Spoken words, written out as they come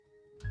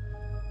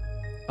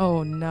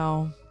Oh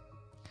no.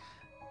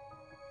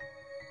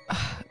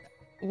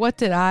 What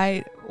did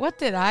I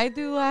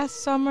do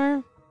last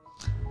summer?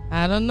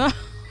 I don't know.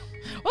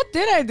 What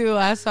did I do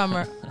last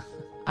summer?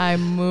 I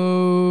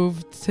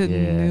moved to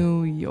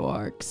New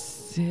York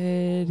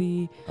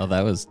City. Oh,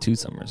 that was 2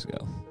 summers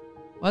ago.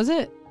 Was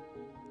it?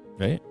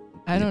 Right?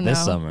 I don't know.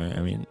 This summer,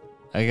 I mean,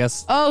 I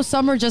guess. Oh,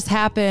 summer just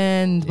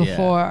happened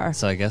before. Yeah,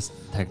 so I guess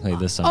technically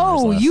this summer.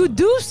 Oh, you summer.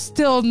 do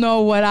still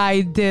know what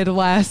I did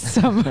last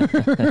summer.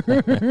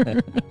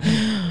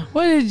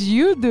 What did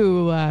you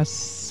do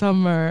last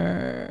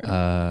summer?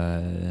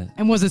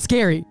 And was it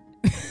scary?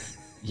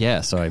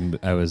 Yeah, so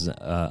I was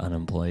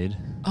unemployed.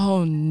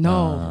 Oh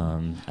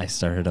no! I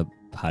started a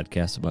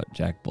podcast about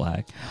Jack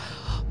Black.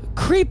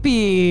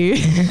 Creepy.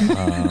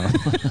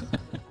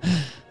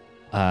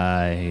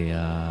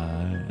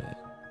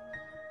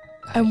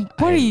 And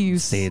what are you?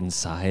 Stayed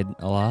inside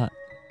a lot.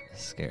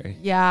 Scary.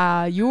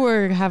 Yeah, you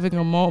were having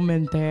a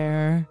moment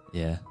there.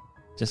 Yeah,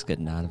 just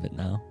getting out of it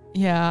now.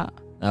 Yeah.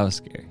 That was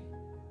scary.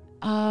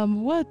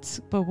 What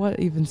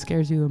even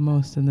scares you the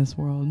most in this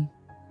world?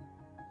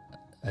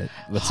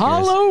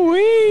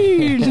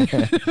 Halloween!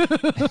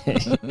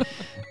 Halloween!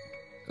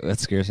 What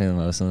scares me the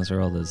most in this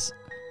world is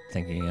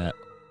thinking that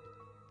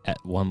at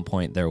one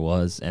point there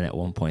was, and at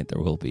one point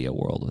there will be a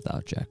world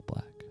without Jack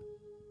Black.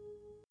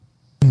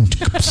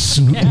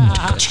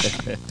 Yeah.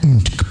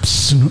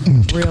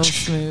 Real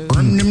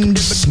smooth.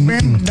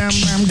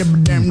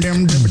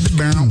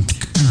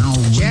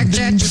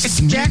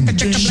 Jack,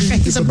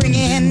 he's a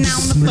bringing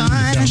down the fun.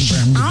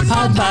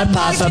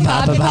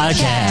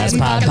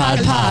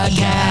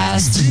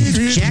 Podcast.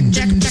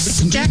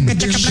 Jack,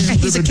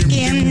 he's a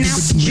kicking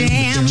out the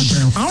jam.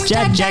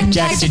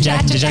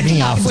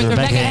 Jacking off with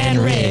Rebecca and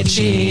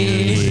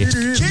Richie.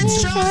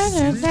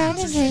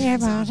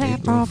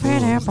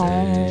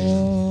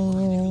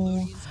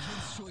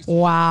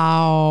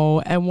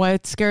 Wow. And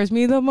what scares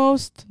me the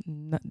most?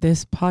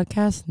 This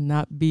podcast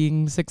not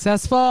being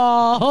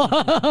successful.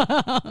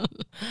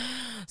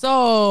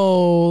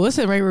 So,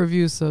 listen, rate,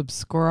 review,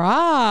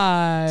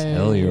 subscribe.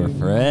 Tell your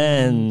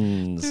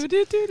friends.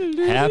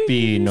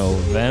 Happy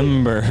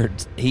November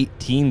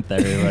 18th,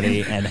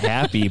 everybody. And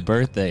happy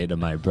birthday to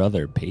my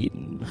brother,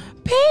 Peyton.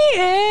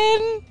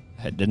 Peyton!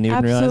 I didn't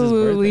even realize his birthday.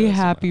 Absolutely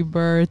happy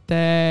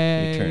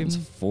birthday. He turns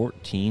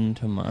 14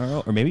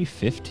 tomorrow, or maybe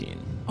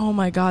 15. Oh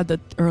my God, the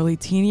early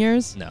teen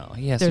years? No,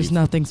 he has There's to be,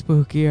 nothing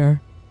spookier.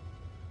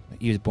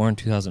 He was born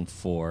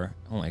 2004.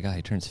 Oh my God,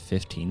 he turns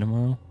 15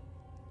 tomorrow?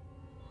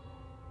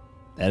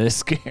 That is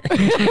scary.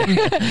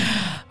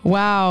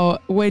 Wow,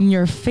 when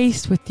you're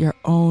faced with your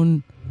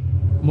own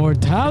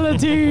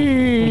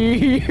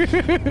mortality.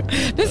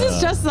 This is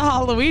just the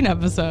Halloween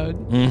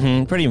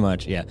episode. Pretty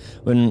much, yeah.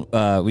 When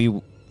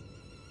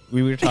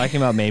we were talking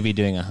about maybe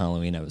doing a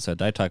Halloween episode.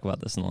 Did I talk about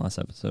this in the last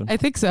episode? I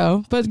think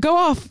so, but go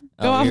off.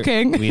 Go off,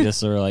 King. We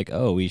just were like,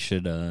 oh, we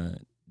should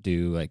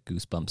do like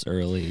Goosebumps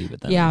early,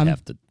 but then we'd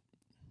have to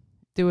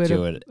do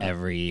it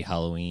every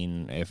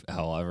Halloween,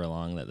 however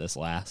long that this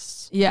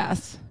lasts.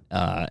 Yes.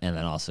 And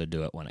then also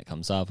do it when it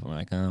comes up. And we're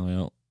like, oh, we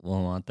don't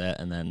want that.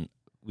 And then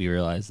we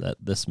realized that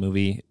this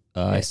movie,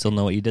 I Still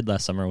Know What You Did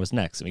Last Summer, was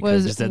next. We could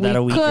have just did that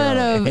a week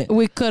early.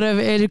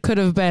 It could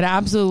have been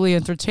absolutely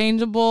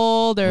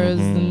interchangeable.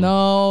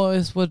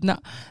 This would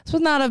not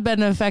have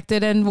been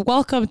affected. And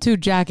welcome to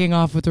Jacking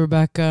Off with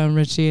Rebecca and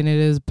Richie, and it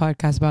is a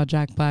podcast about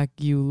Jack Black.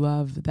 You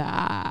love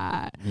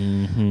that.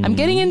 I'm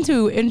getting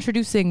into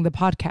introducing the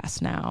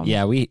podcast now.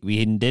 Yeah, we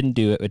didn't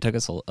do it. It took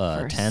us 10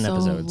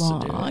 episodes to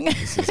do it.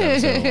 This is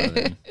episode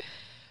 11.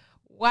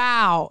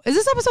 Wow. This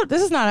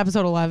is not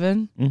episode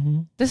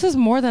 11. This is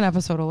more than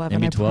episode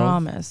 11, Maybe 12? I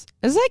promise.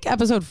 It's like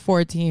episode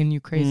 14, you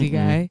crazy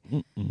guy.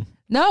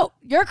 No,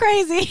 you're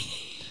crazy.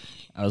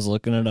 I was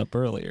looking it up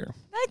earlier.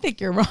 I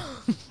think you're wrong.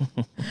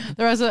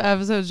 The rest of the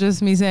episode is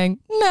just me saying,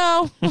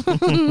 no.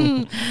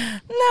 No,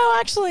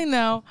 actually,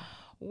 no.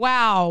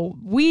 Wow.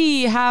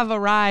 We have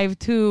arrived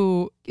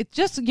to, it's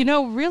just,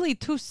 really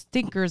 2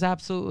 stinkers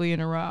absolutely in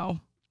a row.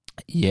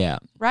 Yeah.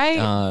 Right?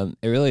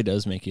 It really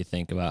does make you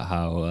think about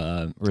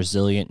how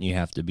resilient you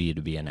have to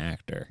be an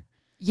actor.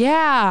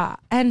 Yeah.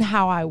 And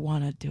how I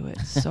want to do it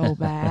so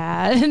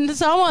bad. And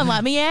someone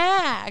let me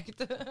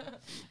act.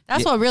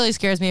 That's what really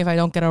scares me if I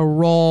don't get a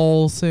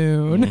role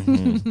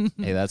soon.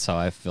 Hey, that's how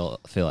I feel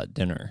at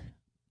dinner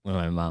when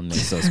my mom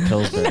makes those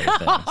Pillsbury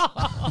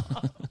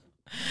things.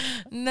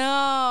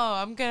 No,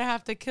 I'm going to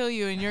have to kill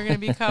you and you're going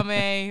to become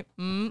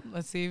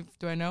let's see,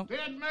 do I know?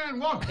 Dead man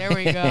walking. There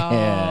we go.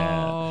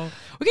 Yeah.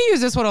 We can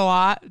use this one a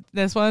lot,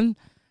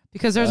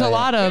 because there's a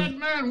lot of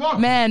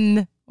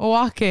men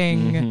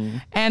walking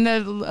and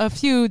a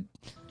few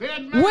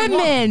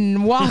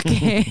women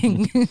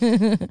walking.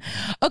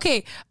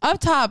 Okay, up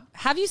top,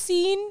 have you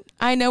seen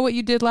I Know What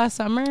You Did Last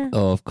Summer?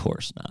 Oh, of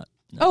course not.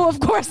 No. Oh,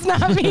 of course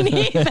not. Me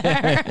neither.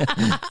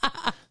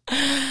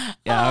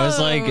 Yeah, I was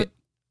like,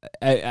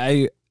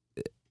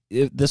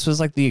 this was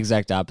like the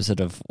exact opposite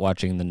of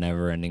watching The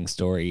Neverending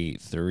Story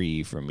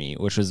 3 for me,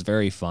 which was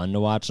very fun to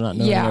watch, not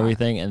knowing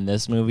everything. And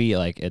this movie,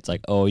 like, it's like,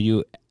 oh,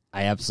 you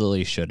I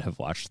absolutely should have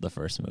watched the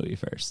first movie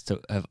first to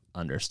have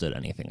understood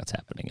anything that's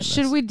happening in this.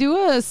 Should we do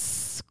a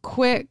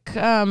quick,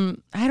 I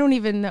don't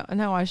even know.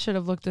 No, I should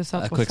have looked this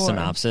up before. Quick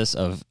synopsis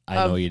of I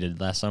Know What You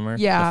Did Last Summer,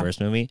 yeah. the first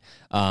movie.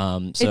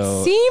 So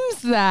it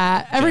seems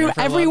that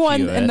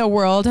everyone in the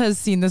world has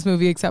seen this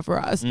movie except for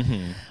us.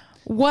 Mm-hmm.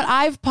 What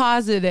I've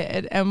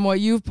posited and what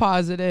you've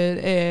posited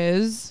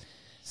is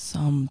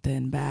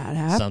something bad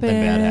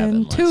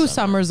happened 2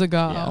 summers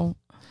ago. Yeah.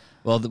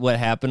 Well, what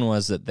happened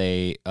was that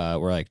they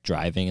were like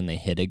driving and they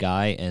hit a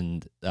guy,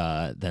 and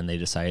then they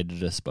decided to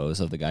dispose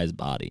of the guy's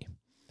body.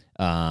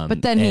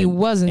 But then he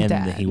wasn't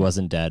dead. He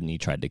wasn't dead, and he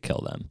tried to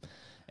kill them.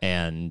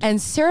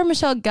 And Sarah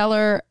Michelle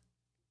Gellar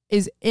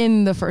is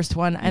in the first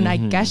one, and I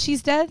guess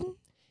she's dead?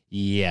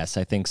 Yes,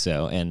 I think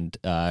so. And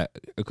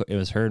it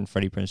was her and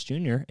Freddie Prinze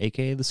Jr.,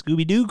 a.k.a. the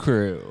Scooby-Doo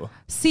crew.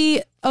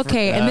 See,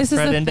 okay, and this is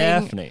Fred the and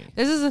thing. Daphne.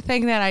 This is the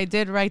thing that I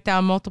did write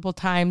down multiple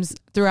times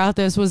throughout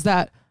this was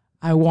that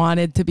I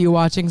wanted to be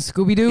watching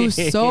Scooby-Doo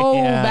so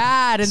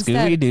bad.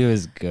 Scooby-Doo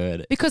is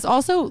good. Because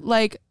also,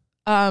 like,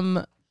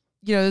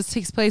 this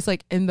takes place,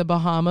 like, in the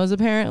Bahamas,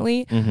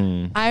 apparently.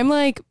 Mm-hmm. I'm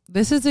like,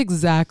 this is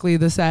exactly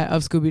the set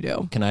of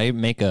Scooby-Doo. Can I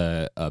make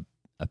a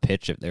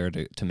pitch if they were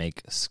to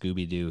make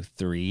Scooby-Doo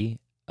 3,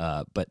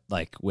 but,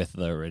 like, with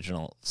the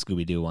original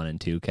Scooby-Doo 1 and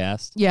 2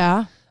 cast?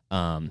 Yeah.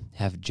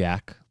 Have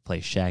Jack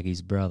play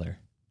Shaggy's brother.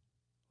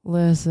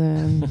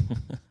 Listen.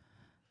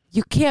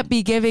 You can't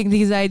be giving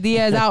these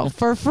ideas out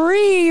for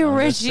free,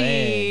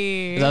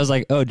 Richie. I was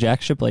like, oh,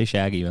 Jack should play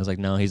Shaggy. I was like,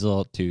 no, he's a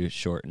little too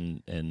short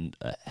and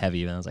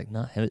heavy. And I was like,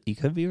 no, he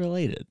could be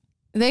related.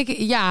 He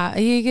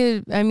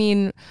could. I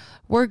mean,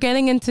 we're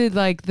getting into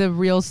like the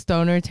real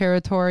stoner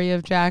territory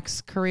of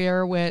Jack's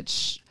career,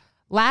 which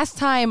last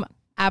time,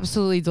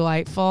 absolutely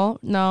delightful.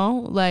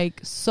 No, like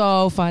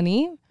so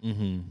funny.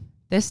 Mm-hmm.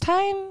 This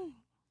time,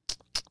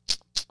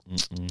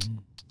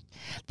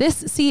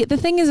 the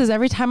thing is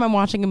every time I'm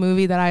watching a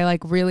movie that I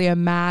like really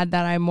am mad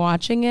that I'm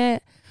watching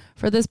it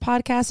for this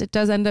podcast, it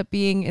does end up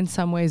being in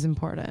some ways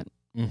important.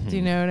 Mm-hmm. Do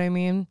you know what I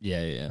mean?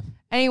 Yeah.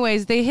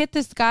 Anyways, they hit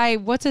this guy.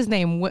 What's his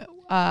name?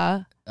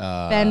 Ben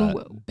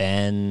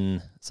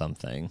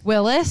something.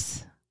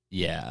 Willis?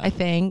 Yeah. I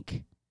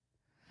think.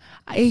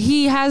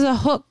 He has a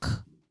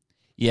hook.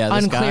 Yeah,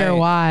 unclear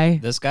why.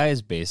 This guy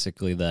is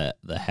basically the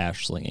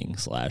hash slinging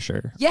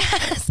slasher.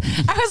 Yes.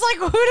 I was like,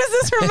 who does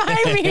this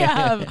remind me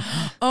of?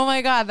 Oh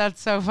my God,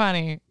 that's so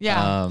funny.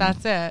 Yeah,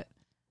 that's it.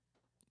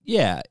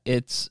 Yeah,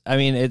 it's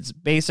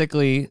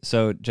basically,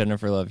 so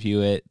Jennifer Love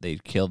Hewitt, they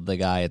killed the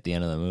guy at the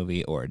end of the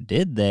movie, or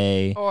did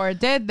they?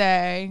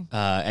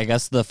 I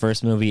guess the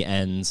first movie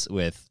ends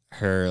with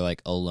her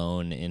like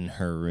alone in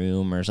her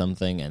room or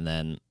something, and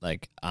then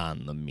like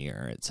on the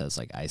mirror it says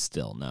like, I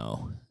still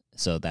know.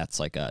 So that's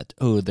like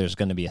there's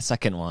going to be a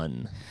second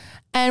one.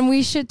 And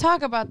we should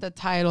talk about the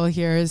title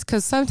here is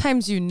because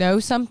sometimes you know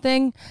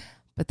something,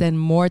 but then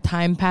more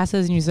time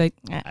passes and you're like,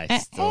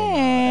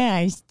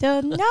 I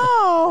still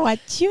know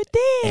what you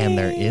did. And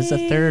there is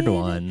a third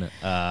one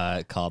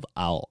called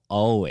I'll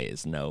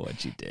Always Know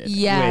What You Did.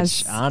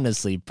 Yes. Which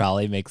honestly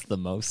probably makes the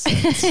most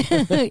sense.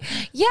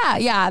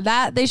 Yeah.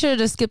 That they should have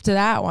just skipped to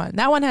that one.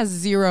 That one has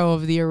 0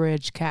 of the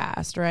orig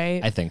cast,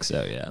 right? I think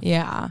so, yeah.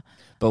 Yeah.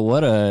 But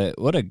what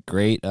a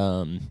great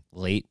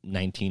late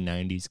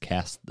 1990s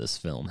cast this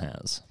film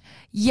has.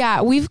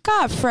 Yeah, we've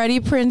got Freddie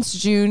Prinze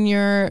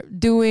Jr.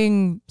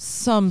 doing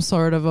some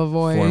sort of a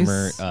voice.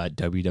 Former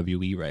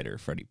WWE writer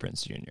Freddie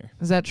Prinze Jr.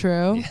 Is that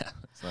true? Yeah,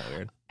 it's not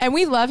weird. And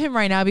we love him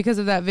right now because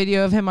of that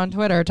video of him on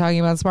Twitter talking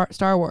about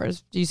Star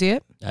Wars. Do you see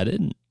it? I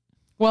didn't.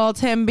 Well, it's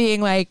him being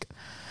like,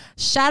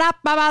 shut up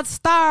about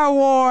Star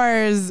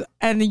Wars.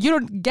 And you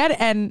don't get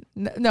it. And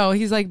no,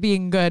 he's like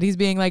being good. He's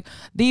being like,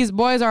 these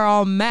boys are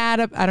all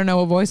mad. I don't know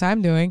what voice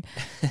I'm doing.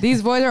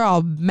 These boys are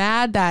all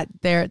mad that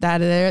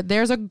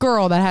there's a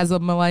girl that has a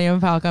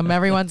Millennium Falcon.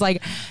 Everyone's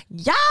like,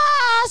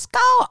 yes, go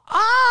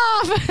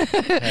off.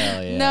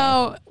 Hell yeah.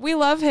 No, we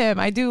love him.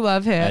 I do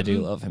love him. I do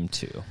love him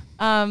too.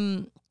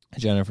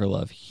 Jennifer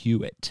Love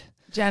Hewitt.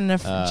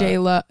 Jennifer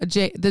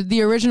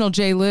the original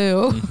J.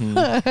 Lou.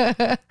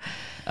 Mm-hmm.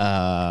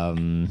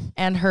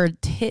 And her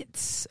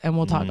tits, and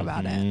we'll talk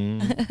about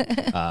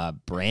it.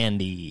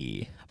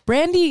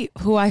 Brandy,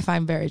 who I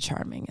find very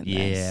charming in this.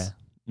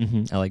 Yeah,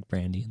 mm-hmm. I like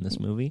Brandy in this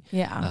movie.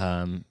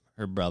 Yeah.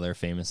 Her brother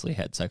famously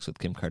had sex with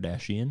Kim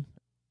Kardashian.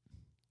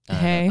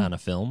 On a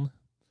film.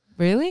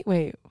 Really?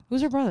 Wait,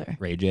 who's her brother?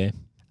 Ray J.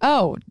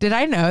 Oh, did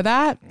I know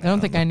that? I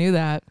don't think I knew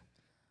that.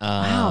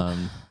 Wow.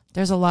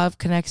 There's a lot of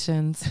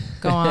connections.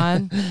 Go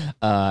on.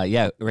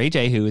 Yeah, Ray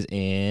J, who was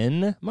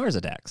in Mars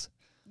Attacks.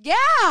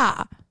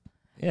 Yeah.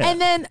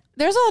 And then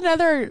there's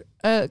another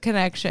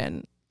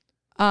connection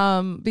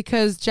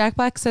because Jack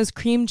Black says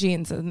cream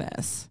jeans in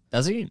this.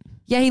 Does he?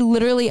 Yeah, he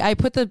literally. I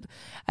put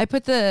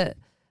the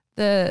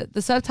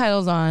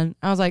subtitles on.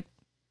 I was like,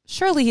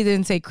 surely he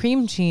didn't say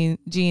cream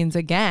jeans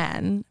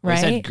again, right?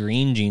 He said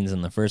green jeans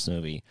in the first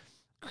movie.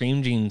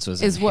 Cream jeans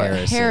is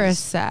what Harris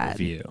said.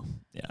 Review.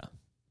 Yeah.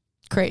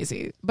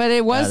 Crazy, but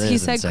it was. He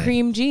said insane.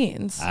 Cream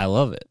jeans. I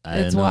love it.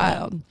 It's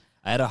wild.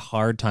 I had a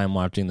hard time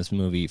watching this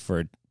movie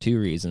for 2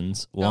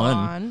 reasons.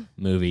 One,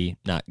 movie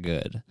not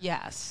good.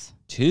 Yes.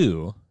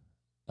 2,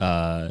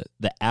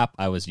 the app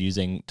I was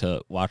using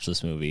to watch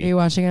this movie. Are you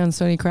watching it on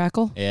Sony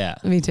Crackle? Yeah.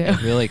 Me too.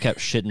 It really kept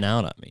shitting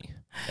out on me.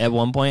 At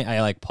one point,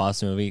 I like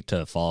paused the movie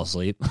to fall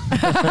asleep.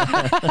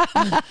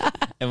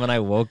 And when I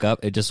woke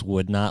up, it just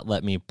would not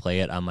let me play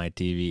it on my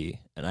TV.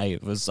 And I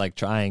was like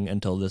trying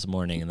until this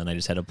morning, and then I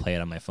just had to play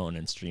it on my phone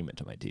and stream it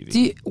to my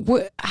TV.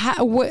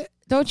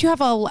 Don't you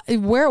have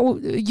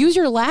use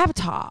your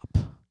laptop?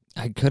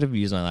 I could have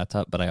used my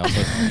laptop, but I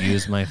also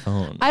used my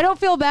phone. I don't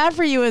feel bad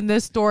for you in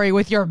this story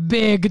with your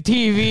big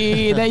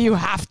TV that you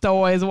have to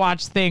always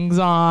watch things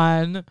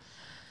on.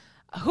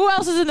 Who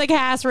else is in the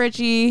cast,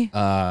 Richie?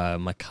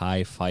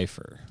 Mekhi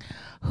Phifer.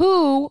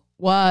 Who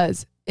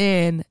was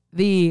in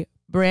the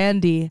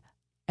Brandy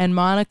and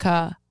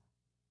Monica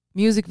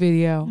music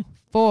video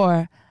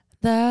for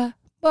The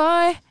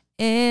Boy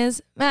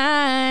Is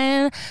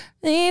Mine?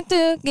 Need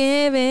to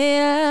give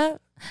it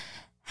up.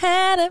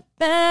 Had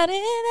about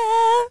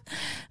it up.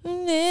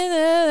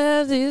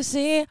 Need to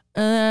see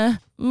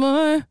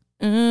more.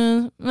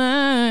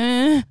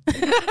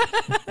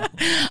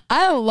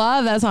 I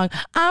love that song.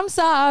 I'm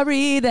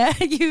sorry that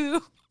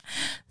you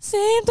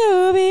seem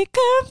to be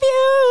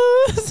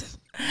confused.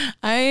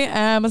 I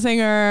am a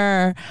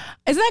singer.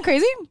 Isn't that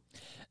crazy?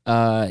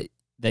 That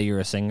you're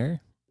a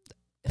singer?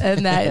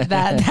 And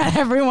that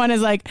everyone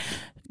is like,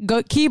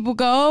 keep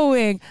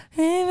going.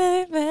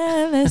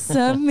 Less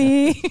of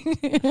me.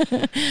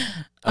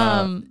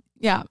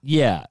 Yeah.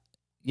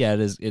 Yeah,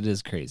 it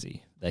is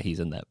crazy that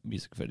he's in that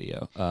music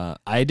video.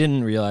 I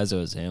didn't realize it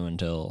was him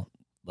until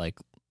like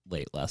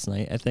late last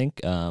night, I think.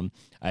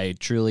 I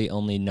truly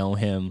only know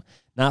him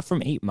not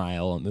from 8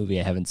 Mile, a movie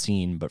I haven't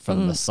seen, but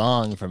from the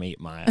song from 8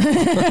 Mile.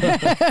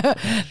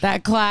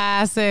 That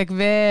classic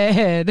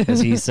vid.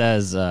 Because he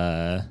says,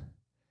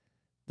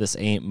 this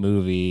ain't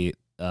movie,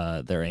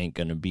 there ain't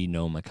gonna be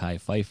no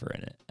Mekhi Phifer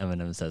in it.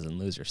 Eminem says in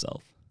Lose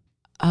Yourself.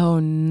 Oh,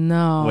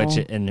 no.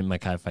 And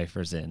Mekhi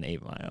Phifer's in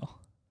 8 Mile.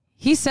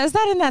 He says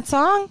that in that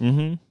song?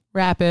 Mm-hmm.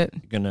 Rap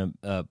it. Gonna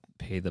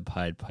pay the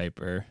Pied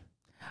Piper.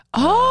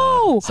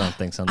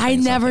 Something. I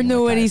never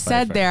knew what he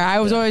said there. I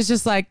was always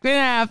just like,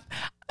 yeah,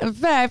 you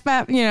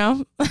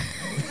know.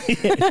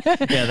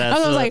 Yeah, that's.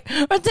 I was like,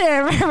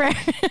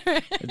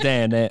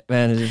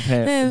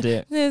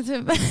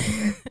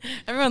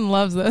 everyone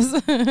loves this.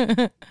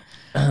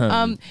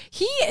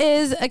 He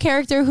is a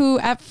character who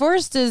at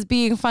first is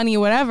being funny,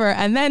 whatever,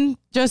 and then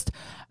just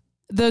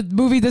the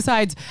movie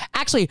decides,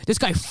 actually, this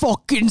guy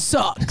fucking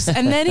sucks.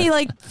 And then he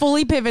like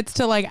fully pivots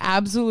to like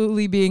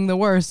absolutely being the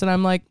worst. And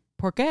I'm like,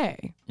 por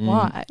qué?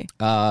 Why?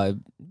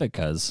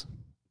 Because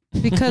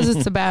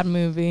it's a bad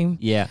movie.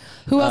 Yeah.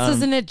 Who else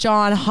is in it?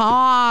 John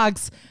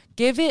Hawkes.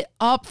 Give it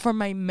up for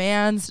my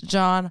man's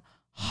John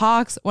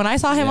Hawkes. When I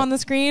saw him on the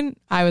screen,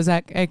 I was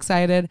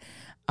excited.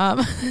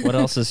 What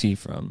else is he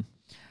from?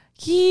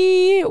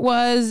 He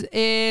was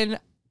in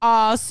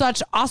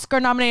such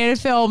Oscar-nominated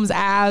films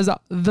as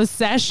The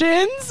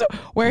Sessions,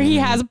 where he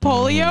has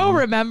polio.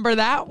 Remember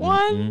that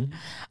one?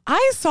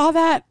 I saw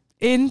that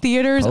in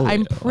theaters.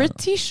 I'm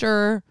pretty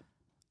sure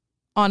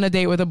on A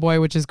Date with a Boy,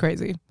 which is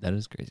crazy. That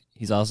is crazy.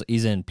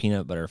 He's in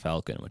Peanut Butter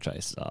Falcon, which I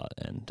saw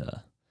and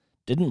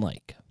didn't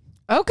like.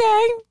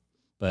 Okay.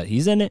 But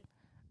he's in it.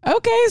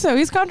 Okay, so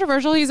he's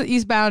controversial. He's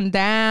Eastbound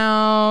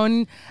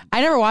Down. I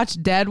never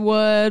watched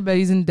Deadwood, but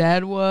he's in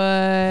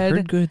Deadwood.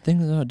 Heard good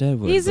things about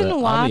Deadwood. He's in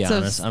lots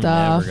of stuff.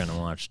 I'm never gonna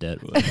watch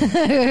Deadwood.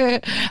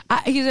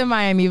 He's in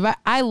Miami, but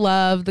I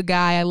love the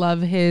guy. I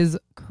love his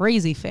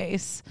crazy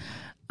face.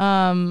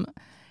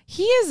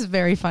 He is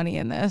very funny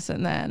in this,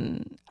 and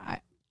then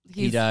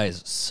he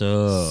dies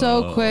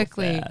so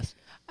quickly. Fast.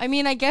 I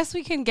mean, I guess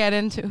we can get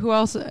into who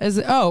else is.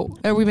 Oh,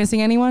 are we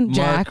missing anyone?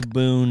 Mark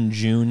Boone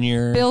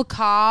Jr., Bill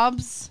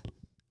Cobbs,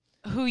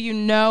 who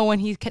when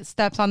he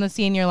steps on the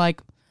scene, you're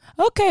like,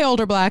 okay,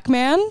 older black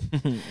man,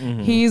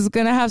 he's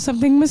gonna have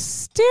something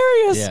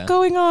mysterious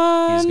going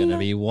on. He's gonna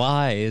be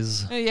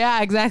wise.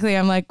 Yeah, exactly.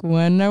 I'm like,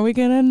 when are we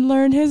gonna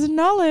learn his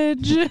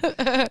knowledge?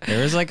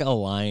 There was like a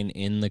line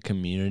in the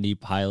Community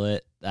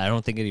pilot. I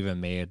don't think it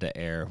even made it to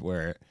air,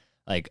 where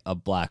like a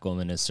black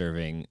woman is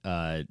serving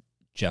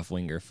Jeff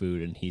Winger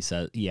food, and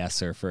he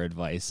asks her for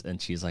advice,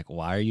 and she's like,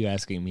 why are you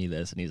asking me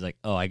this? And he's like,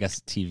 oh, I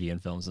guess TV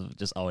and films have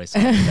just always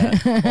taught me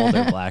that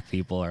older black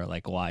people are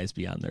like wise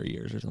beyond their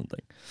years or something.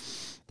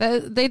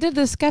 They did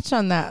the sketch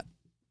on that.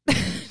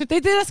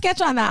 They did a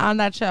sketch on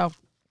that show.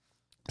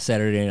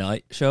 Saturday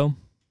Night Show?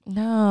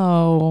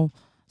 No.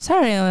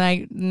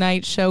 Saturday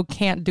Night Show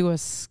can't do a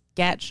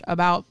sketch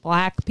about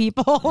black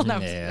people. No,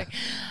 yeah.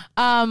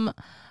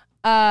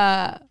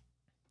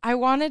 I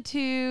wanted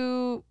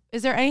to...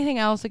 Is there anything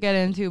else to get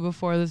into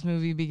before this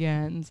movie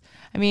begins?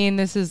 I mean,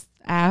 this is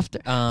after.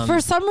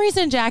 For some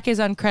reason, Jack is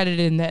uncredited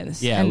in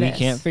this. Yeah, we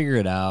can't figure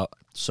it out.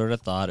 Sort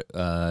of thought.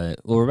 Well,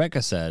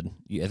 Rebecca said.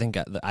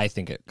 I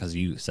think it because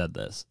you said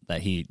this,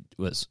 that he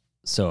was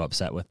so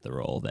upset with the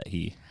role that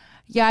he.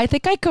 Yeah, I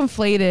think I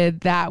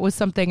conflated that with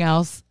something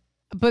else.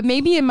 But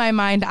maybe in my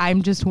mind,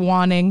 I'm just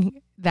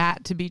wanting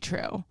that to be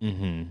true.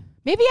 Mm-hmm.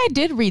 Maybe I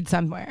did read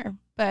somewhere,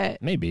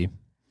 but maybe.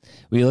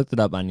 We looked it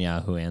up on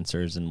Yahoo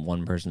Answers, and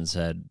one person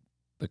said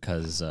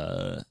because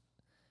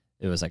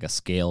it was like a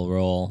scale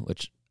roll,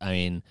 which, I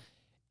mean,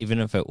 even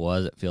if it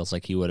was, it feels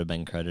like he would have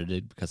been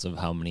credited because of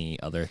how many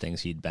other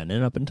things he'd been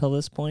in up until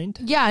this point.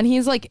 Yeah, and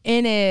he's like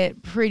in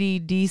it pretty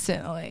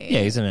decently.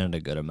 Yeah, he's in it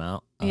a good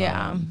amount.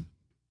 Yeah.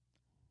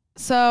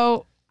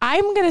 So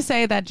I'm going to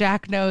say that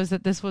Jack knows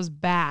that this was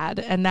bad,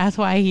 and that's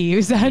why he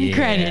was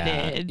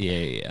uncredited.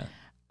 Yeah.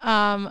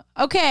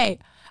 Okay.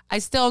 I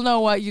still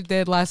know what you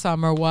did last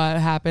summer, what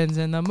happens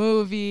in the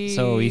movie.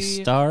 So we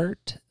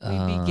start. We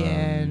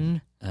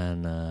begin.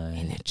 And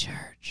in a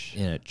church.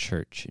 In a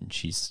church, and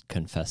she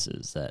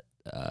confesses that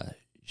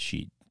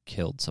she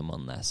killed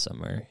someone last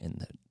summer,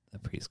 and the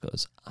priest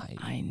goes,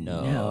 I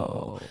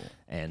know.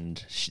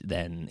 And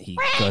then he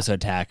goes to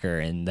attack her,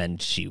 and then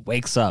she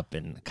wakes up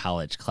in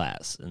college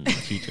class, and the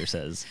teacher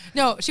says...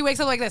 No, she wakes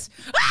up like this.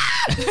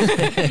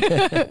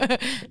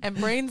 And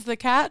Brains the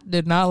cat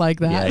did not like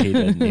that. Yeah, he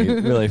didn't. He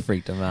really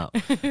freaked him out.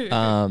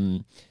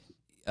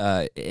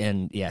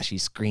 And yeah, she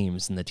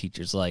screams, and the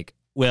teacher's like,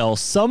 well,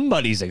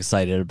 somebody's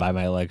excited by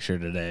my lecture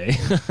today.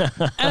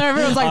 And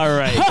everyone's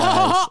like,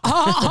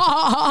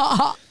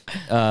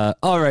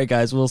 all right,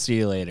 guys, we'll see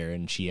you later.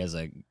 And she has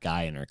a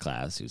guy in her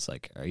class who's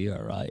like, are you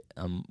all right?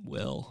 I'm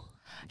Will.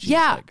 She's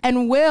like,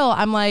 and Will,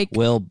 I'm like...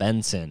 Will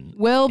Benson.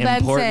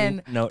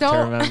 Important note to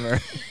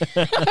remember.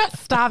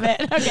 Stop it.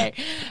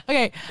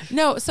 Okay.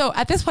 No, so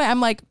at this point,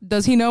 I'm like,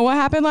 does he know what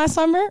happened last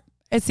summer?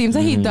 It seems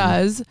that he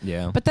does.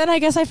 Yeah. But then I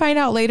guess I find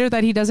out later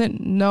that he doesn't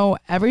know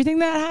everything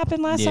that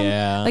happened last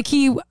summer. Like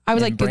I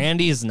was like,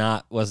 Brandy's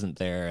wasn't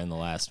there in the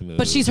last movie.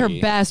 But she's her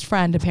best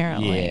friend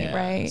apparently,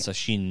 right? So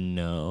she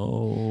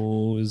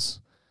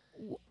knows.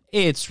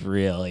 It's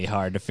really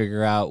hard to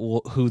figure out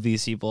who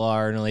these people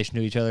are in relation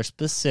to each other,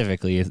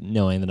 specifically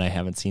knowing that I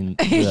haven't seen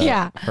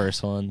the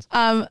first ones.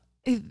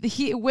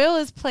 Will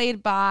is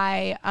played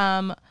by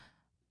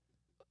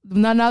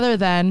none other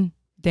than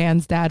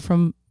Dan's dad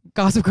from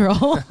Gossip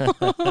Girl.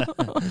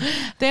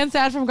 Dan's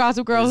dad from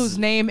Gossip Girl, whose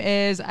name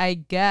is, I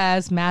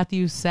guess,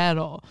 Matthew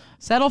Settle.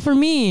 Settle for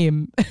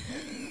me.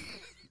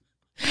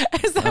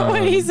 Is that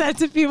what he said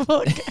to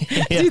people? Do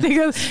you think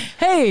it was,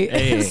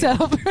 hey.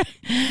 Settle for...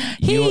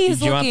 Do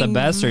you want the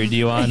best, or do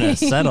you want to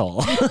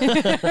settle?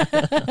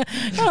 Got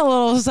a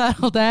little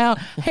settle down.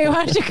 Hey,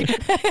 why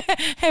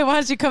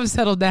don't you come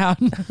settle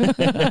down?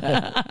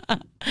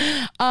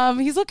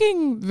 He's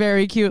looking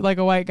very cute, like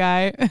a white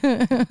guy.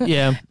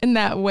 Yeah. In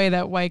that way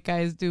that white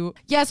guys do.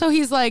 Yeah, so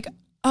he's like,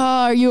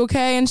 are you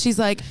okay? And she's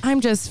like, I'm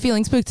just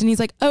feeling spooked. And he's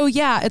like, oh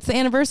yeah, it's the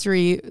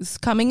anniversary. It's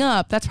coming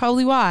up. That's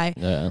probably why.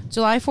 Yeah.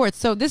 July 4th.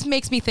 So this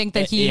makes me think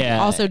that he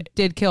also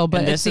did kill.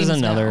 But and this is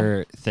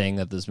another thing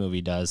that this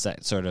movie does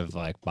that sort of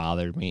like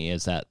bothered me,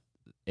 is that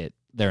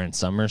they're in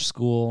summer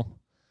school.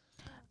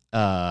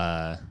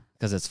 Because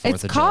it's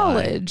 4th of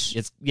college.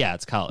 July.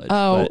 It's college.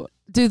 Oh,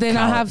 do they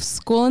not have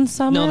school in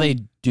summer? No, they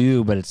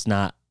do, but it's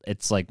not.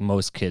 It's like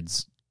most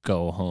kids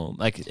go home.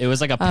 Like it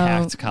was like a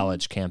packed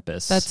college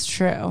campus. That's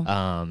true.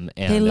 And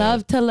they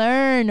love to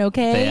learn.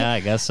 Okay. Yeah,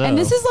 I guess so. And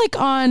this is like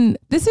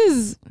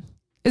is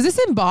this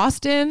in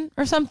Boston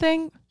or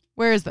something?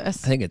 Where is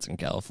this? I think it's in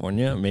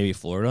California, maybe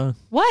Florida.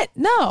 What?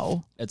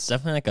 No. It's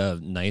definitely like a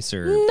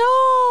nicer.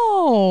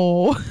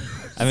 No.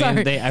 I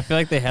mean, I feel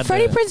like they had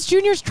Freddie Prinze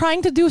Jr. is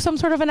trying to do some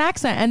sort of an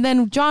accent, and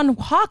then John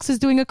Hawkes is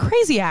doing a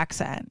crazy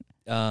accent.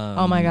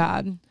 Oh my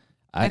God.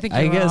 I think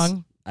you're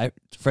wrong.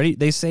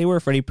 They say where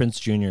Freddie Prinze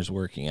Jr. is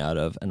working out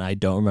of, and I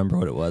don't remember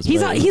what it was.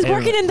 He's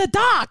working in the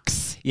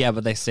docks. Yeah,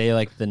 but they say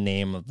like the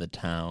name of the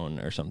town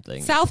or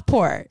something.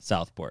 Southport.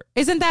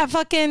 Isn't that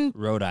fucking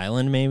Rhode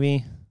Island?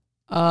 Maybe.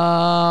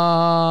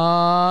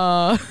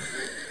 I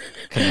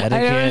Connecticut,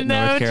 don't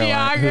know North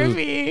Carolina.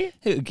 geography.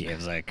 Who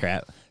gives a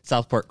crap?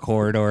 Southport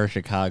Corridor,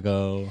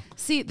 Chicago.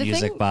 See, the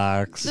Music thing,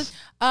 Box.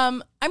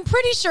 I'm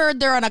pretty sure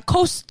they're in a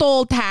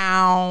coastal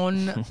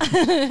town.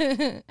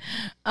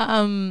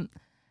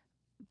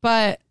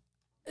 But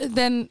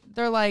then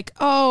they're like,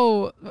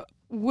 oh,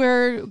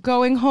 we're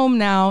going home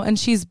now. And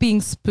she's being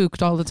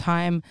spooked all the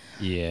time.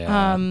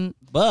 Yeah.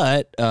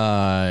 But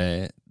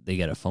they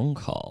get a phone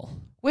call.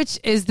 Which,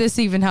 is this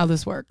even how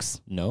this works?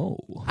 No.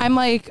 I'm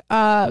like,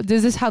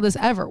 is this how this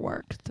ever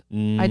worked?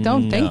 I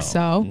don't think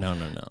so. No.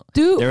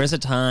 There was a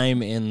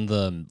time in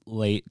the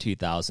late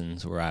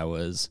 2000s where I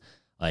was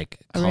like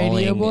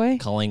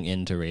calling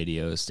into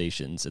radio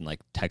stations and like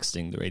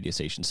texting the radio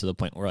stations to the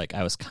point where like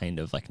I was kind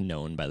of like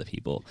known by the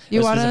people.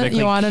 You want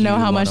to know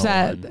how much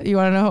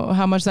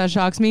that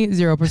shocks me?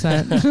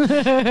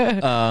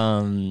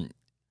 0%.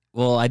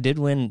 Well, I did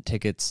win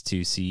tickets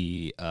to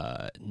see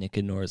Nick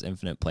and Nora's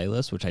Infinite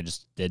Playlist, which I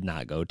just did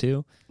not go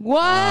to.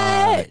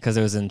 What? Because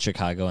it was in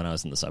Chicago and I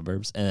was in the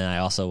suburbs. And then I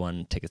also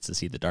won tickets to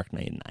see The Dark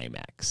Knight in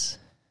IMAX.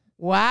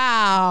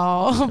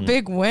 Wow,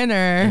 big winner.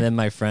 And then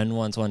my friend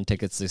once won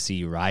tickets to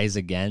see Rise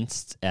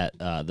Against at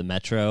the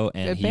Metro,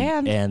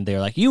 and and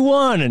they're like, "You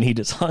won," and he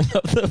just hung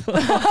up the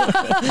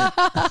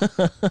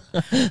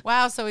phone.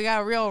 Wow, so we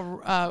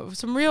got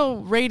some real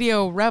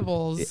radio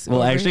rebels.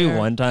 Well, actually,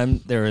 one time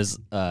there was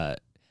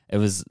it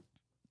was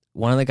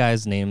one of the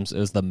guys' names. It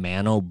was the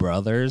Mano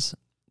Brothers.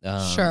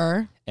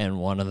 Sure. And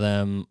one of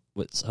them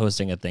was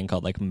hosting a thing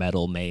called like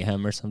Metal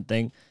Mayhem or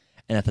something.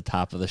 And at the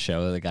top of the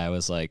show, the guy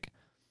was like,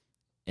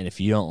 "And if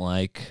you don't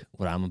like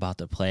what I'm about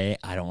to play,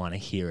 I don't want to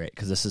hear it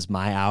because this is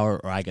my hour,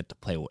 or I get to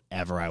play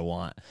whatever I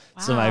want."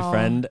 Wow. So my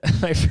friend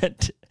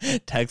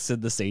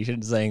texted the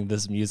station saying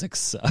this music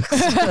sucks.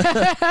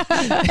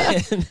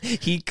 And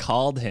he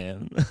called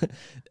him,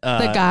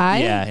 the guy.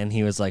 Yeah, and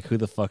he was like, "Who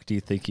the fuck do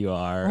you think you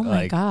are?" Oh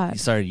my God! He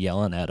started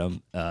yelling at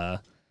him.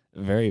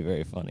 Very,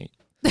 very funny.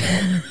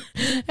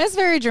 That's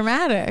very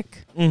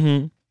dramatic.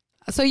 Mm-hmm.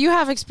 So you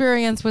have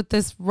experience with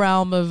this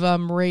realm of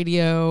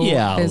radio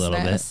business. A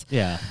little bit.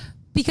 Yeah.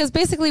 Because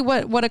basically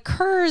what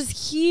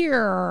occurs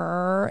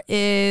here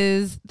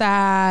is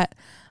that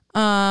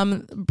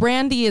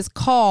Brandy is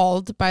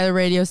called by the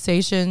radio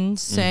station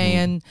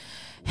saying,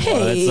 "Hey,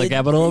 well, it's the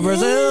capital of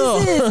Brazil.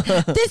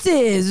 This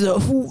is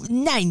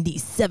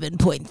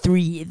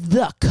 97.3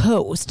 The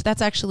Coast."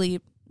 That's actually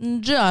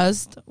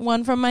just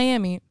one from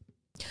Miami.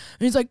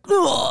 And he's like,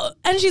 "Ugh."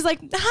 And she's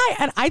like, "Hi."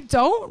 And I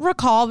don't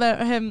recall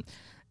that him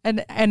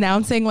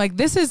announcing like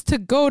this is to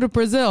go to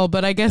Brazil,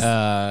 but I guess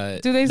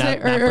do they say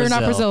or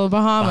not Brazil,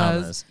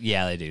 Bahamas?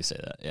 Yeah, they do say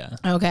that. Yeah.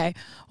 Okay.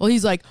 Well,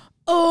 he's like,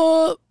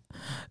 can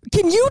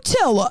you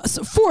tell us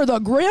for the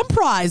grand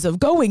prize of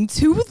going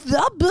to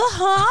the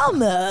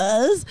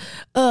Bahamas,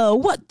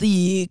 what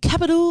the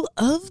capital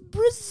of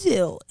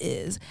Brazil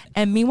is?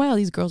 And meanwhile,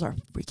 these girls are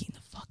freaking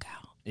the fuck out.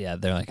 Yeah,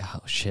 they're like,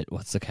 "Oh shit,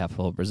 what's the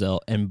capital of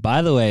Brazil?" And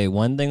by the way,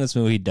 one thing this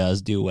movie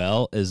does do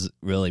well is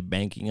really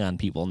banking on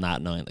people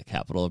not knowing the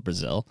capital of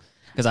Brazil.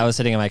 Because I was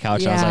sitting on my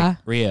couch and I was like,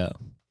 "Rio."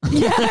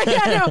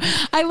 No.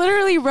 I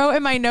literally wrote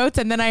in my notes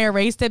and then I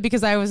erased it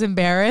because I was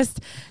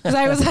embarrassed. Because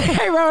I was like,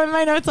 I wrote in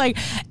my notes like,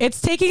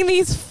 it's taking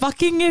these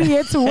fucking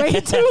idiots way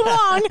too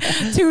long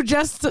to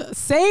just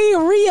say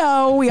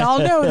Rio. We all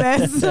know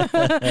this.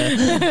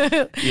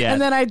 Yeah.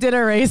 And then I did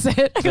erase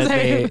it.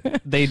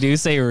 They do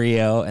say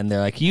Rio, and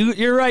they're like,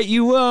 "You're right,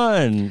 you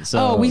won."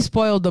 So we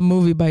spoiled the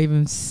movie by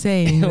even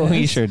saying this.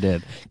 We sure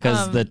did.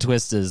 Because the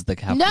twist is the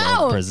capital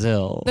of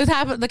Brazil. The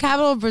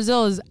capital of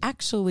Brazil is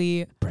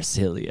actually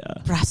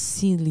Brasilia.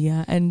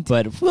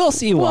 But we'll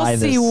see why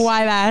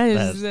that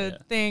is a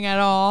thing at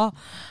all.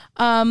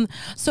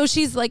 So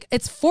she's like,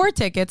 it's 4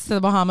 tickets to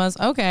the Bahamas.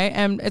 Okay.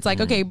 And it's like,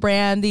 okay,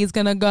 Brandy's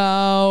gonna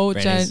go.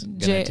 Brandy's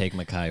gonna take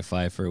Mekhi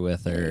Phifer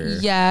with her.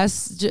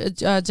 Yes.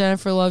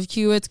 Jennifer Love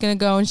Hewitt's gonna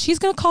go, and she's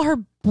gonna call her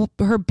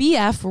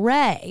BF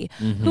Ray,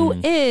 who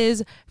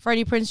is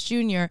Freddie Prinze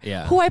Jr.,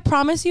 who I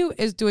promise you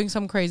is doing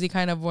some crazy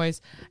kind of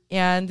voice.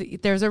 And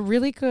there's a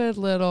really good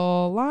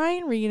little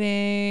line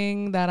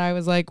reading that I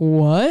was like,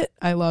 what?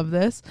 I love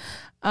this.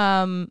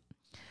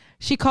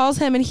 She calls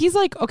him and he's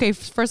like, okay,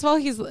 first of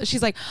all,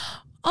 she's like,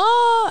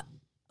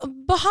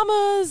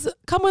 Bahamas,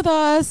 come with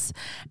us.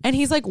 And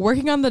he's like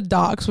working on the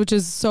docks, which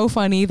is so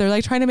funny. They're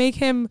like trying to make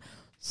him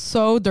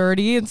so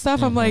dirty and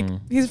stuff. I'm like,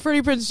 he's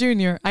Freddie Prinze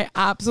Jr. I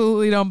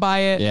absolutely don't buy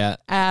it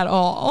at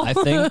all. I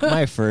think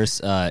my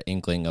first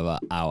inkling of a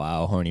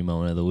ow horny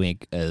moment of the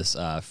week is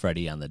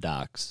Freddie on the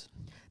docks.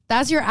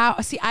 That's your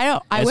ow. See,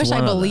 I wish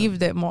I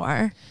believed it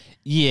more.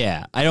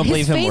 Yeah, I don't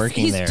believe him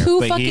working there. He's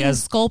too fucking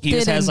sculpted. He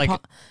just has like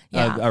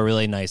a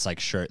really nice like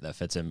shirt that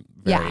fits him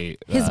very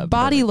his body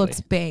perfectly.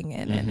 looks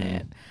banging in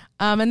it.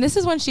 And this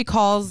is when she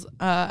calls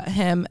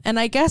him, and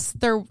I guess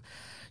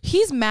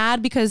he's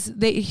mad because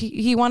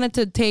he wanted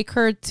to take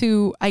her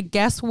to, I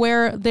guess,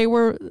 where they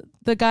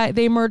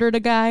murdered a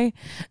guy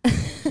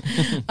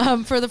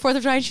for the 4th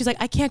of July. And she's like,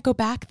 I can't go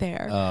back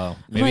there. Oh,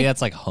 maybe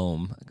that's like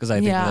home, because I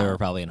think they were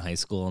probably in high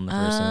school in the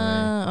first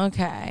movie.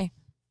 Okay.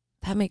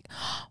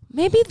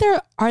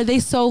 Are they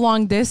so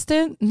long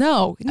distant?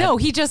 No,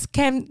 he just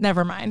can.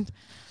 Never mind.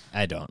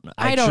 I don't know.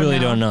 I truly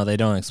don't know. They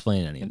don't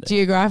explain anything.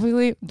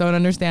 Geographically, don't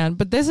understand.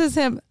 But this is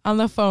him on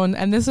the phone,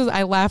 and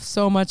I laughed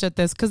so much at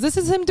this because this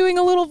is him doing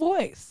a little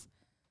voice.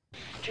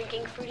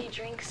 Drinking fruity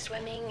drinks,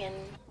 swimming, and,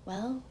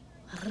 well,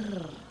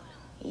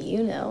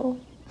 you know.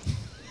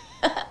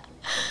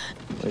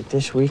 Wait,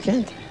 this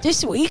weekend?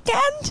 This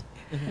weekend?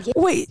 Yeah.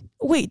 Wait,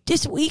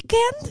 this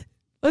weekend?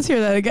 Let's hear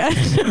that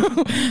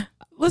again.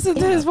 Listen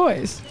to his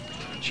voice.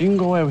 So you can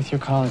go away with your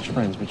college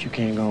friends, but you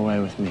can't go away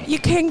with me. You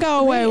can't go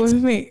away with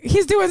me.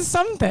 He's doing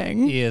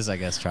something. He is, I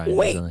guess, trying.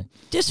 Wait,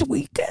 this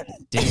weekend?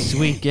 This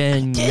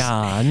weekend?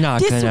 Nah, I'm not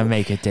going to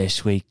make it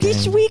this weekend.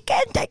 This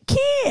weekend, I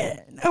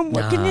can't. I'm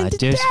working in the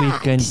this docks.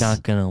 Weekend's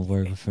not going to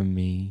work for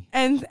me.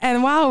 And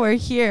while we're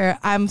here,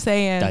 I'm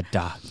saying the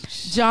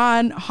docks.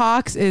 John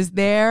Hawkes is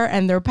there,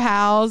 and they're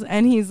pals,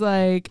 and he's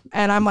like,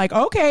 and I'm like,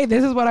 okay,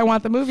 this is what I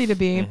want the movie to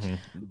be.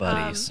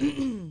 Buddies.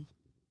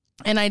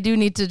 And I do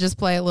need to just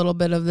play a little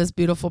bit of this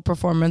beautiful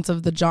performance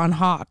of the John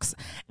Hawkes.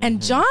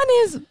 And John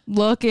is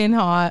looking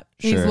hot.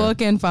 He's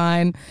looking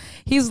fine.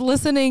 He's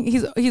listening.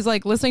 He's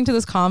like listening to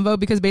this convo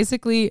because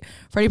basically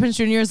Freddie Prinze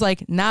Jr. is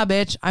like, nah,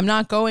 bitch, I'm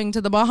not going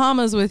to the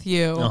Bahamas with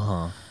you.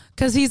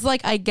 Because he's like,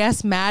 I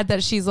guess mad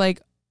that she's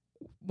like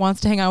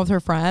wants to hang out with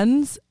her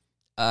friends.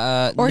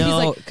 Or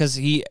no, because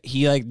he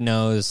like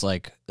knows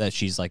like that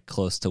she's like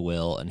close to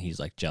Will, and he's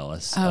like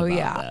jealous. Oh about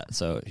yeah. that.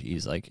 So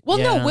he's like, well,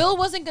 no, Will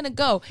wasn't gonna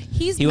go.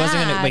 He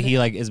wasn't gonna, but he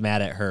like is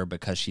mad at her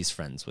because she's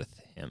friends with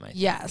him. I think.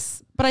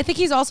 Yes, but I think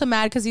he's also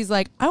mad because he's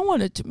like, I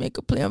wanted to make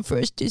a plan for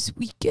us this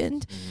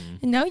weekend,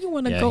 and now you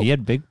want to go. He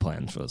had big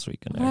plans for this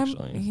weekend.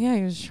 Actually,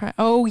 he was trying.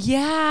 Oh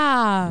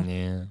yeah.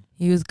 Yeah.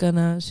 He was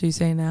gonna. Should you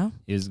say now?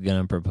 He was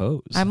gonna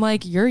propose. I'm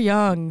like, you're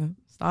young.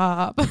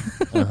 Stop.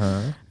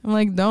 I'm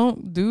like,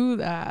 don't do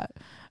that.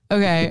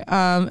 Okay,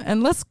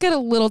 and let's get a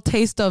little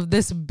taste of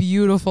this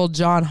beautiful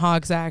John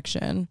Hawkes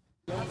action.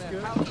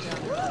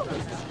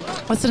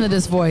 Listen to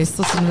this voice.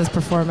 Listen to this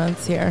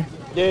performance here.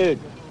 Dude,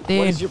 what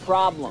is your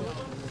problem?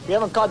 You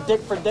haven't caught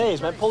dick for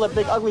days, man. Pull that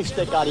big ugly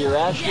stick out of your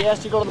ass. She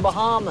asked you to go to the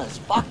Bahamas.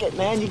 Fuck it,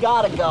 man. You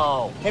gotta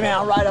go. Hey, man,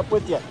 I'll ride up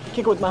with you.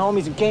 Kick it with my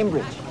homies in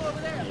Cambridge.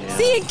 Yeah.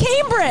 See, in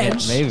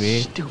Cambridge. Yeah,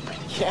 maybe. Stupid.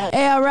 Yeah.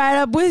 Hey, I'll ride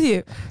up with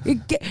you.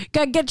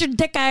 Gotta get your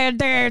dick out of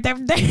there.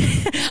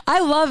 I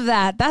love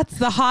that. That's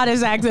the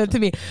hottest accent to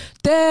me.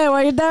 Dude,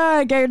 what you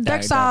doing? Get your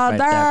dicks out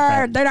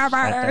there.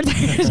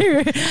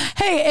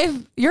 Hey,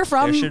 if you're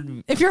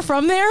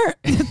from there,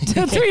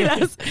 tweet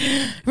us.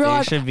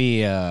 There should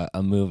be a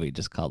movie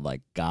just called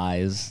like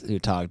Guys Who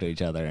Talk to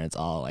Each Other, and it's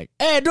all like,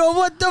 hey, no,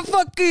 what the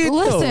fuck are you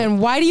Listen,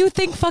 why do you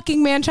think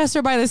fucking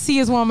Manchester by the Sea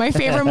is one of my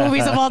favorite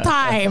movies of all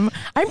time?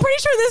 I'm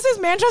pretty sure this is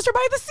Manchester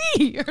by the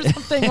Sea or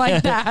something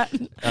like that.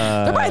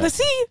 They're by the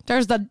sea. They're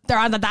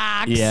on the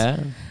docks.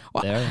 Yeah.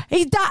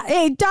 Hey,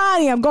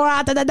 Donnie, I'm going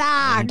out to the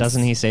docks.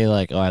 Doesn't he say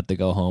like, oh, I have to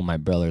go home. My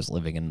brother's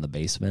living in the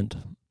basement.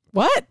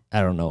 What?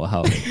 I don't know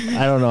how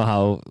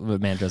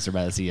Manchester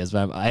by the Sea is,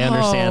 but I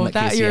understand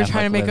that Casey you're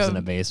trying to make lives in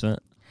a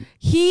basement.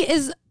 He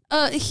is.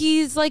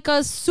 He's like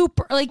a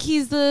super. Like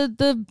he's the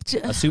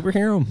a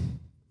superhero.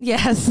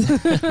 Yes.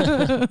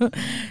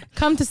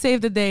 Come to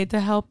save the day to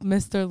help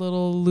Mr.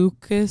 Little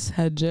Lucas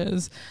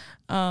Hedges.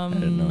 I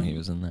didn't know he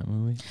was in that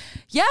movie.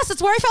 Yes,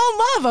 it's where I fell in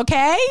love,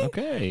 okay?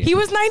 Okay. He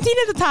was 19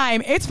 at the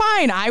time. It's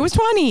fine. I was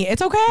 20.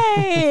 It's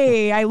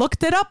okay. I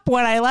looked it up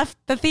when I left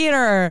the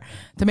theater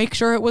to make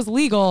sure it was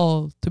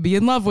legal to be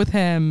in love with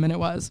him, and it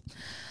was.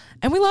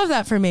 And we love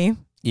that for me.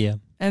 Yeah.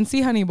 And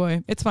see Honey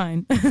Boy. It's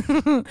fine.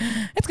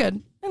 It's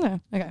good. Okay.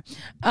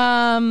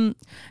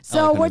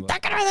 So we're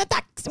talking about the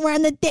ducks. We're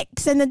on the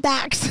dicks and the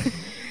docks.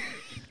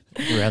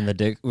 We're on the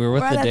dick. We're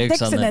with the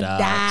dicks on the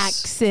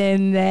docks.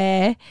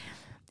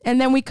 And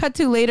then we cut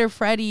to later.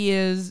 Freddie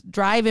is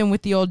driving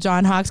with the old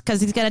John Hawkes because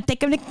he's gonna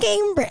take him to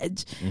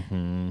Cambridge.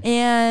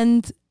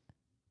 And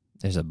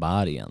there's a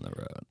body on the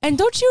road. And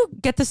don't you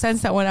get the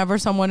sense that whenever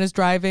someone is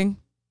driving,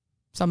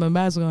 something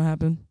bad's gonna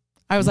happen?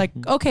 I was like,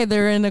 okay,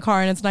 they're in the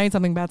car and it's night.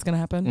 Something bad's gonna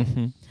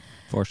happen.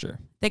 For sure.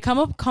 They come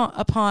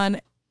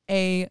upon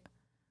a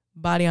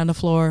body on the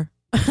floor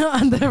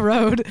on the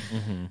road,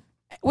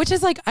 which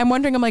is like, I'm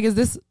wondering, I'm like, is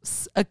this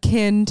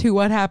akin to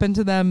what happened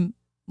to them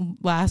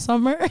last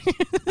summer?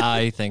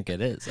 I think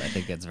it is. I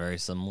think it's very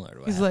similar to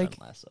what happened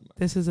last summer.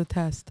 This is a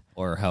test.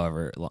 Or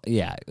however long.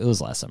 Yeah, it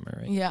was last summer,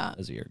 right? Yeah. It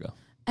was a year ago.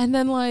 And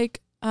then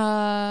like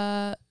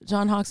John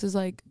Hawkes is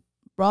like,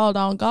 bro,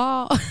 don't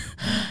go.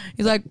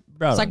 He's like,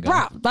 bro,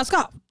 let's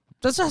go.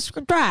 Let's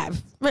just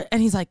drive.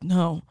 And he's like,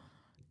 no.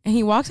 And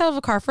he walks out of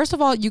the car. First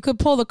of all, you could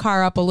pull the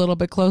car up a little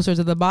bit closer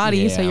to the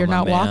body so you're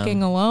not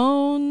walking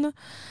alone.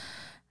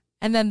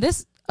 And then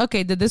this,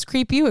 okay, did this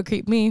creep you? It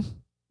creeped me.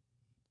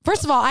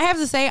 First of all, I have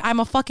to say I'm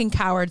a fucking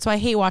coward, so I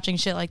hate watching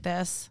shit like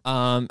this.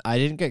 I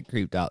didn't get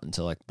creeped out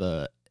until like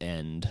the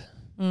end.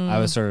 I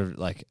was sort of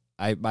like,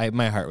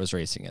 my heart was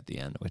racing at the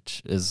end,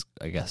 which is,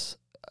 I guess,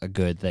 a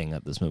good thing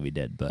that this movie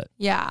did. But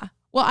yeah.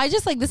 Well, I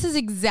just like, this is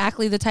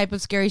exactly the type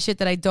of scary shit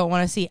that I don't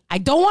want to see. I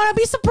don't want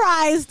to be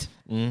surprised.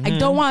 I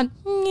don't want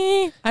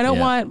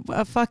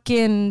a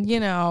fucking,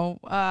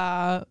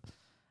 I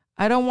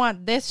don't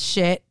want this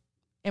shit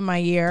in my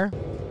ear.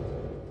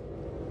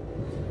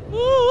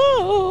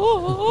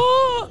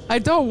 I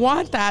don't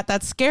want that.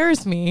 That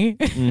scares me.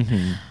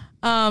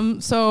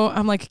 So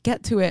I'm like,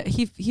 get to it.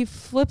 He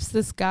flips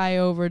this guy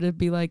over to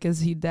be like, is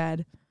he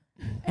dead?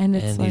 And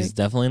it's like, he's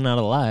definitely not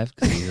alive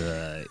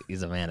because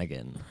he's a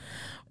mannequin.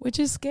 Which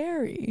is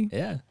scary.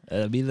 Yeah,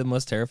 that'd be the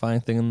most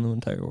terrifying thing in the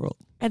entire world.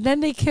 And then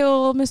they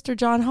kill Mr.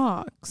 John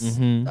Hawkes.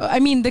 I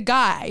mean, the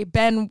guy,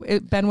 Ben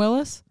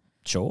Willis.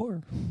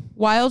 Sure.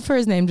 Wild for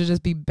his name to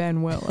just be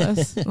Ben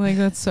Willis. Like,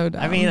 that's so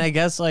dumb. I mean, I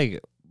guess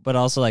but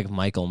also like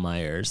Michael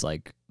Myers,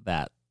 like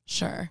that.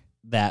 Sure.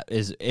 That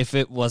is, if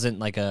it wasn't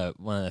like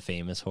one of the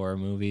famous horror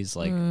movies,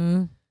 like,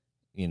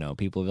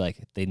 people would be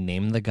like, they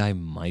named the guy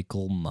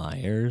Michael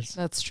Myers.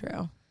 That's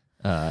true.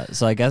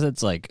 So I guess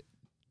it's like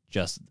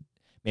just.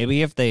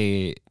 Maybe if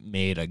they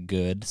made a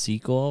good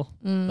sequel,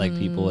 like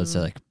people would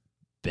say like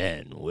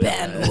Ben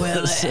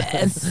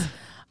Willis.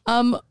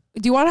 Do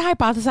you want to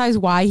hypothesize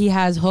why he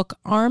has hook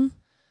arm?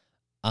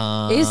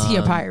 Is he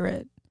a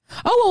pirate?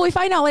 Oh, well, we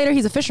find out later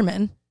he's a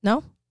fisherman.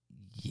 No?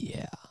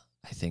 Yeah,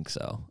 I think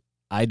so.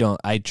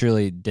 I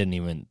truly didn't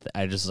even,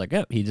 I just like,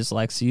 oh, he just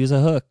likes to use a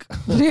hook.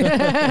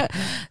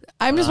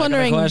 I'm just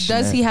wondering,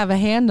 does he have a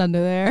hand under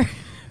there?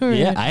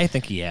 Yeah, I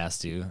think he has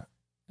to.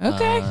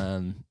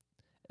 Okay.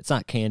 It's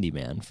not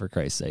Candyman, for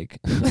Christ's sake.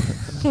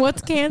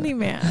 What's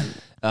Candyman?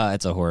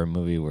 It's a horror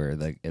movie where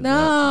the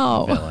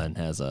villain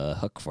has a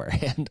hook for a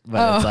hand,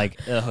 but it's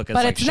like the hook is.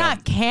 But like it's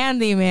not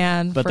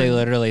Candyman. But they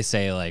literally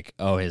say like,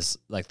 oh, his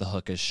like the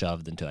hook is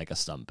shoved into like a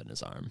stump in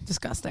his arm.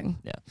 Disgusting.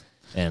 Yeah,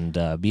 and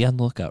be on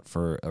the lookout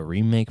for a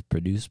remake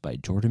produced by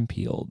Jordan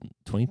Peele,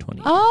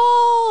 2020.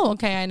 Oh,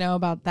 okay, I know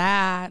about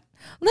that.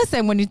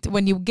 Listen,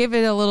 when you give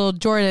it a little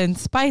Jordan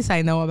spice,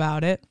 I know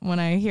about it when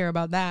I hear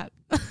about that.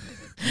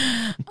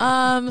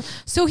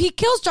 So he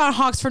kills John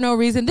Hawkes for no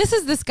reason.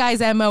 This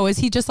guy's MO is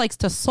he just likes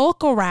to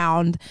sulk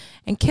around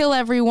and kill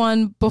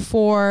everyone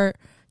before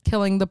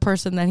killing the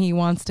person that he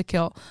wants to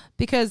kill.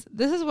 Because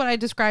this is what I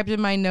described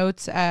in my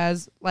notes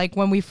as like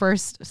when we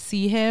first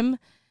see him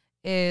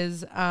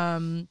is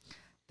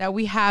that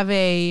we have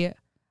a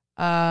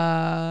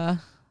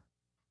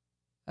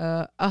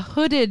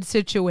hooded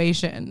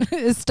situation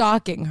is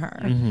stalking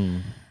her. Mm-hmm.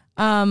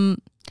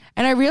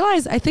 And I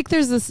realized I think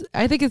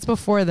it's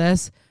before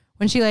this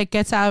when she like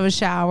gets out of a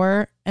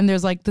shower and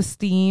there's like the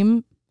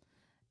steam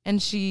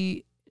and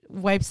she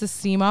wipes the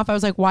steam off. I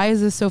was like, why is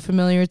this so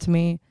familiar to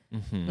me?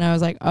 Mm-hmm. And I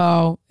was like,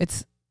 oh,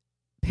 it's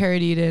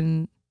parodied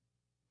in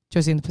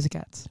Josie and the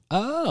Pussycats.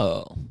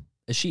 Oh,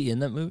 is she in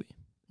that movie?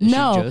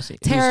 No,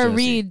 Tara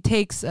Reid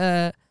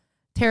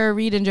Tara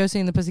Reid and Josie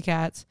and the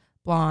Pussycats,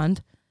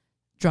 blonde,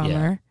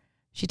 drummer. Yeah.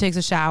 She takes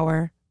a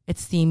shower.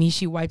 It's steamy.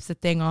 She wipes the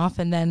thing off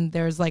and then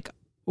there's like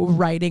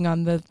writing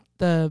on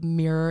the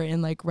mirror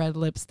in like red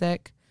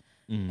lipstick.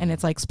 And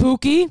it's like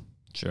spooky.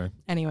 Sure.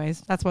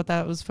 Anyways,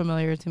 that was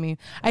familiar to me.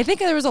 I think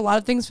there was a lot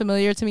of things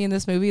familiar to me in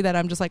this movie that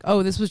I'm just like,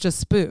 oh, this was just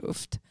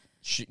spoofed.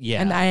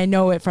 Yeah. And I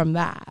know it from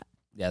that.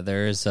 Yeah,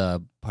 there is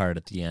a part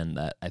at the end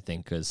that I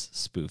think was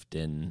spoofed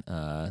in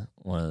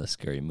one of the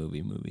Scary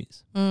Movie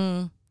movies.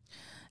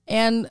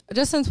 And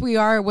just since we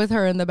are with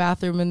her in the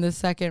bathroom in this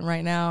second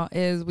right now,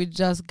 is we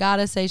just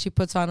gotta say she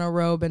puts on a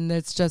robe and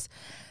it's just...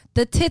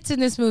 The tits in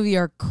this movie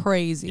are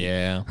crazy.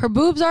 Yeah. Her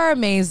boobs are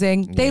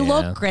amazing. They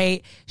look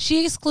great.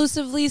 She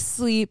exclusively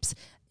sleeps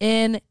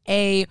in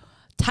a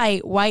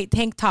tight white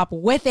tank top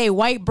with a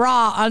white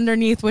bra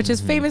underneath, which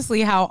is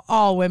famously how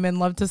all women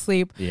love to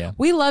sleep. Yeah.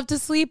 We love to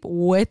sleep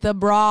with a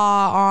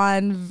bra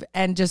on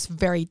and just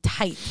very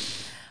tight.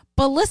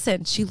 But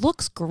listen, she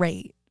looks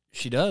great.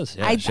 She does.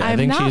 Yeah. I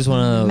think she's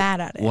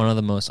mad at it. One of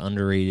the most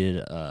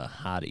underrated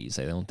hotties.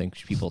 I don't think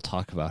people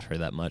talk about her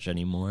that much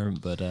anymore,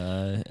 but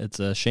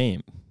it's a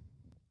shame.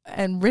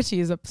 And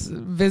Richie is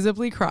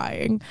visibly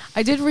crying.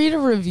 I did read a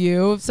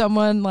review of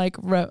someone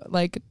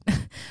wrote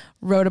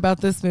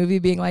about this movie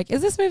being like,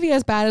 is this movie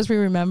as bad as we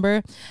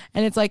remember?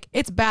 And it's like,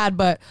 it's bad,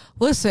 but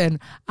listen,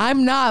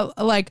 I'm not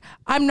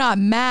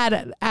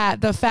mad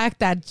at the fact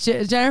that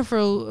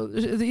Jennifer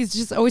is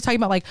just always talking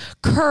about like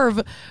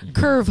curve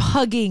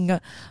hugging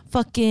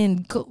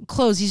fucking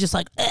clothes. He's just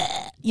like,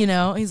 you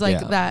know, he's like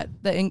that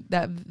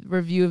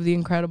review of The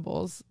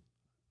Incredibles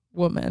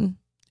woman.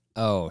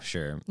 Oh,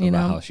 sure.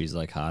 About how she's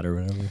like hot or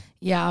whatever.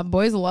 Yeah,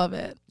 boys love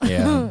it.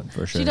 Yeah,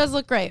 for sure. She does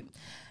look great.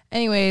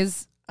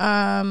 Anyways,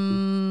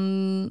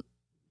 John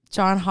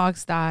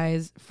Hawkes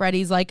dies.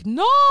 Freddie's like,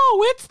 no,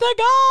 it's the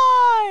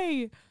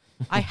guy.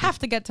 I have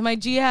to get to my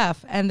GF,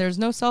 and there's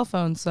no cell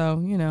phone, so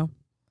you know,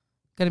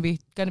 gonna be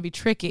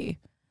tricky.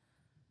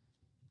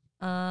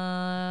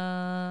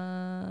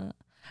 Then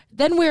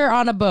we're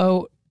on a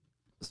boat,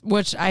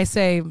 which I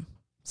say.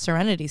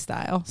 Serenity 2019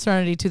 style. I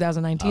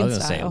was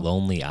going to say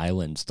Lonely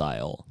Island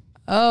style.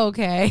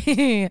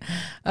 Okay.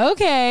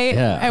 Okay.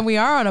 Yeah. And we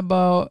are on a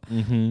boat.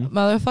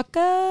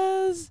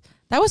 Motherfuckers.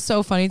 That was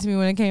so funny to me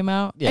when it came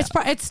out. Yeah.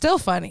 It's still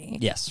funny.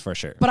 Yes, for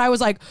sure. But I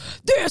was like,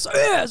 this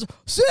is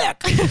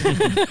sick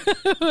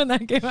when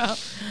that came out.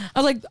 I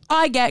was like,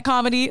 I get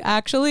comedy,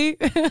 actually.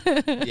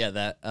 Yeah,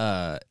 that,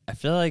 I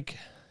feel like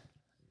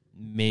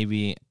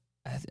maybe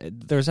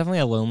there's definitely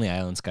a Lonely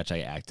Island sketch I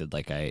acted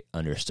like I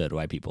understood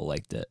why people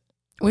liked it.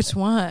 Which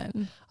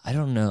one? I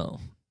don't know.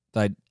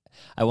 But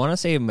I want to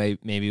say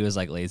maybe it was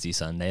like Lazy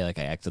Sunday. Like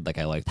I acted like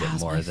I liked it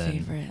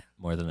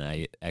more than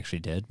I actually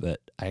did. But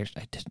I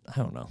didn't. I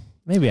don't know.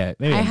 Maybe I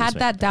had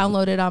that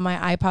downloaded on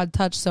my iPod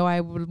Touch, so I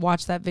would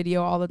watch that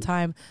video all the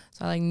time.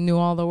 So I like knew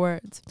all the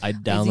words. I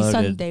downloaded Lazy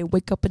Sunday.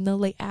 Wake up in the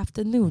late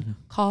afternoon.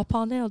 Call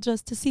Parnell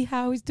just to see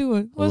how he's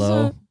doing.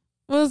 Hello?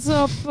 What's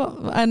up?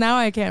 And now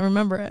I can't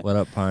remember it. What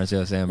up,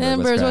 Parnell? Sandberg?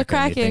 What's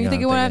cracking?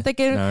 Thinking what I'm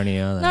thinking?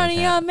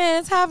 Narnia, man,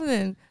 it's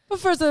happening. But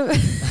first,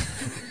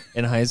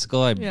 in high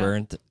school, I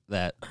burnt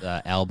that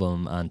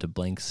album onto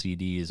blank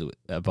CDs.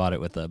 I bought it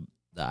with the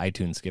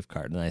iTunes gift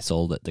card, and I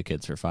sold it to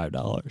kids for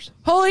 $5.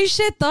 Holy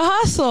shit, the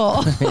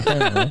hustle!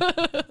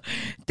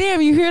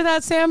 Damn, you hear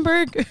that,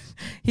 Sandberg?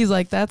 He's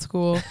like, that's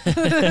cool.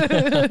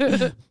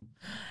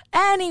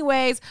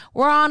 Anyways,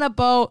 we're on a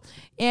boat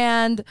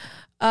and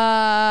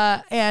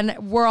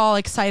we're all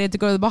excited to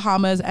go to the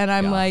Bahamas. And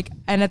I'm like,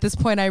 and at this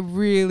point, I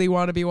really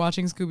want to be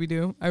watching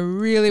Scooby-Doo. I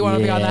really want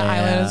to be on that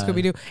island of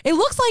Scooby-Doo. It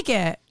looks like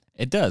it.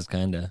 It does,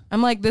 kind of.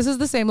 I'm like, this is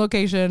the same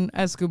location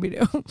as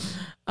Scooby-Doo.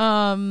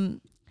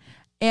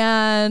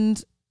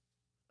 And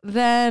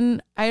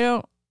then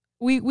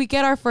we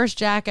get our first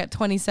Jack at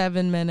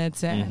 27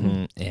 minutes in.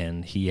 Mm-hmm.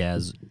 And he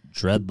has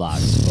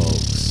dreadlocks,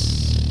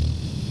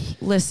 folks.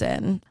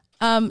 Listen,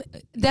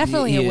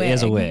 definitely a wig. He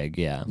has a wig,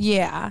 yeah.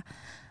 Yeah.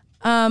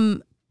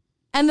 And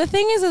the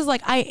thing is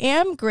like, I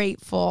am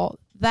grateful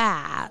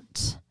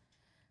that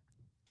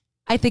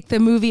I think the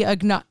movie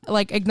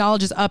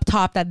acknowledges up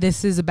top that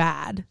this is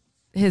bad.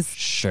 His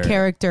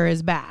character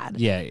is bad.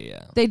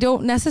 Yeah. They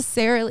don't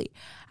necessarily...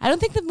 I don't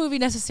think the movie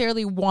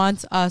necessarily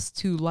wants us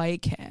to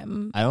like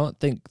him. I don't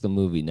think the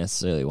movie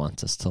necessarily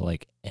wants us to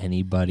like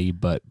anybody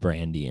but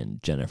Brandy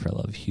and Jennifer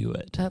Love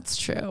Hewitt. That's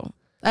true.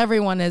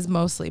 Everyone is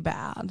mostly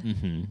bad.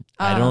 Mm-hmm.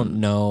 I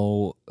don't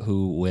know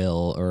who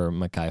Will or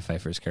Mekhi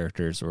Phifer's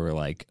characters were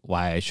like,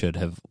 why I should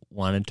have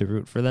wanted to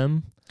root for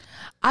them.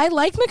 I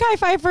liked Mekhi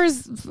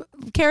Phifer's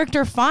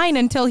character fine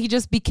until he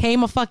just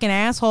became a fucking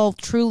asshole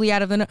truly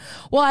out of the...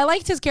 Well, I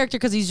liked his character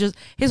because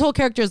his whole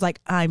character is like,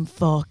 I'm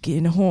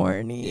fucking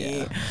horny.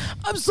 Yeah.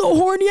 I'm so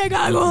horny, I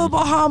gotta go to the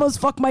Bahamas,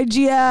 fuck my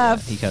GF. Yeah,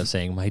 he kept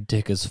saying, my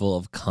dick is full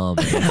of cum,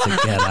 I have to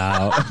get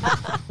out.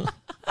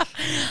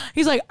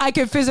 He's like, I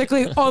can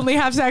physically only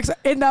have sex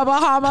in the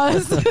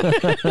Bahamas.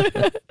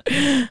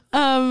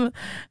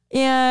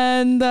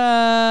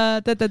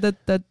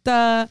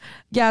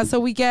 Yeah, so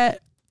we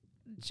get...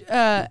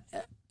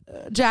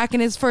 Jack,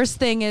 and his first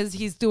thing is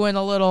he's doing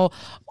a little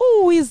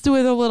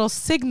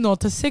signal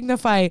to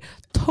signify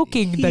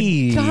toking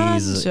the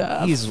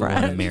ganja. He's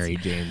one of Mary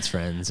Jane's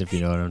friends, if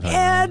you know what I'm talking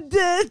about. And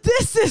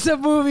this is a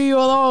movie you'll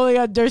only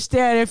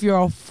understand if you're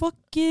a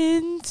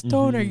fucking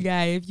stoner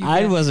guy.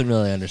 I wasn't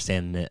really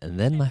understanding it, and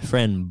then my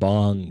friend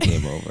Bong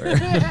came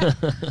over.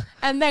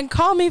 And then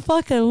call me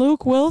fucking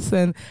Luke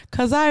Wilson,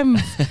 because I'm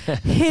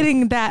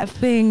hitting that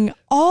thing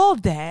all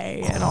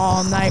day and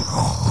all night.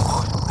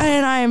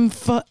 And I'm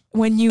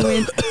when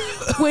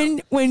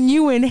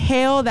you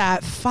inhale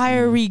that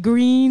fiery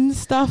green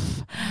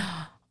stuff,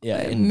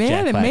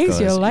 man, it makes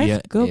your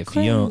life go if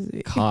crazy. You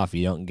don't cough,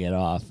 you don't get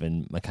off.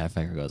 And Mekhi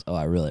Phifer goes, "Oh,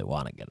 I really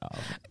want to get off."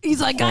 He's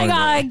like, "I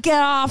gotta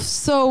get off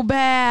so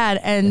bad,"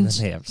 and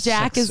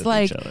Jack is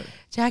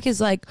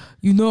like,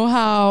 "You know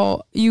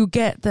how you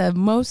get the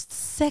most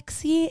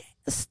sexy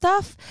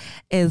stuff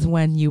is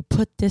when you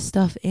put this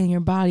stuff in your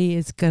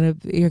body.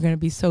 You're gonna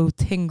be so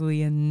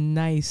tingly and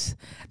nice."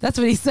 That's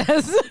what he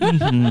says.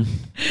 Mm-hmm.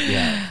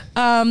 Yeah.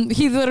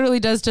 He literally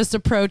does just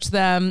approach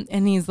them,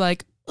 and he's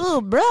like, "Oh,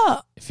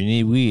 bro, if you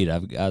need weed,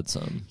 I've got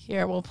some.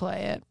 Here, we'll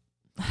play it."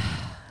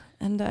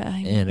 And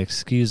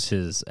excuse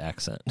his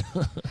accent.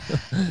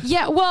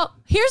 Yeah. Well,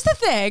 here's the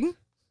thing.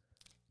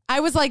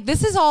 I was like,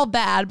 this is all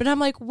bad, but I'm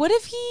like, what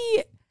if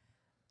he?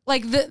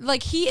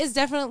 He is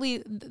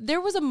definitely... There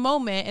was a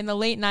moment in the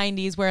late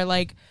 90s where,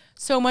 like,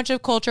 so much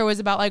of culture was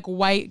about, like,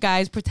 white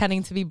guys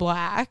pretending to be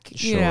black.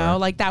 Sure. You know?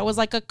 Like, that was,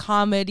 like, a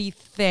comedy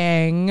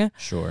thing.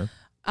 Sure.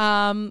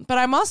 But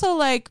I'm also,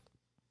 like...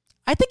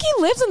 I think he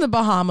lives in the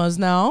Bahamas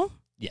now.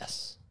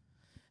 Yes.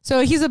 So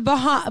he's a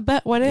how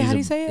do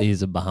you say it?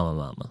 He's a Bahama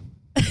mama.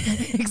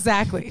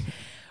 Exactly.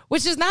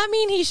 Which does not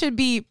mean he should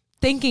be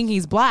thinking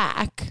he's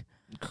black.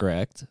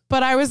 Correct.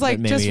 But I was like,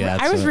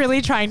 I was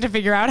really trying to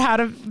figure out how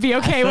to be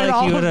okay with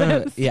all of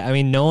this. Yeah, I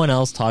mean, no one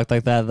else talked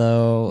like that,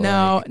 though.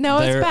 No, it's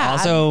bad. There are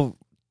also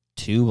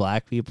 2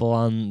 black people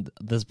on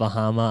this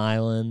Bahama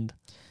island.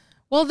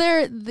 Well,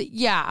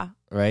 yeah.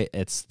 Right?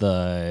 It's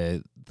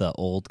the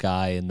old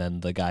guy and then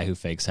the guy who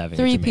fakes having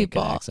 3 a Jamaican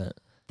people. accent.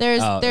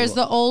 There's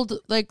the old,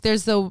 like,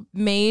 there's the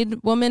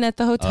maid woman at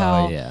the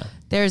hotel. Oh, yeah.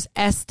 There's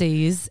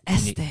Estes.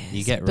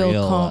 You get Bill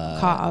real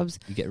Cobbs.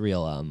 You get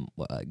real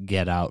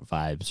Get Out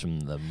vibes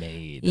from the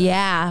maid.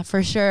 Yeah,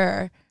 for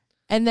sure.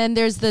 And then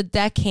there's the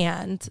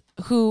deckhand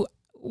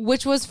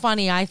which was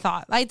funny. I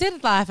thought I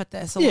did laugh at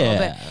this a little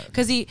bit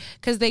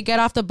because they get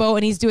off the boat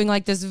and he's doing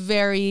like this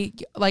very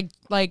like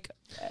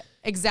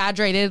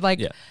exaggerated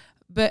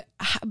But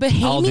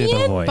Bahamian? I'll do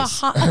the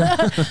voice.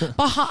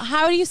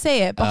 How do you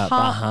say it?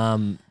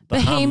 Bahama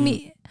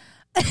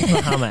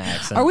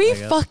accent. Are we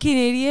fucking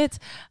idiots?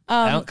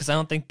 Because I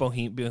don't think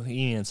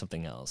Bohemian is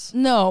something else.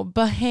 No,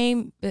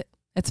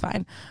 it's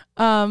fine.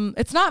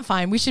 It's not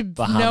fine. We should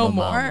know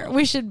more.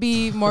 We should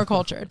be more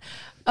cultured.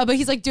 But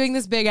he's like doing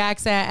this big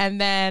accent,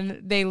 and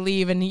then they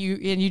leave, and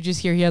you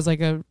just hear he has like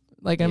an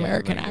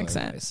American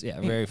accent. Nice. Yeah,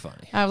 very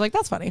funny. I was like,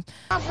 that's funny.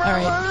 All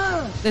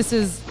right, this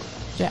is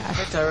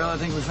Jack. I really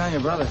think we found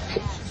your brother. I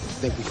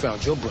think we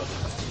found your brother.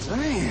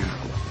 Damn.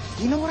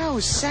 You know what I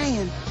was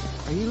saying?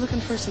 Are you looking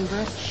for some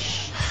bread?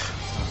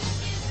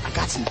 I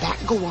got some back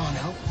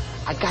guano.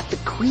 I got the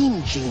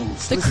cream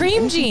jeans. The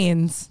cream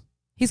jeans.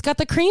 He's got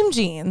the cream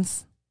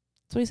jeans.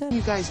 That's what he said.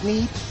 You guys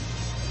need?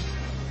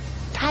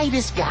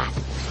 Titus got.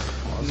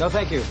 No,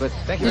 thank you, but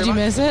thank you. Did you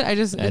miss it? I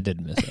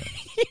did miss it.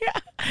 Yeah.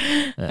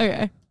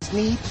 Okay.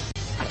 Need?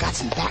 I got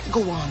some back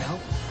guano.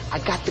 I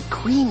got the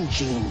cream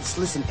jeans.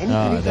 Listen,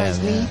 anything you guys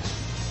need,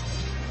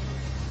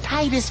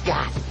 Titus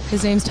got.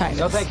 His name's Titus.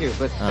 No, thank you,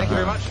 but thank you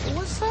very much.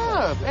 What's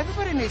up?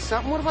 Everybody needs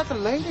something. What about the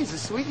ladies, the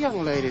sweet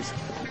young ladies?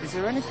 Is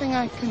there anything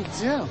I can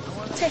do?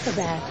 Take a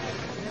bath.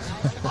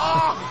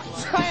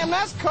 Oh, damn,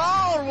 that's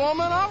cold,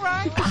 woman. All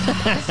right.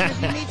 Listen,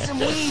 if you need some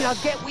weed, I'll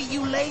get with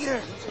you later.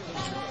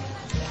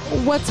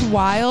 What's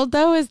wild,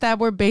 though, is that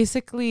we're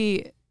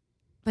basically,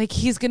 like,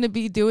 he's going to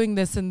be doing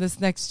this in this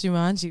next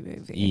Jumanji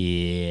movie.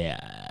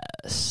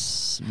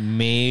 Yes.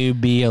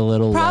 Maybe a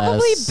little Probably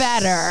less.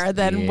 better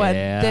than what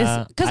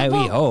this...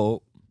 we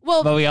hope.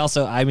 Well, but we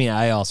also,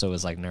 I also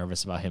was, like,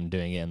 nervous about him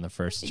doing it in the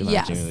first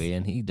Jumanji movie,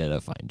 and he did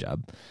a fine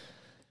job.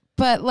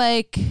 But,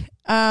 like...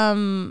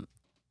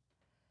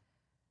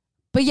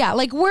 But yeah,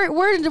 like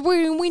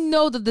we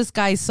know that this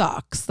guy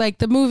sucks. Like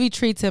the movie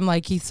treats him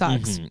like he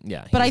sucks. Mm-hmm.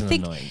 Yeah, but I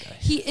think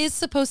he is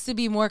supposed to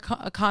be more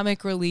a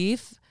comic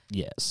relief.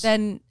 Yes.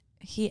 Than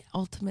he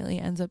ultimately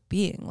ends up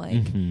being.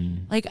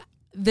 Like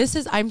this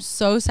is. I'm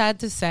so sad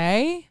to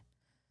say,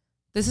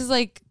 this is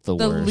like the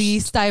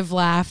least I've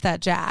laughed at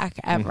Jack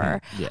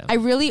ever. Mm-hmm. Yeah. I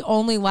really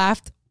only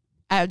laughed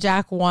at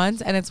Jack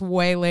once, and it's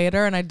way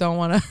later, and I don't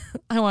want to.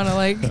 I want to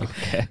like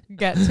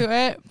get to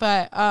it,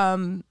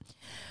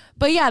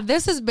 But yeah,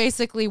 this is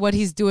basically what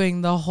he's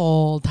doing the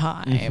whole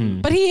time.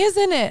 Mm-hmm. But he is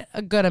in it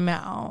a good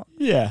amount.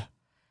 Yeah.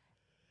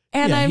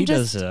 And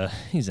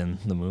he's in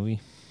the movie.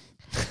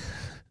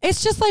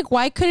 It's just like,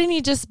 why couldn't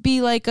he just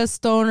be like a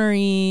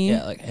stonery?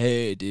 Yeah, like,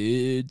 hey,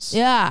 dudes.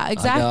 Yeah,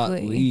 exactly. I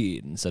got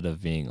weed, instead of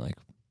being like,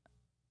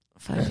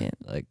 fucking.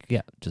 Like,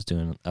 yeah, just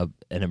doing an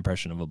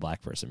impression of a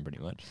black person, pretty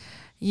much.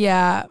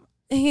 Yeah,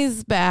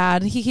 he's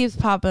bad. He keeps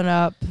popping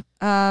up.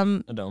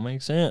 It don't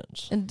make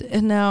sense. And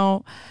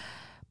no.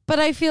 But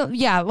I feel,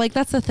 like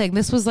that's the thing.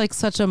 This was like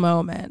such a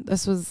moment.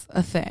 This was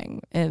a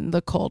thing in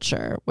the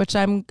culture, which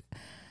I'm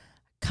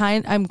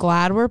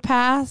glad we're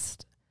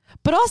past.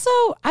 But also,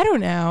 I don't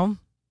know.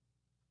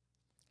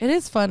 It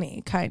is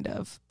funny, kind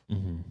of.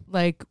 Mm-hmm.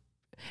 Like,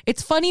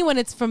 it's funny when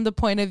it's from the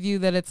point of view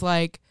that it's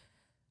like,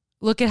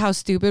 look at how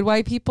stupid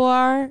white people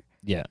are.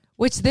 Yeah.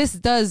 Which this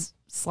does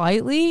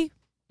slightly,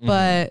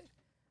 but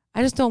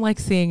I just don't like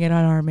seeing it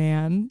on our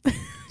man.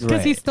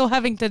 Because he's still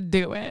having to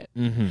do it.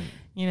 Mm-hmm.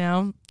 You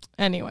know?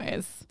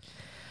 Anyways,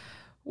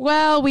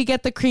 well, we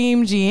get the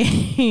cream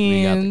jeans.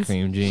 We got the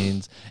cream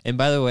jeans. And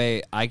by the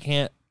way, I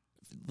can't,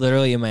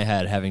 literally in my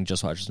head, having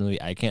just watched this movie,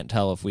 I can't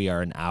tell if we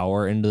are an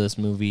hour into this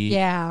movie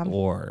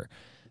or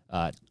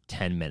 10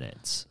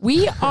 minutes.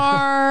 We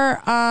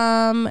are,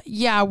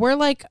 we're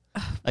like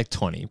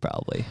 20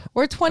 probably.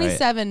 We're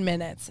 27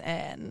 minutes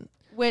in,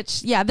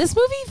 which, this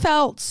movie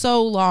felt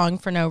so long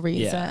for no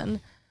reason.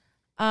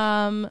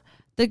 Yeah.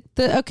 So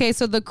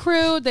the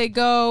crew, they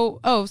go,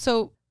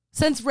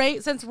 Since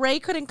Ray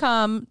couldn't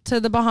come to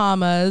the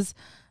Bahamas,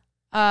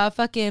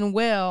 fucking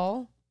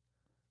Will,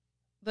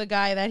 the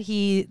guy and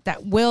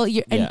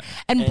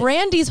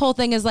Brandy's whole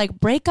thing is like,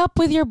 break up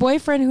with your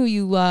boyfriend who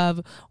you love.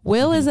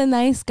 Will is a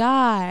nice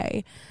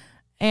guy.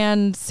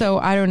 And so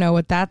I don't know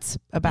what that's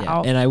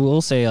about. Yeah. And I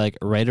will say, like,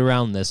 right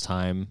around this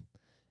time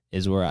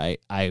is where I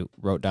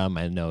wrote down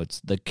my notes.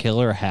 The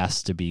killer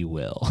has to be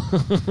Will.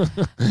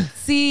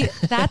 See,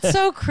 that's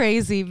so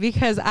crazy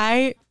because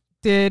I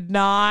did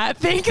not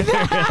think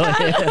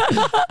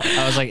that.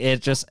 I was like,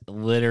 it just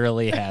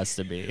literally has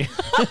to be.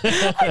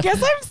 I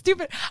guess I'm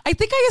stupid. I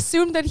think I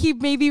assumed that he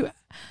maybe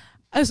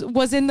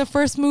was in the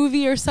first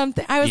movie or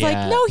something. I was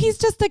like, no, he's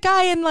just a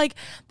guy, and like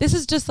this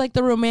is just like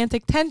the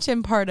romantic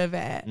tension part of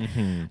it.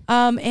 Mm-hmm.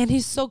 And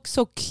he's so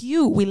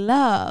cute. We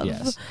love.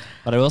 Yes,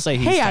 but I will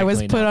say, I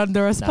was put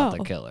under a spell. Not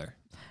the killer.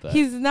 But.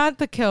 He's not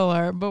the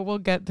killer, but we'll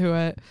get to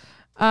it.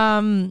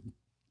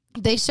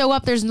 They show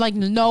up. There's like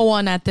no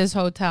one at this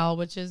hotel,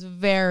 which is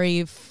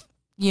very,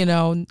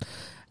 they're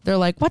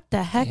like, what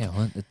the heck?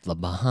 Yeah, it's the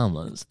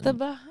Bahamas. The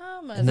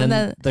Bahamas. And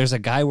then there's a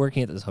guy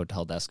working at this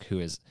hotel desk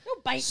who is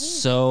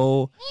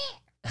so...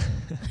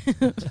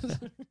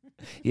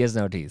 He has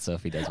no teeth, so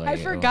if he does... I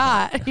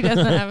forgot. He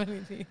doesn't have any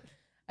teeth.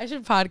 I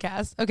should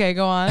podcast. Okay,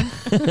 go on.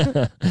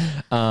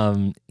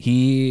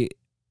 He's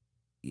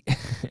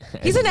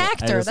an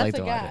actor. That's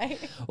a guy.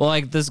 Well,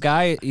 like this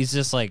guy, he's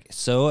just like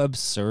so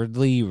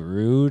absurdly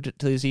rude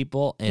to these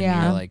people, and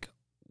you're like,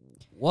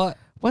 "What?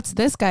 What's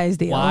this guy's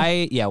deal?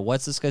 Why? Yeah,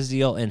 what's this guy's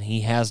deal?" And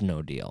he has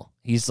no deal.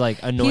 He's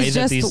like annoyed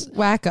that these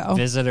wacko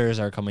visitors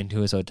are coming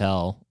to his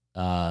hotel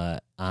on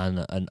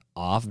an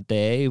off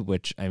day,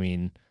 which I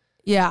mean,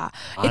 honestly,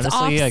 it's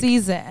off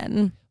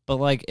season. But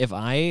like, this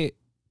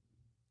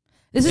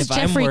is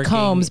Jeffrey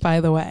Combs,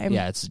 by the way.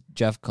 Yeah, it's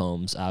Jeff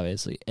Combs,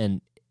 obviously,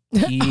 and.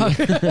 Like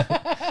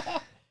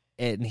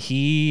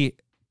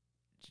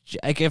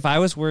if I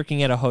was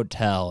working at a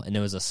hotel and it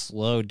was a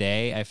slow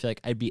day, I feel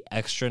like I'd be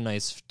extra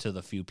nice to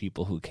the few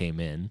people who came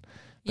in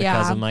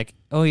because I'm like,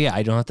 oh yeah,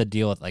 I don't have to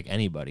deal with like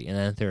anybody. And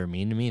then if they were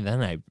mean to me,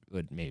 then I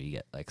would maybe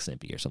get like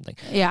snippy or something.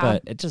 Yeah,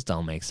 but it just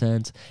don't make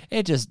sense.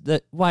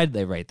 Why did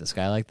they write this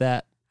guy like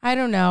that? I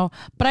don't know,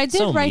 but I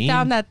did write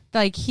down that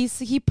like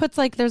he puts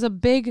like there's a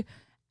big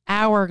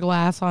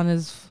hourglass on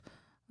his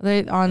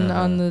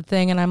on the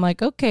thing, and I'm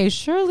like, okay,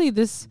 surely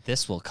this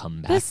will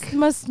come back. This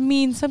must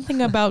mean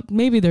something about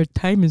maybe their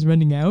time is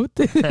running out.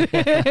 Wait,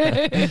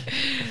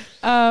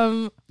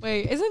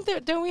 isn't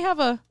there? Don't we have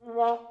a?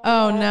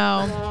 Oh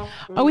no!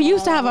 Oh, we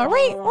used to have a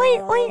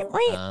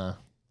right.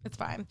 It's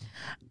fine.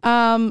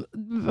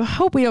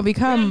 Hope we don't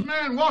become.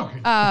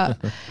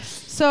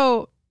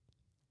 So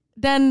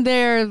then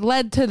they're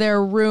led to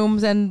their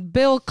rooms, and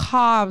Bill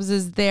Cobbs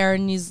is there,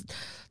 and he's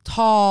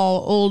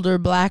tall, older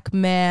black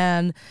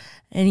man.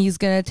 And he's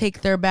going to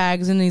take their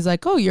bags, and he's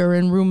like, oh, you're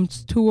in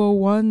rooms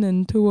 201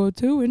 and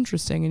 202?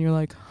 Interesting. And you're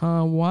like,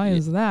 huh, why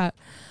is that?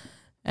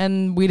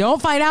 And we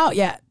don't find out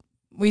yet.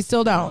 We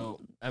still don't. No,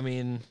 I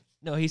mean,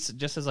 no, he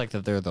just says like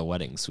that they're the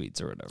wedding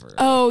suites or whatever.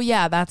 Oh,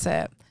 yeah, that's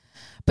it.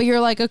 But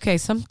you're like, okay,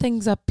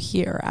 something's up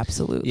here,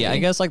 absolutely. Yeah, I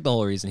guess like the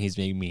whole reason he's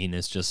being mean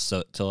is just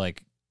so to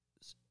like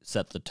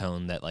set the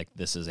tone that like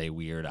this is a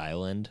weird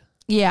island.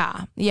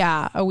 Yeah,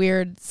 a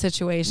weird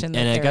situation.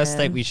 And I guess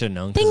that we should have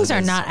known. Things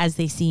are not as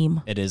they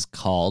seem. It is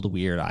called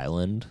Weird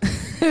Island.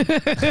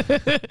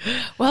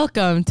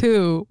 Welcome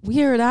to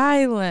Weird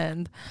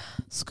Island.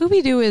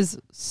 Scooby-Doo is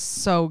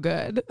so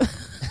good.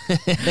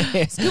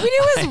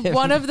 Scooby-Doo is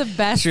one of the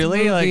best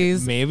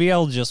movies. Like, maybe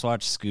I'll just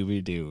watch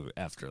Scooby-Doo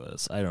after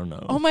this. I don't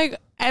know. Oh my God.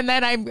 And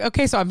then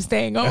so I'm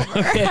staying over.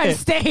 Okay. I'm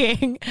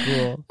staying.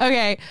 Cool.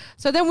 Okay.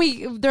 So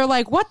then they're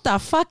like, what the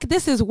fuck?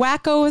 This is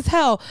wacko as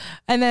hell.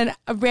 And then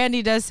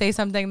Brandy does say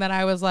something that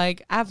I was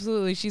like,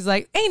 absolutely. She's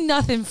like, ain't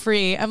nothing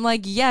free. I'm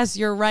like, yes,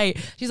 you're right.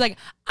 She's like,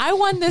 I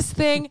won this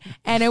thing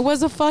and it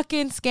was a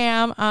fucking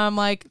scam. I'm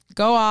like,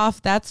 go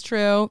off. That's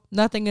true.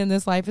 Nothing in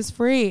this life is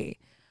free.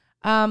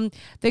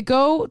 They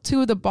go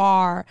to the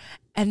bar,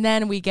 and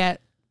then we get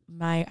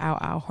my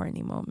ow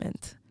horny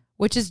moment,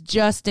 which is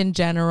just in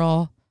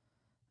general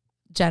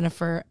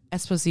Jennifer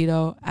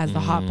Esposito as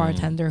the hot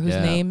bartender whose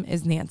name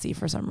is Nancy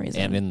for some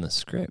reason. And in the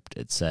script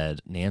it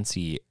said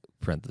Nancy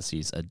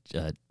parentheses a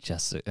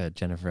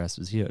Jennifer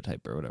Esposito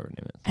type or whatever her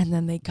name is. And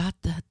then they got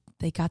the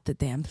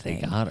damn thing.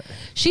 They got her.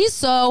 She's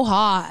so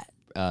hot.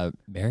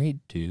 Married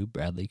to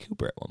Bradley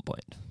Cooper at one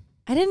point.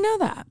 I didn't know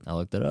that. I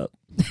looked it up.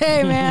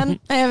 Hey man,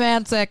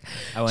 sick.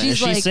 I went, is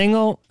she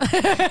single?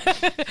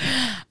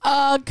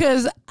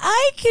 Cause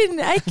I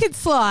can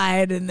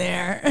slide in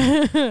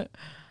there.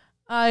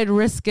 I'd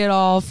risk it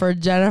all for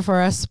Jennifer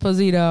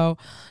Esposito.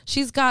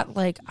 She's got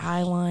like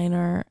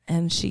eyeliner,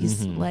 and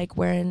she's like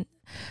wearing,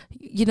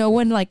 you know,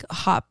 when like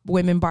hot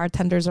women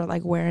bartenders are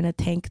like wearing a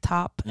tank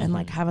top and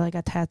like have like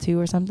a tattoo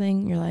or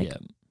something. You're like,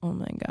 oh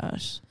my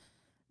gosh.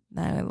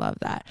 I love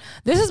that.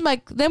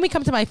 Then we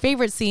come to my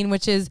favorite scene,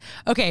 which is,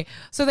 okay,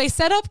 so they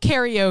set up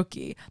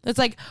karaoke. It's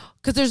like,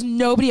 because there's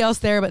nobody else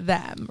there but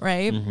them,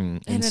 right?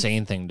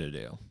 Insane thing to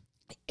do.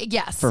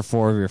 Yes. For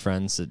 4 of your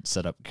friends to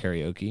set up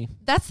karaoke.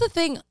 That's the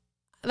thing.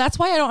 That's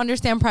why I don't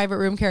understand private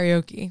room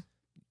karaoke.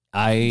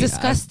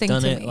 Disgusting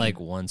I've done to it me. like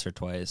once or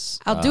twice.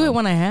 I'll do it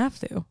when I have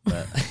to.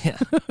 But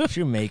if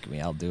you make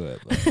me, I'll do it.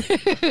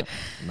 But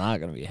I'm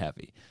not going to be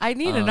happy. I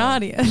need an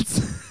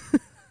audience.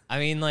 I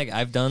mean, like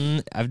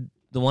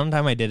the one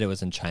time I did it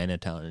was in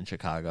Chinatown in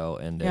Chicago,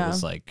 and it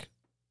was like,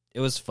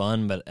 it was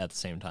fun, but at the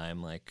same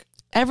time, like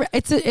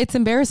it's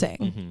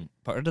embarrassing.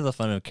 Part of the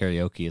fun of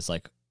karaoke is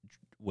like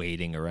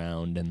waiting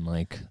around and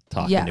like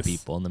talking to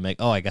people, and then like,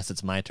 oh, I guess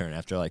it's my turn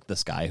after like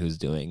this guy who's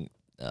doing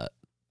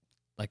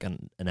like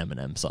an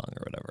Eminem song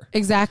or whatever.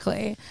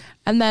 Exactly.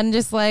 And then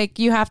just like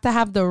you have to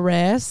have the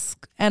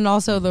risk and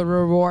also the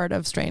reward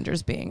of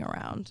strangers being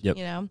around. Yep.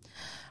 You know.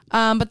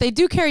 But they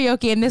do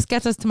karaoke, and this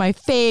gets us to my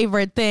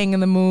favorite thing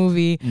in the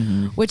movie,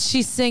 which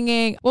she's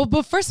singing. Well,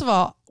 but first of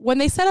all, when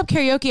they set up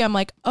karaoke, I'm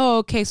like, oh,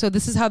 okay, so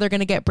this is how they're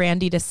going to get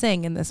Brandy to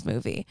sing in this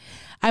movie.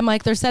 I'm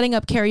like, they're setting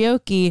up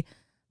karaoke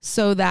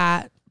so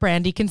that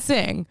Brandy can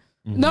sing.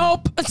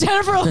 Nope.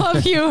 Jennifer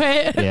Love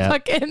Hewitt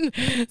fucking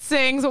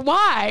sings.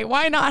 Why?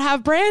 Why not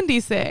have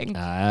Brandy sing?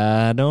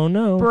 I don't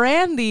know.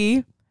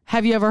 Brandy,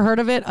 have you ever heard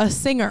of it? A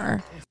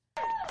singer.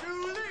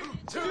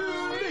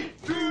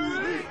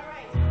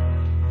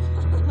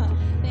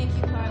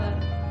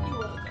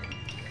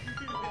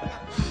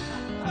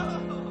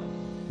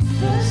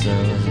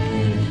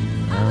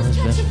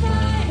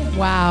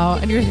 Wow.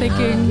 And you're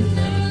thinking,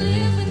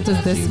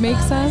 does this make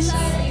sense?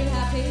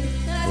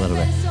 A little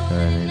bit.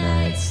 Early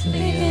nights,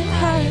 thinking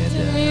how you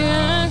doing.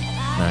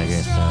 I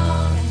get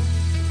strong.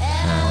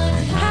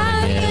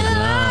 I get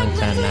along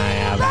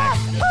tonight. I'm back.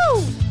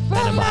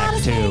 And I'm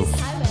back too.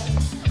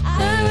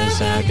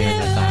 This I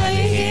get to find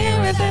you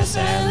here with that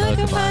sad look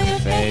upon your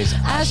face.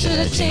 I should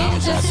have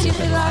changed that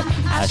stupid lock.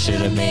 I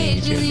should have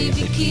made you leave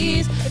the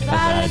keys. If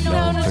I'd have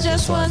known for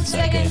just 1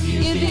 second,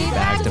 you'd be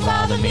back to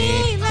bother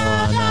me. No,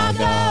 I'll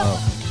go.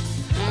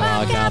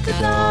 Walk out the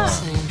door.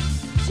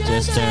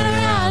 Just turn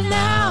around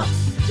now.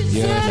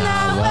 You're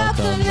not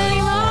welcome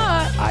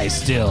anymore. I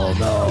still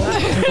know.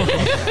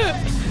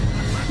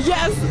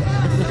 Yes.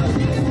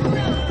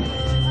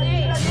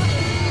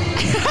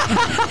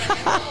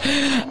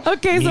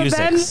 Okay, so music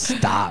then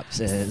stops,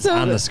 and it's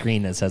on the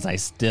screen. It says, "I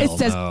still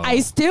know." I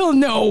still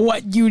know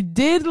what you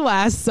did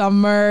last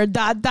summer. ...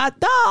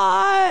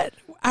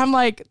 I'm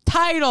like,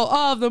 title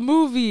of the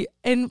movie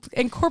and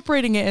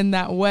incorporating it in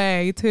that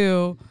way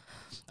too.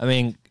 I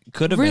mean,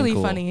 could have really been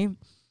cool. funny.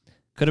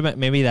 Could have been,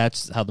 maybe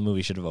that's how the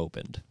movie should have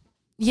opened.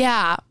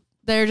 Yeah.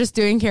 They're just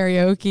doing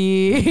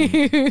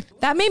karaoke.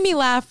 That made me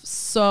laugh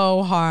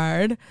so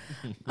hard.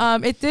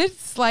 It did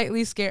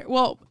slightly scare.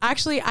 Well,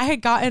 actually, I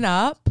had gotten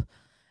up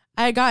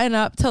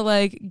to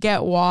like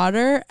get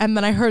water, and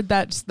then I heard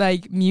that just,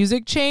 like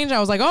music change. I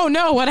was like, "Oh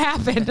no, what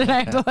happened?" And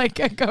I had to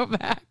like go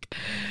back.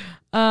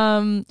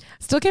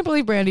 Still can't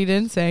believe Brandy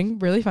didn't sing.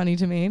 Really funny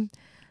to me.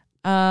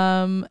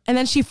 And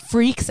then she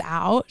freaks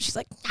out. She's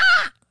like,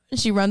 "Ah!" And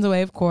she runs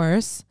away, of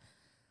course.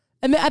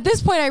 And at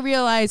this point, I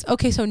realized,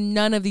 okay, so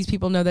none of these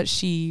people know that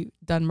she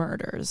done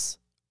murders.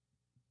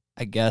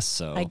 I guess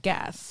so. I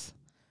guess.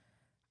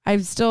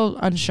 I'm still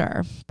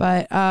unsure,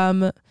 but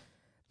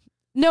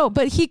no.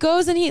 But he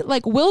goes and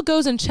Will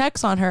goes and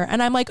checks on her,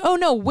 and I'm like, oh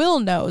no, Will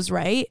knows,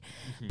 right?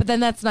 Mm-hmm. But then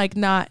that's like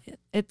not.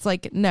 It's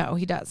like no,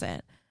 he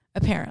doesn't.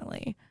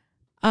 Apparently.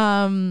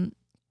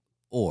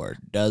 Or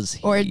does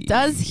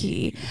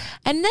he?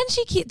 And then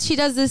she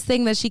does this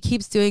thing that she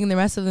keeps doing in the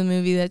rest of the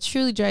movie that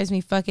truly drives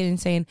me fucking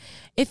insane.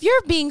 If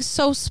you're being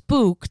so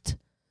spooked,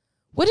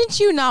 wouldn't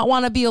you not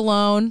want to be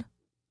alone?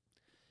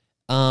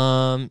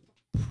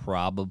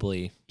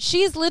 Probably.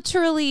 She's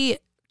literally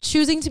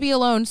choosing to be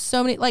alone.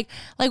 So many like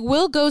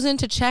Will goes in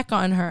to check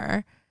on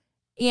her,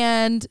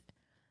 and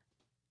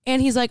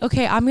he's like,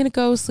 okay, I'm gonna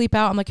go sleep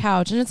out on the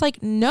couch, and it's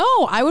like, no,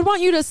 I would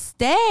want you to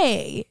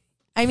stay.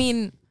 I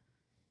mean,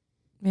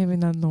 maybe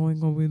not knowing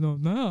what we know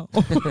now.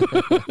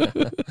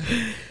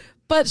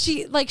 But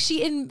she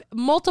in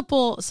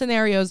multiple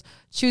scenarios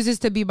chooses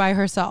to be by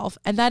herself,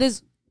 and that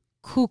is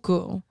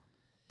cuckoo.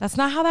 That's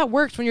not how that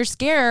works when you're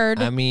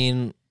scared. I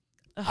mean,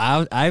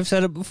 I've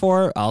said it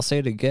before. I'll say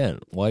it again.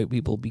 White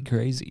people be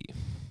crazy.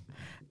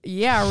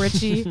 Yeah,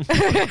 Richie.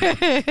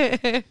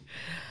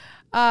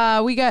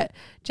 We got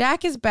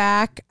Jack is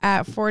back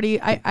at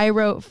 40. I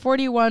wrote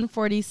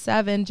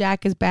 41-47.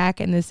 Jack is back,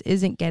 and this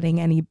isn't getting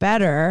any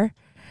better.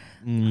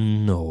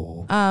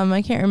 No.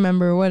 I can't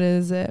remember. What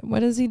is it?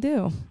 What does he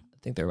do? I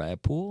think they're by a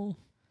pool.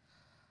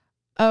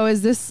 Oh,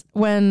 is this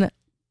when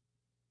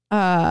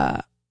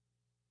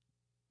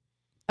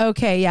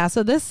okay, yeah.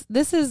 So this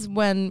is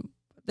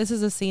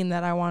a scene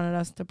that I wanted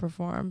us to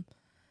perform.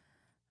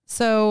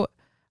 So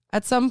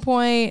at some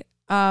point,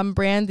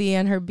 Brandy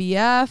and her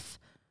BF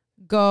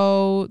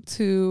go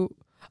to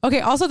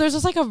also there's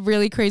just like a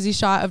really crazy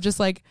shot of just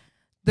like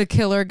the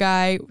killer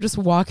guy just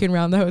walking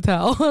around the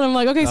hotel. And I'm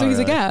like, okay, so he's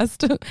a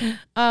guest.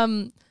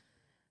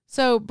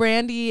 So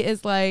Brandy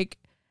is like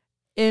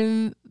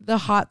in the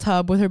hot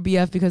tub with her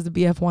BF because the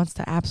BF wants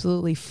to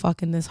absolutely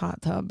fuck in this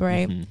hot tub,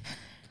 right?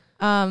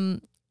 Mm-hmm.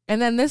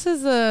 And then this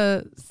is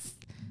a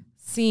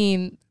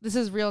scene. This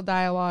is real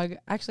dialogue.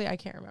 Actually, I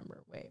can't remember.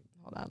 Wait,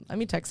 hold on. Let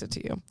me text it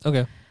to you.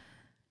 Okay.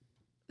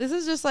 This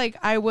is just like,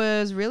 I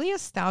was really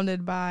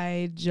astounded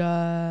by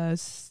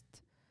just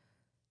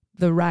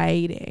the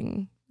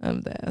writing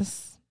of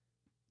this.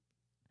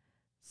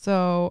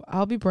 So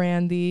I'll be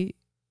Brandy.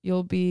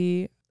 You'll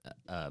be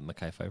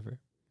Mekhi Phifer.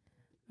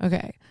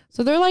 Okay.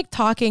 So they're like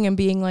talking and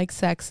being like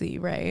sexy,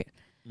 right?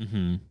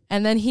 Mm-hmm.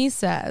 And then he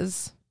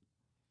says,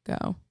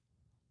 go.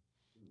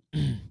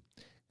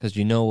 Because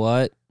you know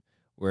what?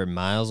 We're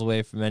miles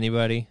away from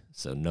anybody,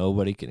 so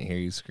nobody can hear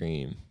you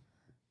scream.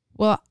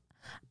 Well,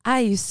 I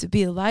used to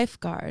be a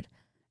lifeguard,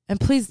 and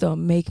please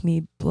don't make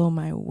me blow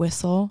my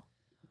whistle.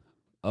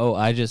 Oh,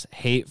 I just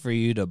hate for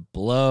you to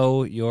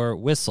blow your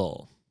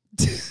whistle.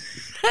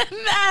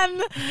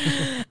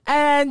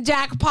 and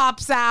Jack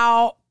pops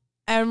out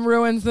and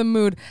ruins the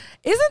mood.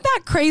 Isn't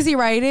that crazy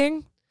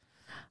writing?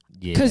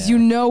 Yeah. Because you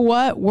know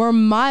what? We're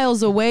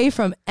miles away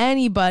from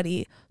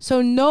anybody,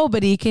 so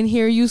nobody can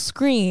hear you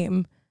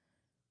scream.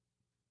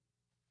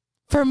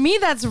 For me,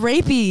 that's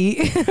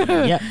rapey.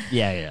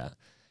 Yeah.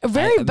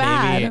 Very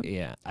bad. Maybe,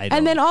 yeah.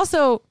 And then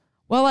also,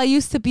 well, I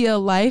used to be a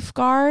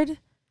lifeguard,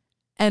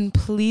 and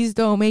please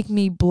don't make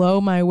me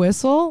blow my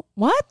whistle.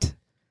 What?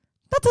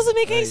 That doesn't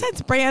make any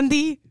sense,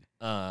 Brandy.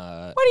 What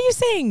are you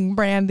saying,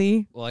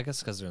 Brandy? Well, I guess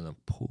because they're in the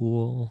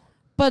pool.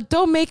 But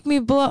don't make me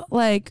blow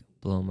my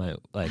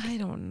I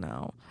don't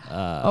know.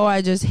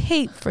 I just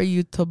hate for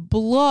you to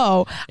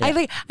blow.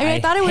 Yeah.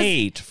 I thought it was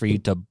hate for you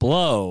to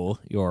blow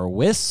your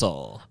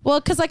whistle. Well,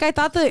 because like I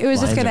thought that it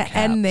was Lines just gonna are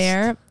end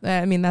caps.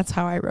 there. I mean, that's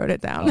how I wrote it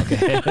down.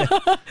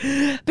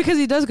 Okay. Because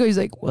he does go. He's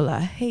like, well,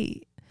 I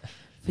hate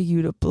for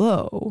you to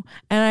blow,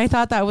 and I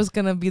thought that was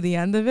gonna be the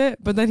end of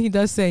it. But then he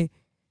does say,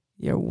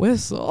 your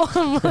whistle.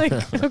 I'm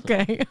like,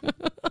 okay.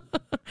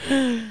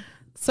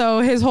 So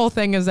his whole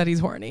thing is that he's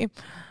horny.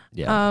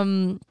 Yeah.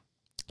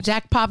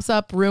 Jack pops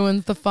up,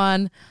 ruins the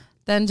fun.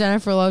 Then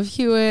Jennifer Love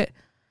Hewitt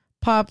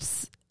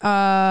pops.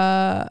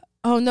 Oh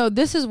no,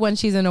 this is when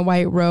she's in a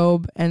white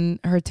robe and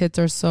her tits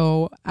are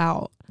so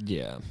out.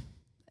 Yeah.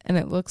 And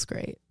it looks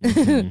great.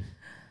 Mm-hmm.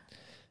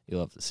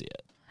 You'll love to see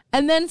it.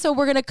 And then so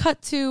we're gonna cut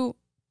to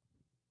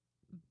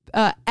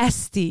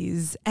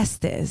Estes,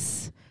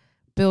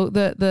 Bill,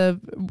 the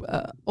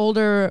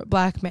older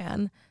black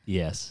man.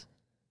 Yes.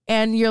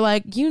 And you're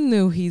like, you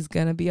knew he's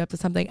going to be up to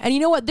something. And you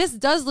know what? This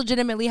does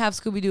legitimately have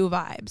Scooby-Doo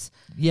vibes.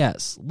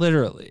 Yes,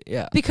 literally,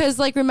 yeah. Because,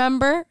 like,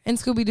 remember in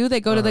Scooby-Doo,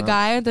 they go to the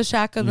guy at the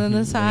shack on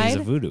the side. And he's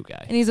a voodoo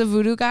guy. And he's a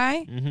voodoo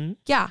guy? Mm-hmm.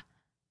 Yeah.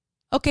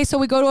 Okay, so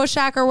we go to a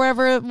shack or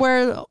wherever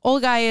where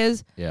old guy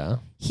is. Yeah.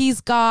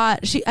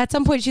 At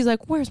some point, she's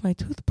like, where's my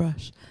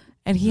toothbrush?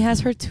 And he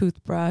has her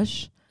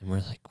toothbrush. And we're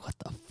like, what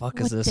the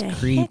fuck is this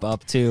creep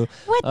up to?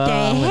 What the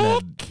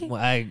heck?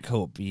 I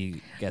hope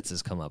he gets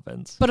his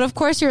comeuppance. But of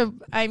course,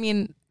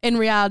 in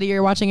reality,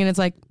 you're watching and it's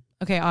like,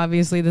 okay,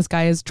 obviously this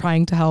guy is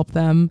trying to help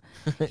them.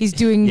 He's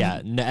doing...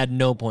 yeah, at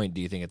no point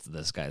do you think it's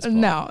this guy's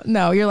fault.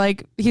 No. You're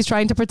like, he's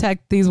trying to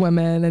protect these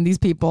women and these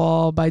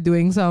people by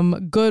doing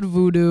some good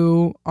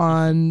voodoo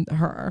on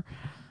her,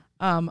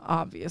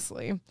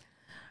 obviously.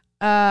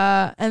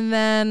 And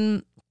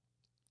then...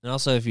 And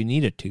also, if you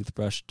need a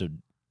toothbrush to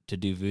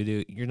do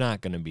voodoo, you're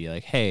not going to be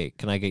like, hey,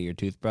 can I get your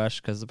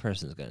toothbrush? Because the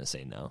person's going to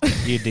say no.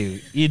 You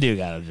do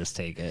got to just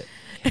take it.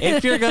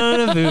 If you're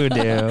going to voodoo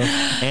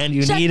and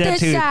you need a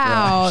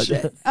toothbrush.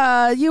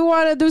 You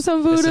want to do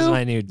some voodoo? This is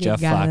my new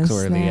Jeff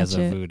Foxworthy as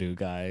a voodoo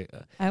guy.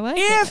 I like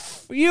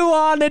if you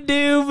want to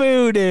do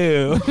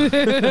voodoo.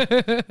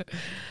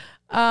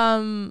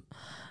 Then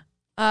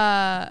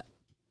I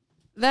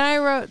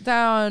wrote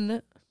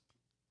down,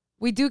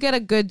 we do get a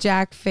good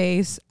Jack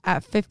face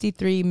at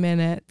 53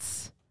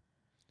 minutes.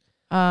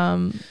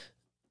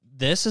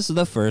 This is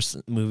the first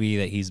movie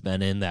that he's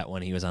been in that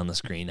when he was on the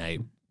screen, I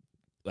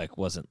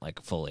wasn't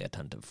fully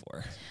attentive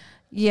for.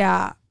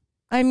 Yeah.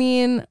 I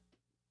mean,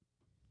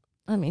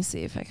 let me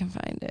see if I can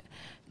find it.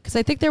 Because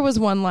I think there was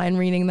one line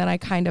reading that I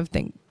kind of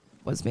think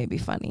was maybe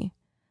funny.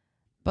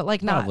 But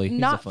not funny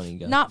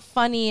guy. Not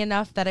funny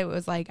enough that it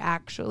was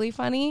actually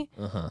funny.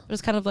 Uh-huh. It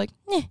was kind of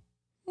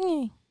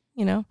you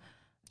know.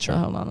 Sure. So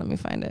hold on, let me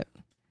find it.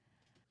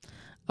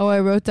 Oh,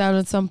 I wrote down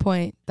at some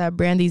point that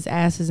Brandy's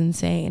ass is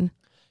insane.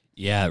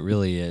 Yeah, it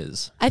really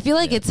is. I feel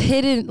like it's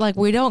hidden,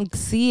 we don't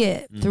see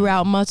it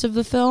throughout much of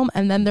the film,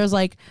 and then there's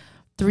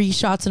 3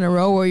 shots in a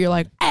row where you're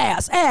like,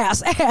 ass. I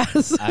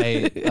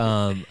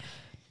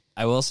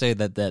will say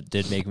that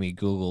did make me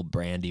Google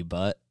Brandy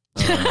Butt.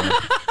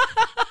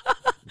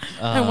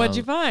 And what'd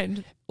you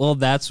find? Well,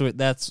 that's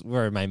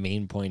where my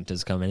main point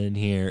is coming in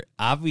here.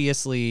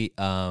 Obviously,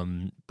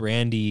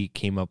 Brandy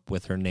came up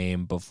with her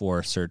name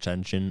before search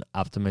engine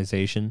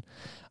optimization.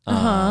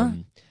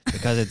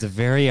 Because it's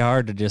very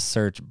hard to just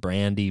search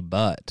Brandy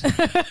Butt.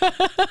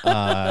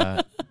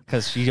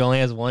 Because she only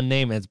has one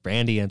name, and it's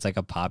Brandy, and it's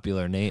a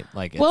popular name.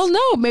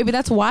 No, maybe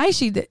that's why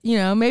she did.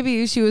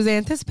 Maybe she was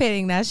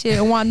anticipating that. She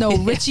didn't want no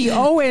Richie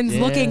Owens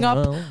looking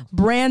up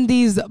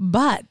Brandy's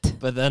butt.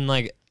 But then,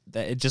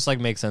 it just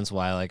makes sense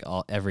why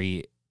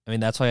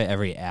that's why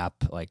every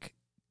app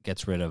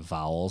gets rid of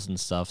vowels and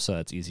stuff, so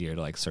it's easier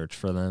to search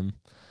for them.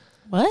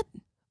 What?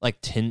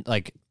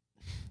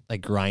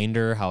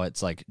 Grindr, how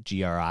it's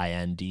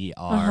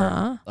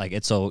GRINDR.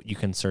 It's so you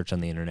can search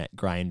on the internet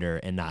Grindr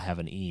and not have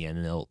an E, and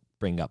it'll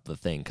bring up the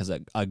thing because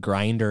a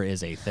grinder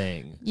is a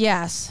thing.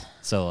 Yes.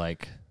 So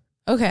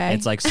okay,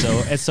 it's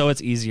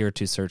it's easier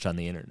to search on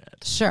the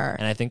internet. Sure.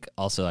 And I think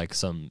also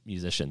some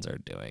musicians are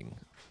doing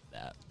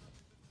that.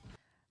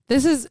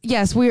 This is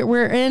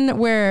we're in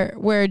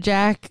where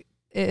Jack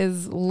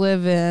is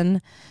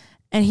living,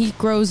 and he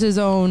grows his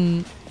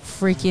own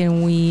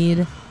freaking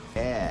weed.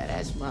 Yeah,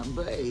 that's my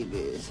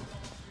babies.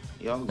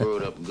 Y'all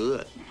growed up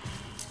good.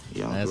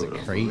 That has a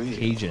great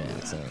Cajun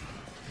accent.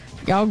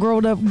 Y'all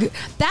growed up good.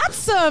 That's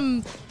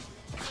some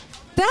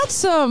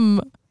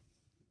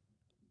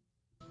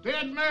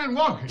dead man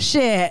walking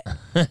shit.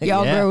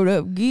 Y'all growed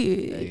up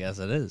good. I guess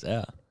it is,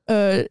 yeah.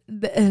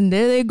 And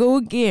there they go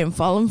again,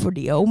 falling for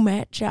the old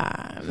Matt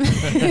chime.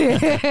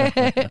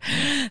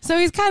 So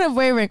he's kind of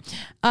wavering.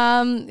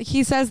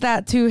 He says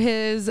that to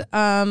his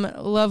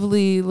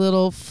lovely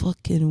little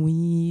fucking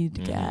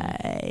weed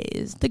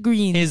guys, the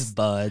greens. His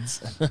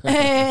buds.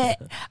 I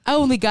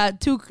only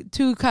got two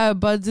kind of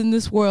buds in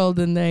this world,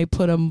 and they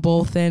put them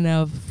both in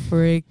a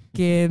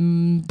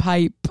freaking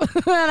pipe,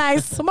 and I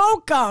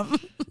smoke them.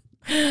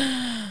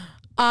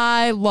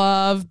 I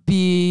love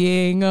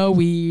being a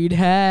weed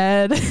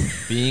head.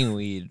 Being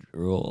weed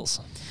rules.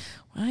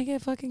 When I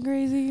get fucking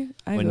crazy,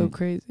 I go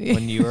crazy.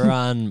 When you were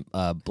on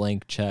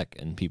Blank Check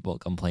and people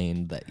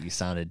complained that you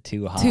sounded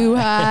too high. Too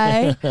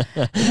high.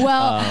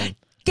 Well,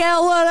 get a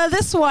load of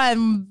this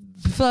one.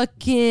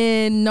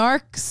 Fucking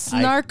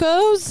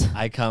narcos.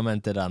 I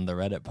commented on the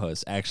Reddit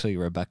post. Actually,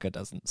 Rebecca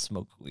doesn't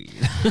smoke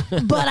weed.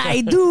 But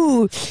I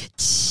do.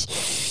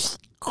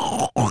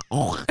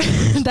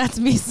 That's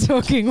me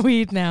smoking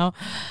weed now.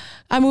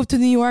 I moved to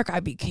New York. I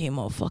became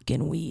a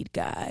fucking weed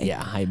guy.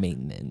 Yeah, high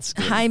maintenance.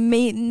 High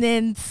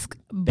maintenance.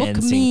 Book Ben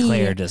me.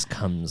 Sinclair just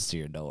comes to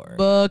your door.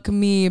 Book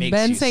me. Makes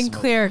Ben you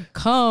Sinclair smoke.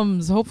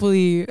 comes,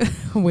 hopefully,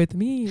 with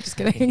me. Just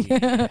kidding.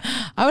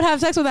 I would have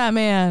sex with that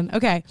man.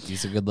 Okay.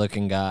 He's a good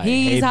looking guy.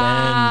 He's hey,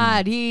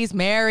 hot. Ben. He's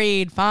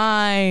married.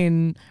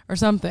 Fine. Or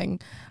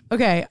something.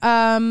 Okay.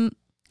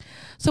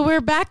 So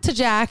we're back to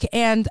Jack,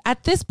 and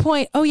at this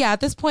point,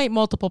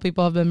 multiple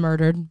people have been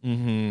murdered.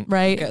 Mm-hmm.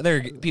 Right?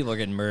 People are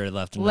getting murdered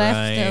left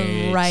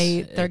and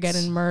right. They're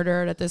getting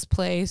murdered at this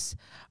place.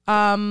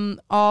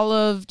 All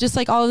of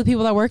the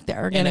people that work there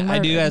are getting murdered.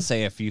 I do gotta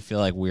say, if you feel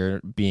like we're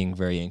being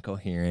very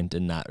incoherent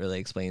and not really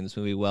explaining this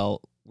movie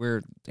well,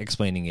 we're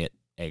explaining it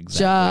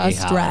exactly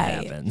just how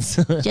right. it happens.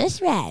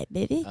 Just right,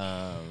 baby.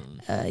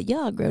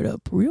 Y'all growed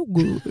up real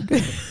good.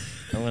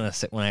 I'm gonna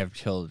say, when I have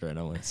children,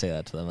 I want to say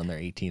that to them on their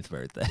 18th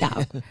birthday.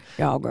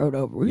 Y'all growed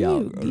up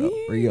real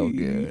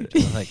good.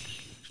 I'm like,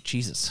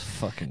 Jesus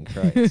fucking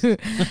Christ.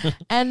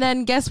 And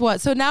then guess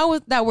what? So now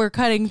that we're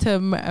cutting to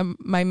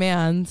my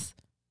man's,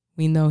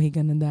 we know he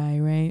gonna die,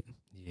 right?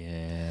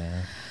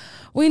 Yeah.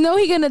 We know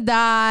he gonna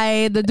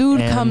die. The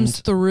dude comes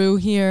through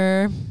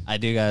here. I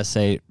do gotta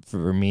say,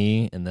 for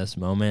me, in this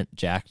moment,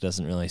 Jack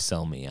doesn't really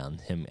sell me on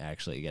him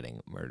actually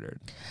getting murdered.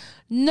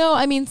 No,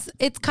 I mean,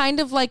 it's kind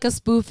of like a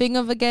spoofing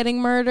of a getting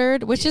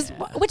murdered, which is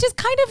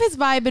kind of his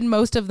vibe in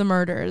most of the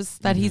murders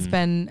that he's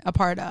been a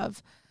part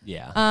of.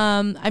 Yeah.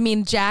 I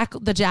mean,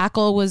 the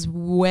Jackal was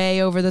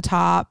way over the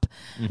top.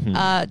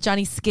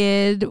 Johnny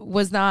Skid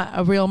was not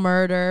a real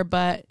murder,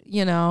 but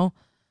I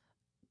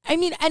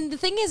mean, and the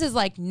thing is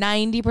like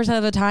 90%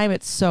 of the time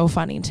it's so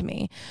funny to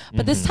me,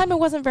 but this time it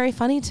wasn't very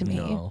funny to me.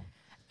 No.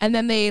 And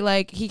then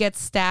he gets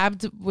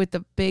stabbed with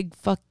the big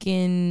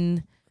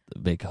fucking... The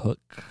big hook?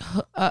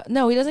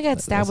 No, he doesn't get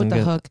stabbed with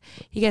the hook.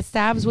 He gets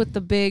stabbed with the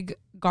big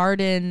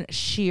garden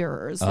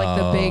shears,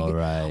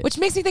 right. Which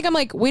makes me think, I'm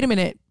like, wait a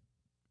minute.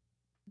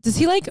 Does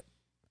he okay,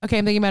 I'm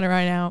thinking about it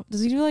right now. Does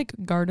he do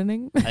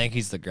gardening? I think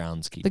he's the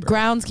groundskeeper. The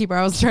groundskeeper.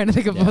 I was trying to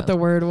think of what the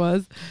word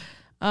was.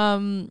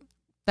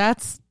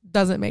 That's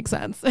doesn't make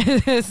sense.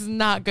 It's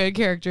not good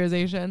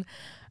characterization.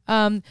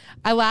 I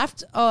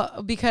laughed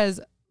because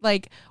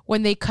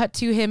when they cut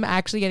to him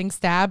actually getting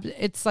stabbed,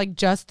 it's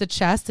just the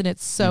chest, and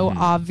it's so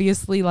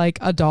obviously like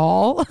a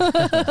doll.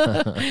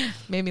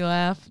 Made me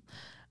laugh.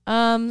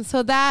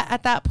 So that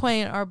at that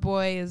point, our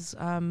boy is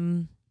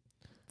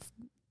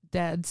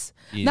dead.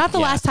 Not the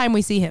last time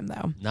we see him,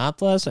 though. Not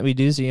the last time. We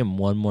do see him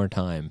one more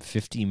time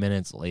 50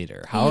 minutes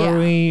later. How are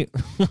we?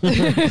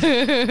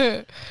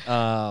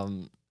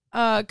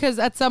 Because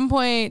at some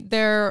point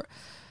they're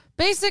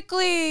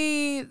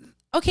basically...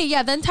 Okay,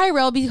 yeah, then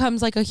Tyrell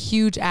becomes a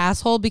huge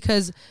asshole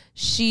because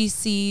she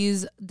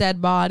sees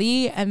dead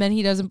body and then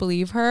he doesn't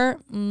believe her.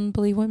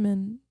 Believe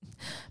women.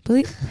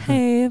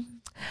 Hey.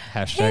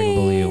 Hashtag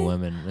believe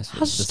women,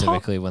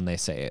 specifically when they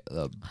say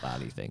the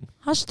body thing.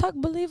 Hashtag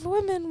believe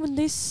women when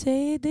they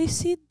say they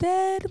see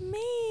dead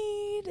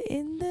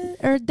meat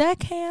or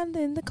deckhand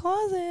in the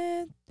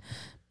closet.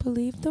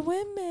 Believe the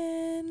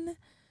women.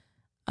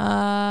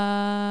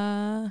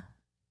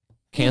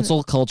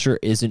 Cancel culture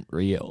isn't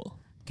real.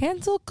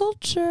 Cancel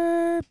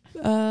culture.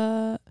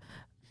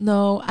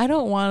 No, I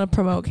don't want to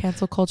promote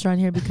cancel culture on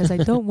here because I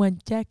don't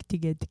want Jack to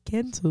get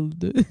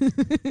canceled.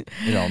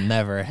 It'll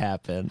never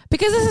happen.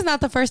 Because this is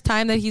not the first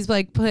time that he's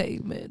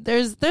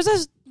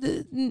there's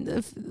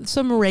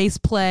some race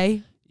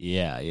play.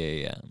 Yeah.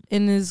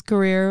 In his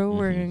career,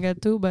 we're gonna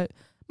get to, but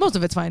most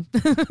of it's fine.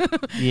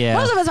 Yeah,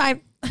 most of it's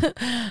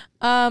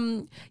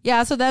fine.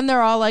 Yeah. So then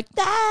they're all like,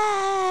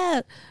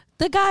 the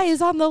guy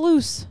is on the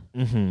loose.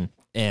 Mm-hmm.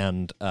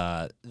 And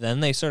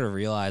then they sort of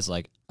realize,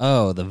 the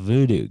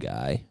voodoo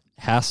guy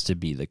has to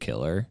be the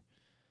killer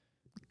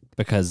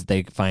because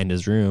they find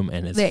his room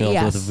and it's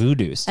filled with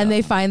voodoo stuff. And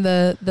they find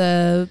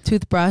the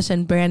toothbrush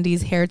and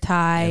Brandy's hair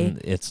tie.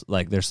 And it's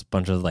there's a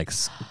bunch of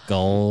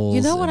skulls.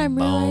 You know what I'm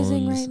bones.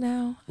 realizing right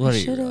now? What are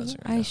you realizing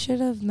right now? I should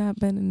have not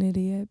been an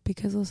idiot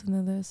because listen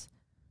to this.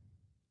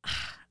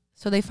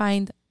 So they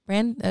find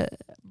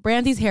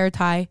Brandy's hair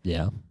tie.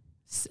 Yeah.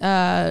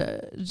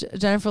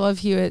 Jennifer Love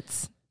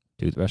Hewitt's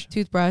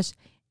toothbrush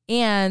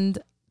and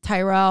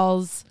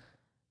Tyrell's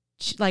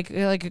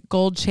a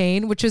gold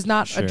chain, which is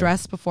not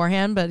addressed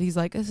beforehand, but he's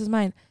like, this is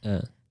mine.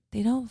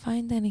 They don't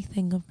find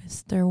anything of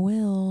Mr.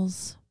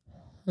 Wills.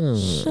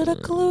 Should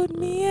have clued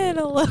me in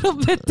a little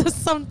bit to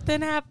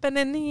something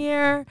happening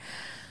here.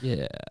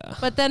 Yeah.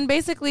 But then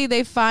basically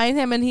they find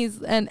him and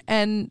he's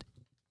and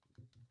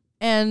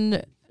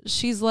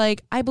she's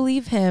like, I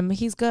believe him.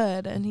 He's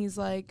good. And he's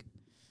like,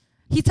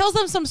 he tells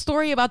them some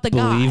story about the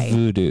guy.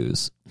 Believe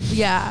voodoos.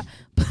 Yeah.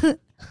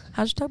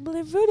 Hashtag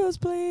believe voodoos,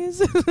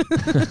 please.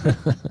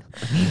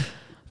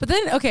 But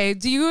then, okay,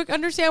 do you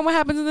understand what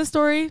happens in the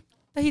story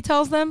that he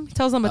tells them? He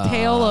tells them a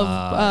tale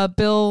of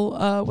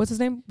Bill, what's his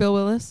name? Bill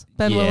Willis?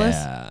 Ben Willis?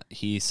 Yeah.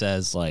 He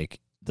says,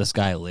 this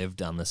guy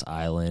lived on this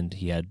island.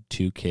 He had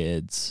 2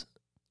 kids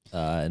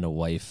and a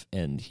wife,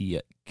 and he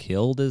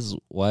killed his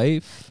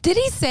wife. Did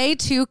he say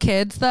 2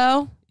 kids,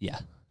 though? Yeah.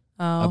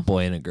 Oh. A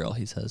boy and a girl,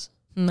 he says.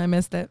 I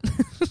missed it.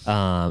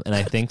 And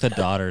I think the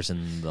daughter's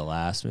in the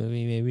last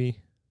movie, maybe.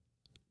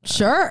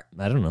 Sure.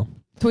 I don't know.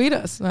 Tweet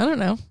us. I don't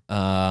know.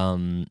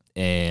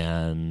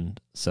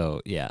 And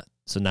so, yeah.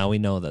 So now we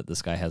know that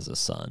this guy has a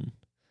son.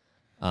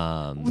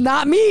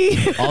 Not me.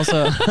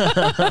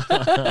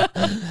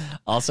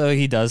 Also,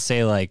 he does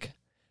say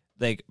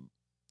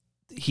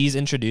he's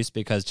introduced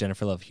because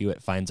Jennifer Love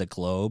Hewitt finds a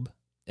globe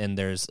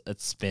it's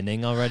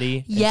spinning already.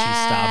 And she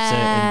stops it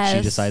and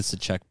she decides to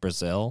check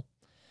Brazil.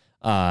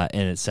 And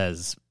it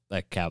says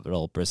like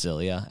capital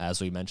Brasilia,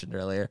 as we mentioned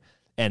earlier.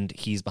 And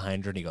he's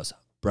behind her and he goes,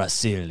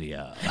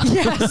 Brasilia.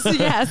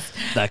 Yes.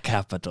 The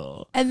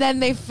capital. And then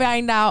they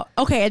find out,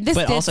 okay, and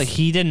But also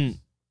he didn't,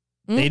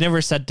 they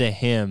never said to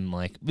him,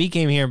 like, we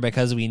came here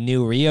because we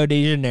knew Rio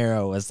de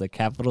Janeiro was the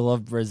capital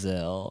of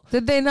Brazil.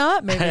 Did they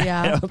not? Maybe,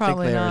 yeah. I don't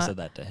probably think they not. ever said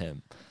that to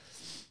him.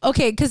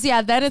 Okay, because,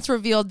 then it's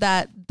revealed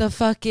that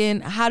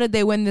how did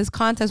they win this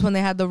contest when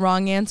they had the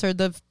wrong answer?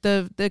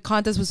 The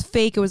contest was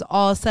fake. It was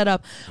all set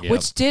up,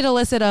 which did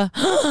elicit a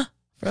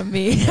from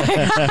me.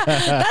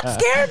 That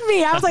scared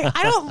me. I was like,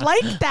 I don't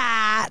like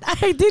that.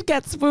 I did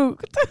get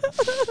spooked.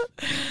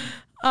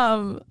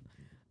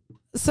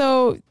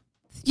 So,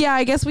 yeah,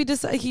 I guess we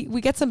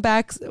get some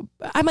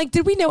I'm like,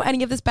 did we know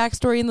any of this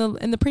backstory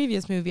in the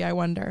previous movie? I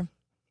wonder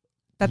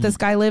that this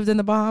guy lived in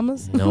the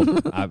Bahamas. Nope,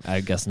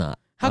 I guess not.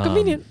 How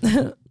convenient.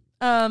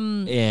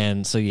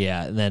 And so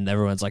and then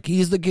everyone's like,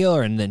 he's the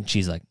killer, and then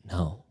she's like,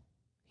 no,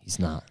 he's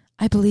not.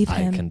 I believe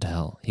him. I can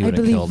tell. He would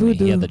have killed me.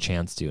 He had the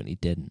chance to, and he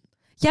didn't.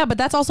 Yeah, but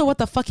that's also what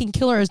the fucking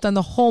killer has done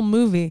the whole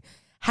movie.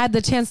 Had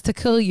the chance to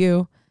kill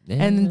you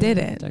and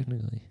didn't.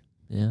 Technically.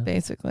 Yeah.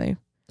 Basically.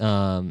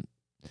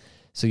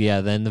 So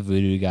then the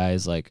voodoo guy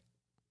is like,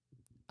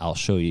 I'll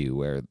show you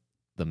where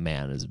the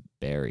man is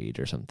buried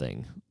or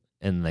something.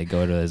 And they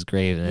go to his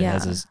grave and it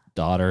has his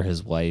daughter,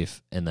 his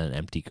wife, and then an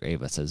empty grave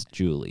that says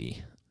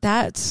Julie.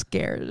 That's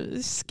scary.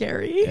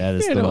 That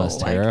is the most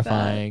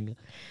terrifying.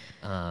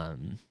 I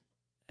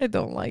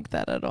don't like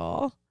that at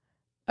all.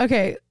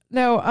 Okay.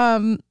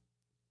 No,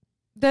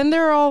 then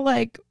they're all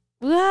like,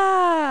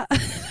 ah.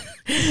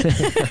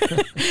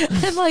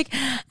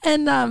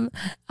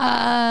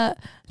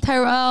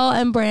 Tyrell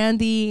and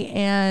Brandy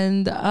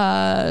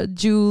and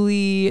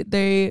Julie,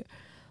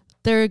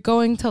 they're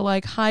going to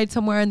like hide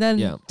somewhere, and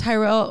then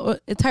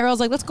Tyrell's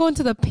like, let's go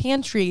into the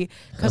pantry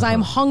because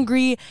I'm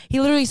hungry. He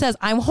literally says,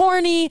 I'm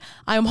horny,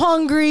 I'm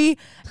hungry,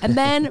 and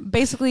then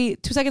basically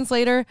 2 seconds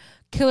later,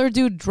 killer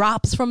dude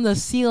drops from the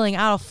ceiling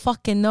out of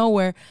fucking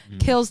nowhere,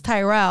 kills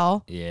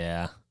Tyrell.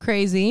 Yeah,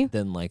 crazy.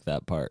 Didn't like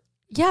that part.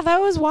 Yeah, that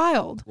was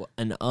wild.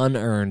 An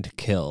unearned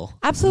kill.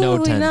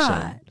 Absolutely no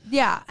not.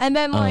 Yeah, and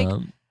then like,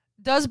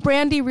 does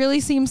Brandy really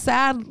seem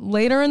sad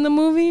later in the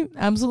movie?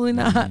 Absolutely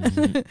not.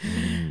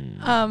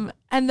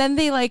 And then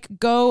they like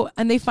go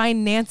and they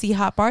find Nancy,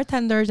 hot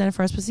bartender,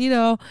 Jennifer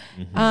Esposito,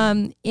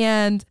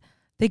 and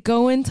they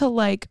go into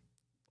like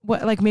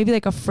maybe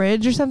like a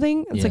fridge or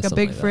something. It's like a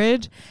big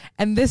fridge.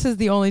 And this is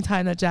the only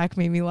time that Jack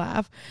made me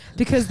laugh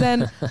because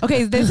then,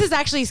 okay, this is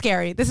actually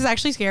scary.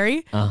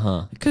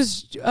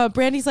 Because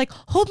Brandy's like,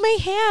 hold my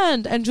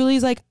hand. And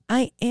Julie's like,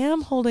 I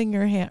am holding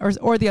your hand.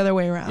 Or the other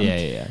way around.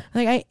 Yeah.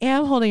 Like, I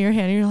am holding your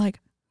hand. And you're like,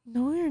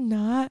 no, you're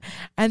not.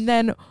 And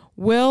then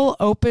Will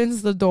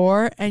opens the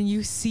door and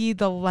you see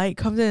the light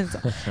comes in.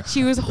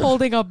 She was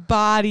holding a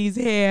body's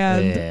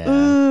hand. Yeah.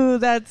 Ooh,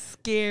 that's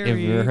scary. Have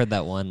you ever heard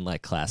that one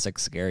like classic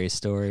scary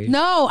story?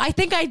 No, I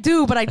think I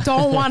do, but I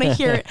don't want to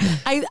hear it.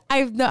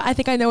 I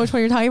think I know which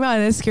one you're talking about,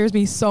 and it scares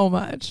me so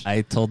much.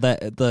 I told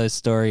that the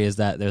story is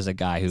that there's a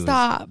guy who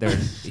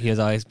he was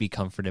always be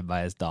comforted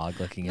by his dog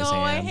licking his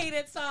hand. No, I hate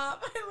it.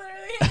 Stop. I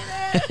literally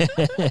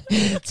hate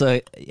it.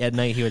 So at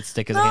night he would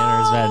stick his hand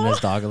on his bed and his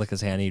dog would lick his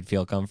hand. He'd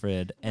feel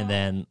comforted. And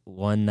then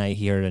one night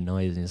he heard a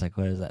noise and he's like,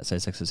 what is that? So he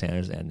sticks his hand on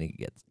his hand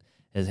and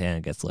his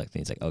hand gets licked.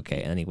 And he's like,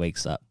 okay. And then he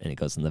wakes up and he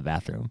goes in the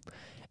bathroom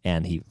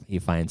and he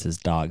finds his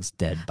dog's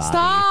dead body.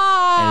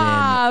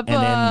 Stop!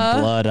 And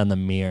then blood on the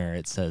mirror.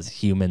 It says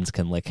humans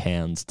can lick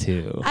hands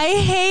too. I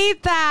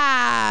hate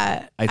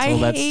that. I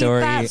told that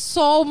story. I hate that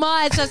so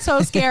much. That's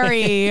so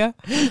scary.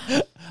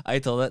 I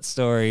told that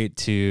story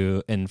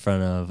in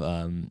front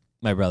of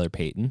my brother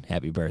Peyton.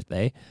 Happy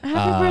birthday.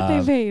 Happy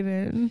birthday,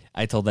 Peyton.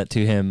 I told that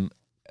to him.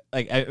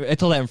 Like I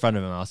told that in front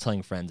of him. I was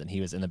telling friends, and he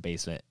was in the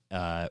basement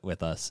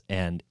with us.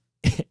 And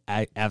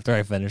after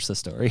I finished the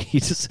story, he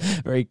just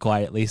very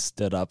quietly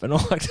stood up and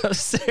walked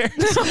upstairs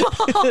because he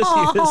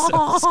was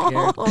so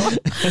scared.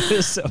 It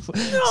was so sweet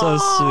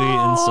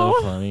and so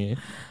funny.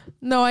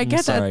 No, I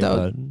get that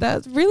though. Bud.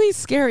 That's really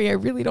scary. I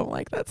really don't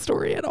like that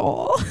story at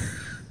all.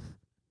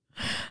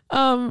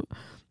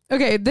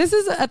 Okay, this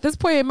is at this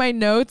point in my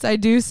notes. I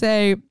do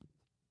say,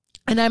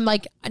 and I'm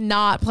like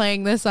not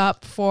playing this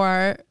up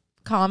for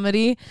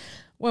comedy.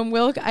 When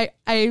Will, I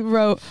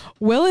wrote,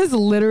 Will is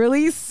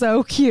literally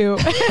so cute.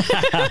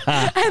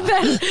 and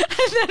then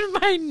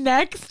my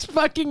next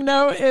fucking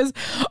note is,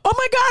 oh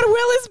my God,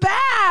 Will is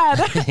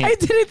bad. I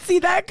didn't see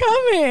that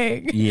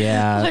coming.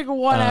 Yeah. Like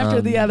one after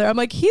the other. I'm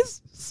like,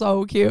 he's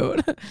so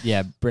cute.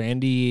 Yeah.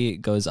 Brandy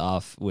goes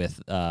off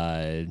with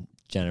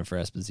Jennifer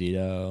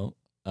Esposito.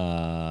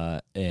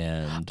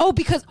 And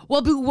because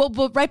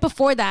right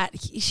before that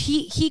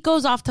he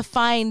goes off to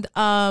find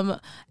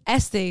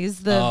Estes,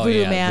 the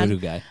voodoo man,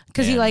 voodoo guy,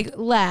 because he like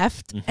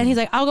left and he's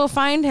like, I'll go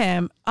find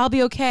him, I'll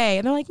be okay.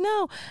 And they're like,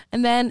 no.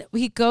 And then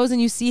he goes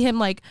and you see him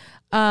like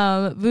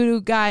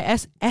voodoo guy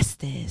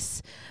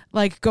Estes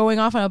like going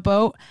off on a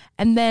boat,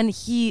 and then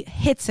he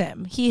hits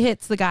him. He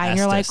hits the guy, and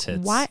you're like,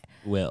 "What?"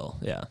 Will,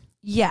 yeah.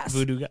 Yes.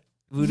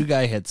 Voodoo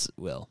guy hits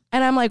Will.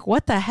 And I'm like,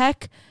 "What the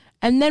heck?"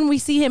 And then we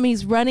see him.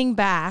 He's running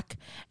back,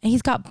 and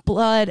he's got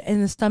blood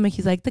in his stomach.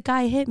 He's like, "The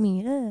guy hit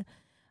me."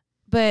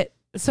 But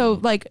so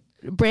like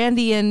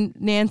Brandy and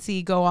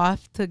Nancy go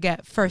off to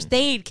get first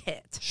aid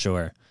kit.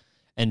 Sure.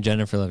 And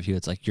Jennifer Love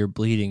Hewitt's like, you're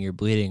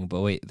bleeding,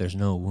 but wait, there's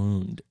no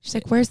wound. She's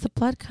like, where's the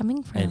blood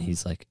coming from? And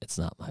he's like, it's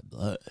not my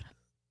blood.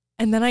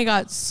 And then I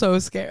got so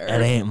scared.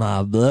 It ain't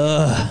my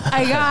blood.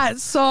 I got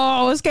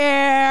so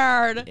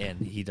scared. And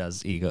he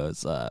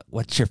goes,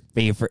 what's your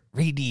favorite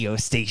radio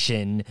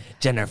station,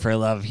 Jennifer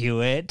Love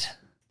Hewitt?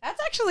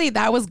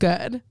 That was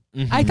good.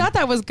 Mm-hmm. I thought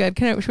that was good.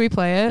 Should we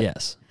play it?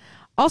 Yes.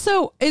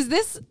 Also, is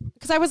this,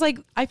 because I was like,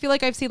 I feel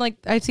like I've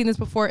seen this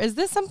before. Is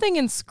this something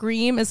in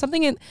Scream? Is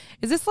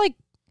this like,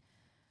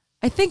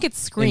 I think it's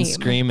Scream. In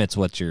Scream, it's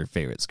what's your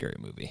favorite scary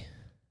movie?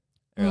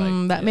 Or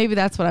maybe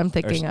that's what I'm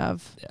thinking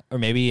of. Yeah. Or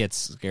maybe it's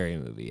Scary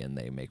Movie and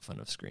they make fun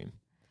of Scream.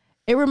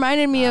 It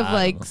reminded me of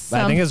like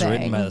something. I think it's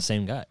written by the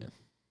same guy.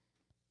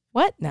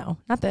 What? No,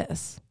 not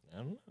this. I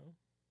don't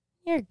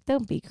know.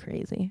 Don't be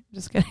crazy.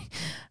 Just kidding.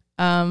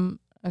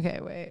 Okay,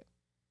 wait.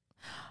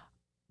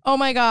 Oh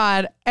my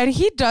God. And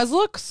he does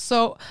look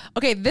so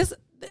okay. And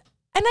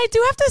I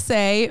do have to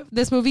say,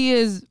 this movie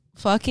is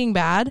fucking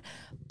bad,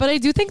 but I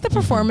do think the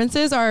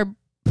performances are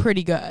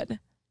pretty good.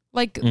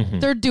 Like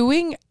they're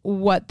doing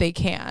what they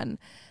can.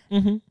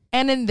 Mm-hmm.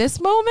 And in this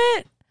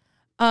moment,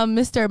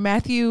 Mr.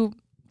 Matthew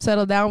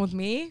Settle Down With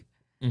Me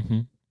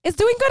is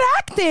doing good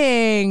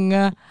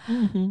acting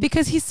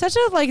because he's such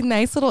a like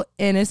nice little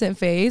innocent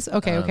face.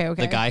 Okay.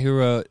 The guy who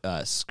wrote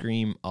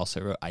Scream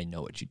also wrote I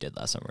Know What You Did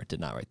Last Summer. Did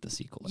not write the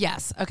sequel.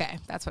 Yes. Okay.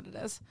 That's what it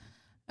is.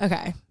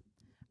 Okay.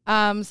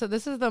 So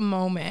this is the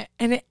moment,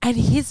 and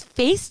his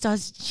face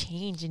does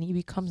change, and he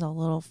becomes a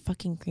little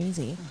fucking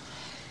crazy.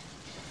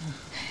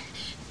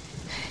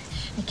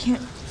 I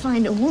can't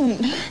find a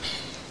wound.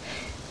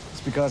 It's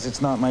because it's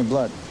not my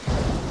blood.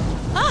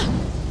 Ah!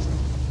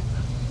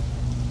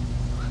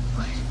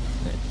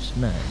 It's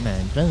not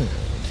my blood.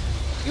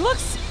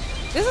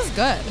 This is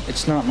good.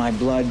 It's not my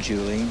blood,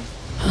 Julie.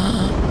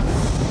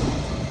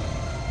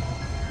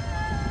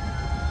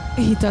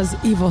 He does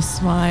evil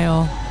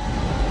smile.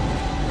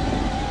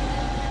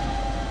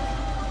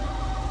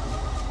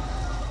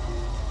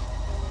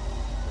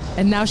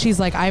 And now she's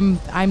like,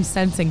 I'm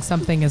sensing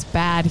something is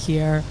bad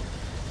here.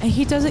 And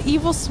he does an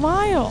evil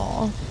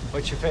smile.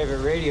 What's your favorite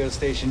radio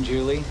station,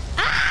 Julie?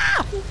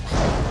 Ah!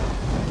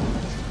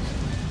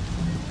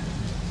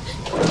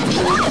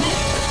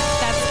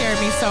 That scared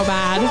me so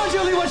bad. Come on,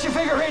 Julie, what's your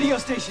favorite radio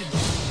station?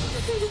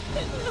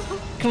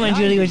 Come on,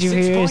 Julie, what's your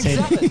favorite radio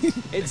station?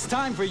 It's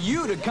time for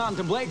you to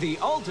contemplate the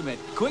ultimate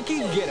quickie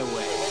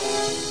getaway.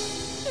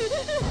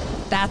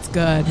 That's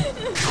good.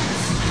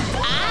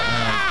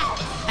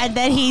 Ah! And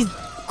then he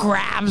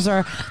grabs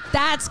her.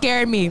 That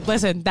scared me.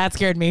 Listen, that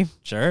scared me.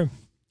 Sure.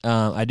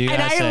 I do.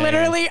 And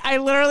I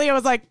literally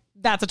was like,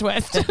 that's a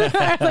twist.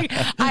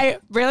 I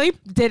really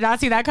did not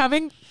see that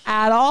coming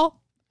at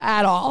all.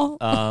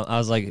 I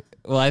was like,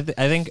 well, I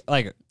think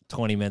like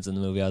 20 minutes in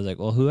the movie, I was like,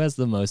 well, who has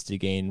the most to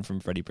gain from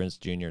Freddie Prinze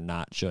Jr.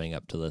 not showing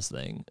up to this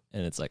thing?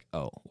 And it's like,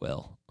 oh,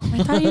 Will.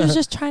 I thought he was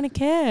just trying to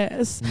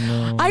kiss.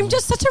 No. I'm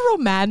just such a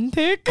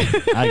romantic.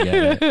 I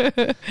get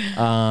it.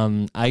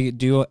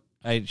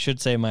 I should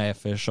say my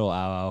official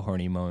ow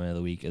horny moment of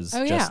the week is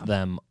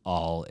them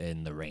all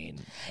in the rain.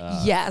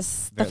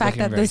 Yes, the fact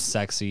that very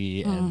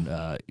sexy and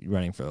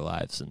running for their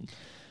lives, and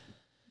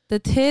the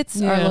tits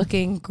are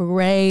looking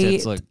great.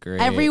 Tits look great.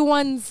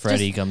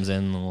 Freddie comes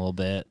in a little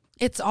bit.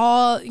 It's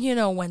all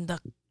when the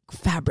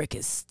fabric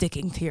is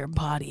sticking to your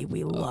body.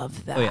 We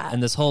love that. Oh, yeah.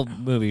 And this whole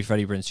movie,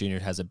 Freddie Prinze Jr.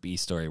 has a B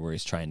story where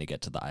he's trying to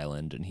get to the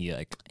island, and he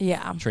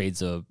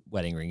trades a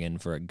wedding ring in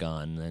for a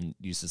gun, and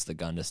uses the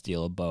gun to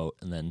steal a boat,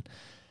 and then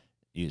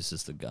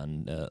uses the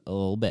gun a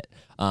little bit.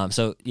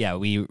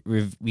 We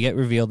get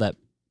revealed that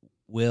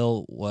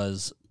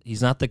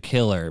he's not the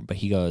killer, but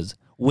he goes,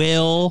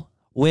 Will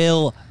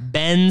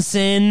Ben's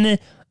son.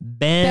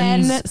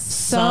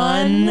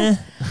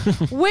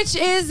 which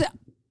is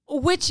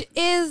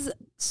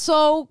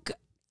so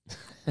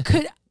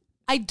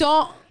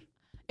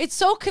it's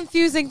so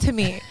confusing to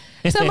me.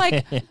 So I'm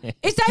like,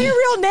 is that your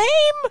real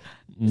name?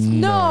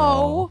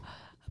 No.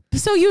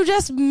 So you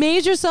just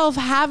made yourself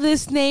have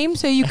this name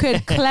so you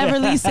could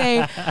cleverly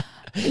say,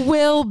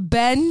 Will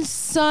Ben's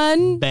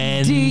son?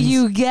 Do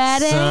you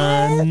get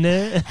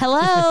it?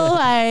 Hello,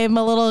 I'm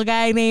a little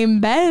guy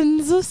named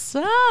Ben's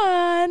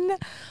son.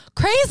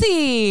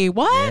 Crazy.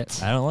 What?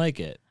 Yeah, I don't like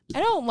it.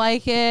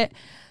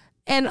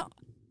 And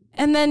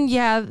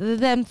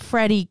then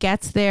Freddie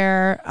gets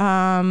there.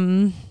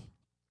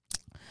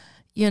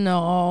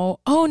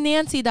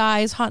 Nancy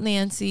dies. Hot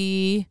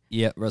Nancy.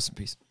 Yeah, rest in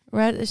peace.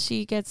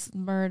 She gets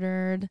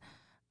murdered.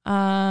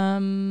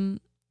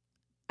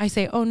 I I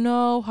say, oh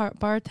no,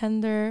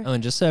 bartender. Oh,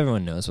 and just so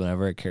everyone knows,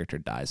 whenever a character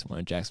dies in one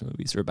of Jack's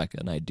movies, Rebecca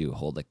and I do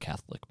hold a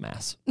Catholic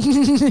mass.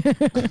 That's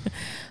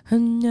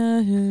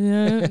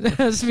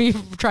me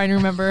trying to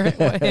remember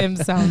what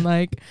hymns sound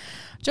like.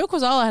 Joe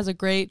Quazala has a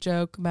great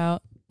joke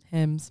about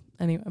hymns.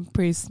 Anyway,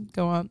 please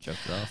go on.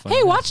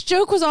 Hey, watch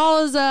Joe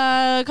Quazala's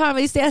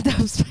comedy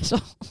stand-up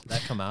special. Did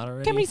that come out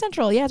already? Comedy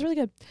Central. Yeah, it's really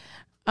good.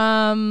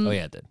 Oh,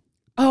 yeah, it did.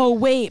 Oh,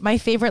 wait. My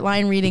favorite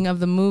line reading of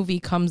the movie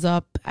comes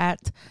up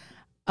at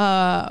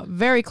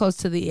very close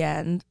to the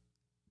end.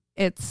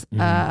 It's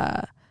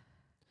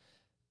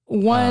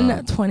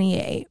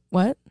 1:28.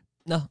 What?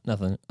 No,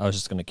 nothing. I was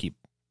just going to keep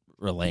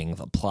relaying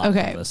the plot of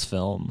this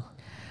film.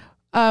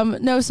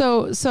 No,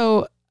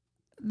 so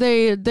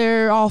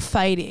they're all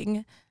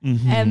fighting,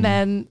 and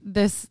then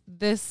this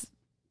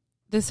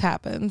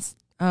happens.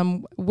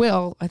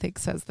 Will, I think,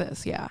 says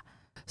this. Yeah.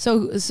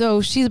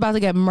 So she's about to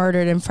get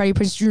murdered, and Freddie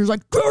Prinze Jr. is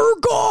like, let her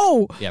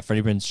go! Yeah,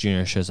 Freddie Prinze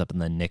Jr. shows up in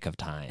the nick of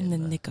time. In the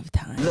nick of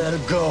time. Let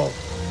her go.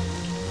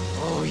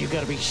 Oh, you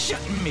gotta be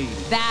shitting me.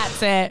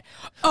 That's it.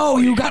 Oh,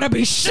 you gotta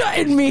be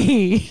shitting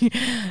me.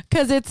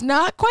 Because it's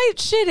not quite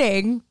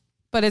shitting,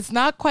 but it's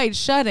not quite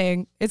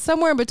shutting. It's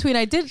somewhere in between.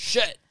 I did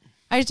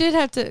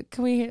have to,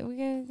 we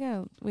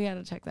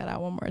gotta check that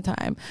out one more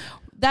time.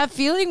 That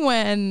feeling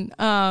when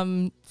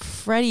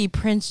Freddie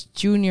Prinze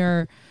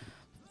Jr.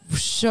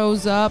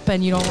 shows up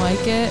and you don't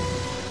like it.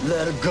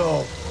 Let her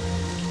go.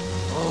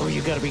 Oh,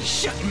 you gotta be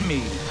shitting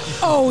me.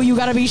 Oh, you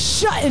gotta be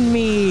shutting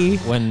me.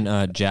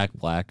 When Jack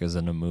Black is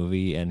in a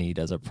movie and he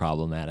does a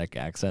problematic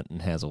accent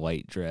and has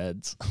white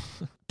dreads.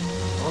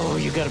 Oh,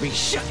 you gotta be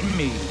shitting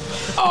me.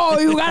 Oh,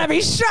 you gotta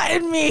be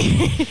shutting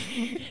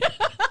me.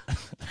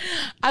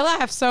 I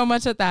laugh so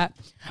much at that.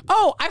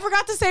 Oh, I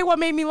forgot to say what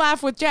made me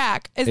laugh with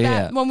Jack is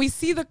that when we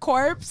see the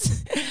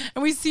corpse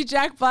and we see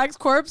Jack Black's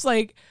corpse,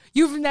 like,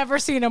 you've never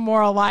seen a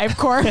more alive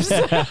corpse.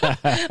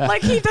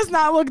 Like, he does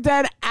not look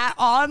dead at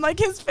all. And like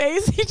his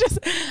face, he just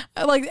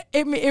like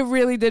it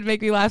really did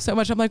make me laugh so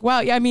much. I'm like, wow,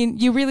 yeah, I mean,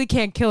 you really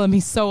can't kill him.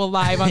 He's so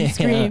alive on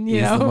screen,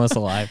 you know. He's the most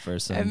alive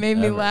person. It made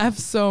me laugh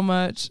so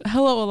much.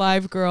 Hello,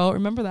 alive girl.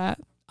 Remember that?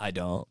 I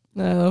don't.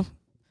 No.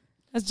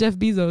 That's Jeff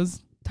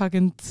Bezos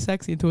talking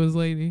sexy to his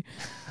lady.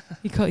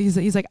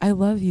 He's like, I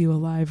love you,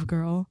 alive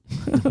girl.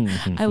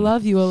 I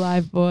love you,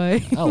 alive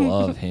boy. I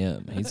love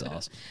him. He's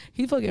awesome.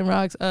 He fucking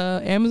rocks.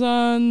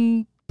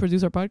 Amazon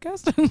produce our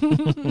podcast.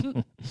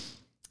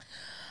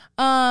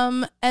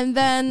 And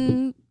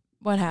then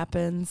what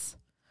happens?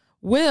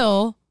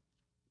 Will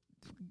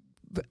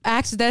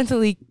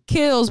accidentally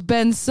kills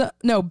Ben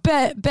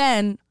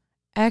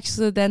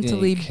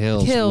accidentally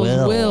kills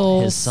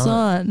Will's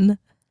son.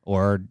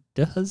 Or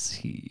does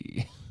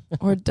he?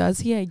 Or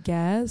does he, I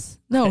guess?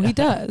 No, he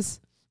does.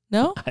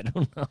 No? I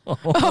don't know.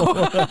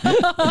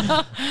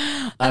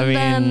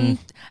 And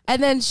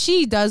then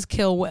she does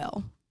kill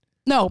Will.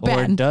 No,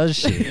 Ben. Or does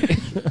she?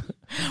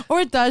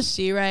 Or does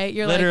she, right?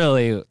 You're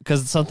literally,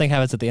 because something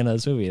happens at the end of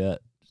this movie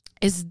that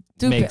is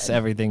stupid.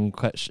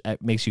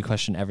 Makes you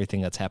question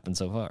everything that's happened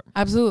so far.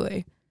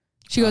 Absolutely.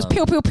 She goes,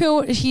 pew, pew,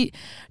 pew. She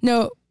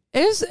does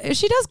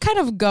kind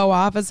of go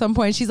off at some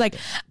point. She's like,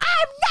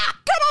 I'm not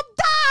gonna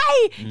die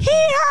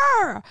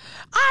here.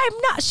 I'm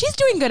not. She's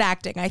doing good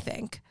acting, I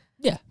think.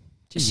 Yeah.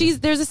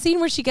 There's a scene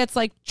where she gets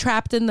like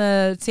trapped in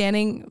the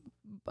tanning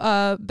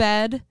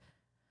bed,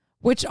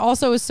 which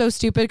also is so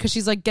stupid because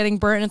she's like getting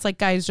burnt and it's like,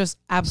 guys, just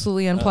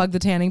absolutely unplug the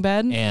tanning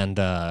bed. And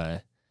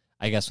I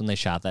guess when they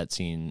shot that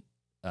scene,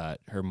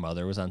 her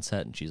mother was on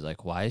set and she's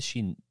like, why is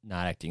she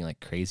not acting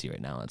like crazy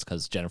right now? It's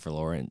because Jennifer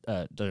Lawrence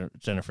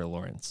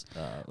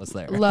was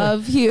there.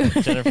 Love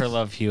Hewitt. Jennifer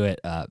Love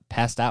Hewitt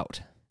passed out.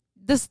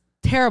 This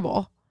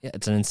terrible. Yeah,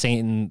 it's an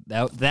insane.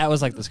 That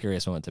was like the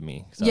scariest moment to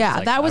me.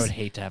 Yeah, I would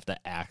hate to have to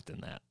act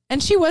in that.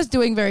 And she was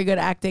doing very good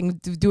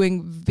acting,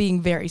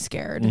 being very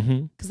scared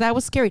because that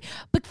was scary.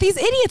 But these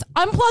idiots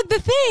unplug the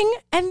thing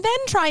and then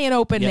try and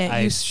open it.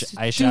 I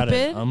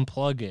shouted,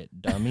 unplug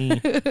it, dummy.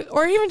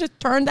 Or even just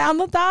turn down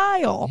the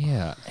dial.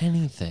 Yeah,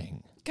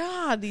 anything.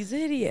 God, these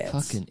idiots.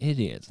 Fucking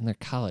idiots, and they're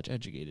college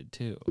educated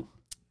too.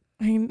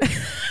 I mean,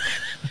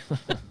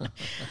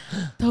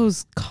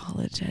 those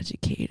college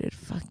educated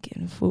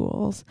fucking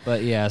fools.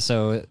 But yeah,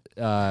 so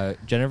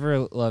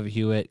Jennifer Love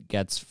Hewitt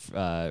gets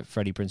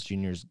Freddie Prinze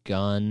Jr.'s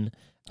gun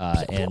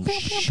and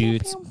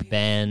shoots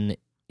Ben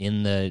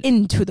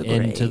into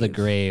the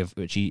grave,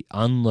 but she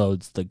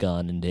unloads the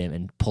gun into him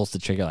and pulls the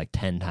trigger like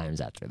 10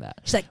 times after that.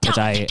 She's like, which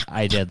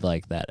I did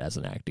like that as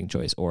an acting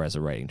choice or as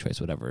a writing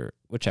choice,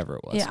 whichever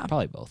it was. Yeah.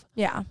 Probably both.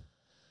 Yeah.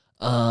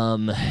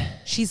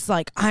 She's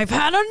like, I've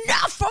had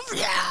enough of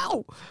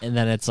you. And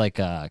then it's like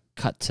a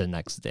cut to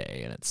next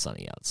day and it's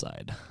sunny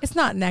outside. It's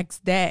not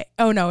next day.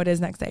 Oh no, it is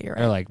next day. You're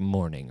right. Or like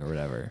morning or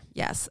whatever.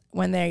 Yes,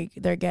 when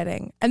they're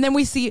getting. And then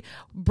we see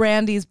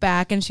Brandy's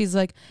back and she's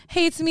like,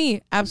 hey, it's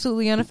me,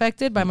 absolutely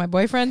unaffected by my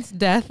boyfriend's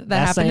death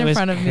that happened in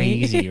front of me.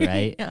 Crazy,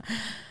 right? Yeah.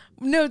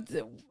 No,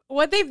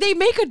 what they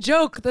make a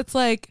joke that's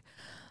like,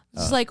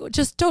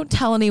 just don't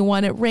tell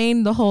anyone. It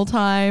rained the whole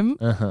time.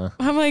 Uh-huh.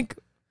 I'm like,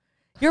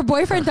 Your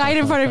boyfriend died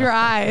in front of your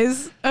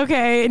eyes.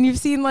 Okay. And you've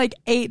seen like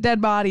 8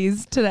 dead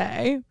bodies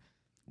today.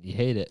 You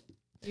hate it.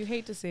 You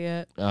hate to see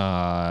it.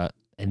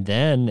 And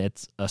then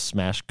it's a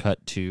smash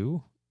cut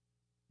to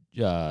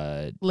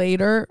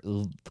later.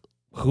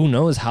 Who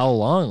knows how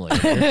long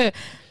later.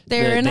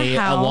 They're in a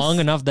house. Long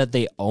enough that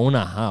they own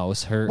a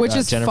house. Which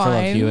is Jennifer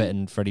fine. Love Hewitt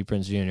and Freddie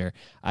Prinze Jr.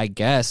 I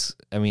guess,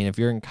 I mean, if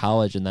you're in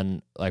college and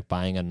then like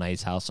buying a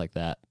nice house like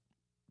that,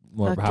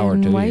 more Fucking power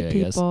to you, white I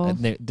guess. people.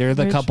 They're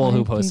the Rich couple who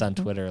white post on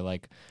people. Twitter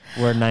like,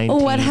 we're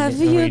 19. What have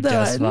and you we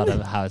just done? bought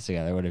a house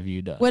together. What have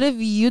you done? What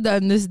have you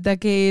done this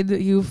decade,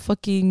 you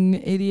fucking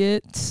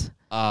idiot?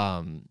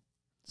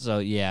 So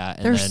yeah,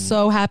 and They're then,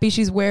 so happy.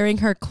 She's wearing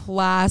her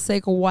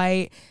classic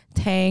white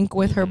tank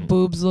with her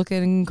boobs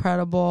looking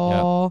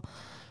incredible.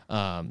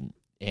 Yep.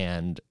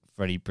 And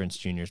Freddie Prinze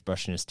Jr. is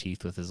brushing his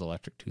teeth with his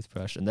electric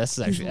toothbrush, and that's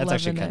actually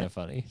kind of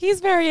funny. He's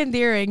very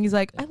endearing. He's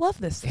like, I love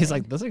this thing. He's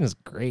like, this thing is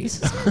great.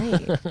 This is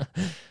great.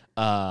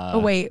 Oh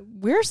wait,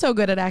 we're so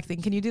good at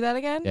acting. Can you do that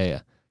again? Yeah.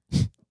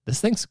 This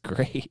thing's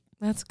great.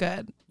 That's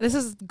good. This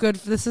is good.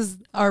 This is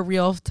our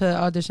reel to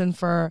audition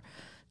for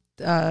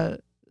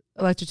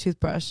electric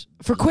toothbrush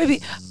for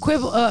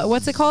Quib.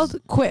 What's it called?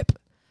 Quip.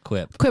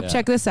 Quip. Yeah. Yeah.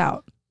 Check this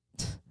out.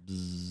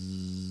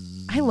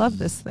 I love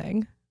this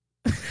thing.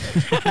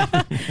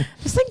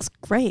 This thing's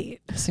great.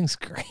 This thing's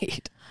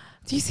great.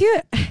 Do you see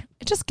it?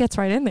 It just gets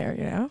right in there,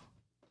 you know?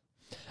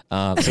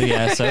 So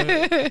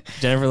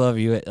Jennifer Love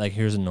Hewitt like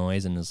hears a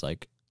noise and is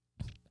like,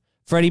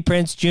 Freddie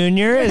Prinze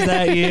Jr., is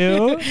that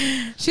you?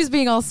 She's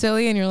being all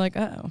silly and you're like,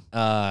 oh.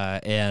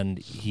 And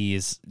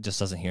he's just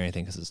doesn't hear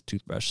anything because his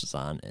toothbrush is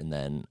on. And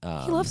then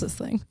he loves this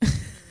thing.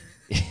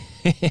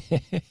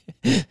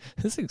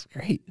 This thing's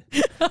great.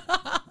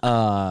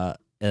 And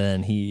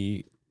then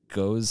he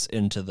goes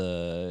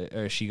into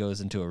she goes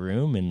into a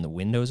room and the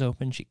window's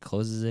open. She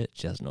closes it.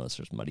 She doesn't notice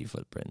there's muddy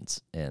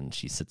footprints, and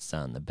she sits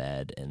down on the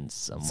bed and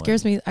someone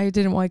scares me. I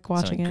didn't like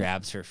watching it.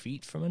 Grabs her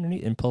feet from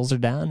underneath and pulls her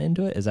down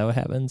into it. Is that what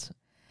happens?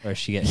 Or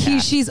she gets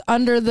she's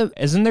under the.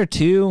 Isn't there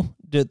two?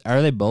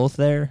 Are they both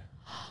there?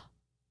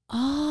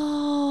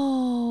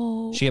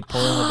 Oh, she get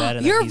pulled in the bed.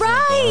 And you're then he's in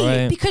the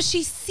doorway. right, because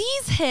she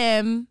sees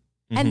him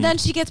and then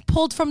she gets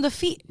pulled from the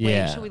feet.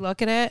 Yeah. Wait, should we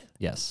look at it?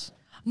 Yes.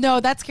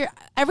 No, that's scary.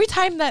 Every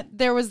time that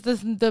there was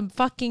the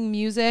fucking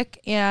music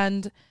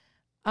and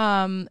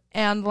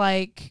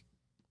like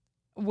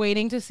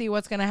waiting to see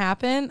what's gonna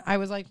happen, I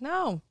was like,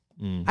 no,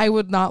 I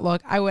would not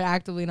look. I would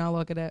actively not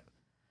look at it.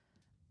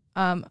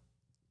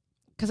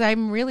 Because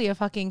I'm really a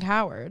fucking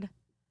coward.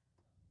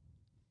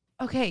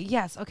 Okay.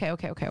 Yes. Okay.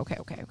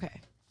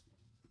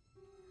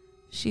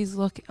 She's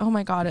looking. Oh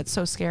my God, it's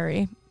so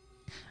scary.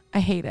 I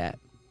hate it.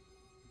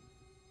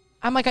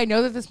 I'm like, I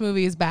know that this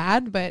movie is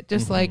bad, but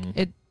just like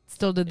it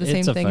still did the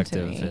same thing to me. It's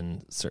effective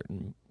in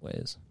certain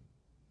ways.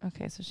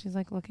 Okay, so she's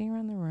like looking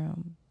around the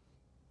room.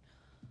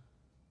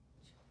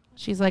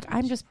 She's like,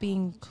 I'm just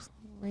being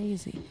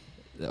crazy.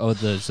 Oh,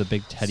 there's a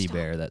big teddy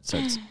bear that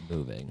starts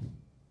moving.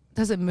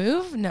 Does it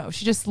move? No,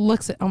 she just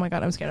looks at. Oh my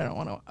God, I'm scared. I don't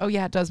want to. Oh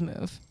yeah, it does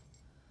move.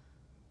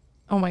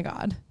 Oh my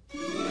God.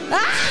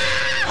 Ah!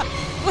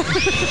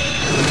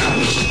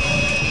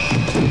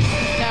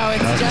 No,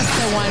 it's just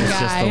the one guy. It's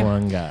just the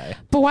one guy.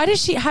 But why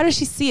does she? How does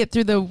she see it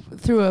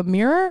through a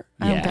mirror?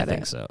 I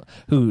think so.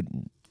 Who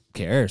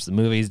cares? The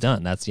movie's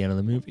done. That's the end of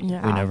the movie.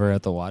 Yeah. We never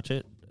have to watch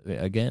it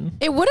again.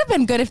 It would have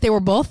been good if they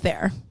were both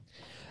there.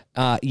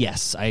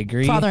 Yes, I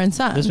agree. Father and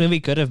son. This movie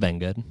could have been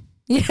good.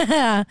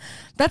 Yeah,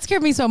 that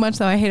scared me so much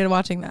though. I hated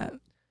watching that.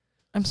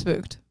 I'm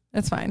spooked.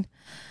 It's fine.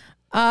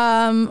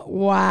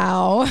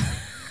 Wow.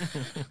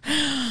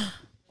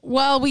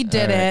 Well, we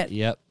did it.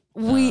 Yep.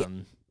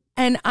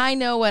 And I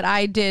know what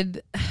I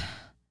did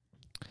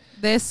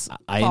this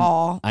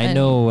fall. I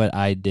know what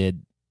I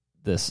did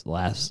this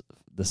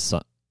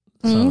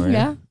summer.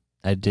 Yeah.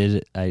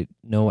 I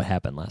know what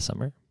happened last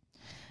summer.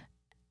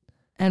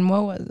 And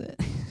what was it?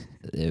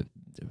 It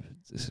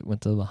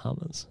went to the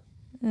Bahamas.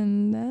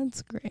 And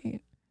that's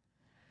great.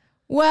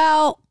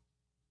 Well,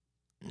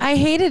 I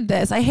hated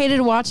this. I hated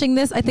watching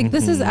this. I think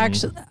this is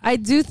actually, I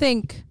do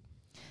think,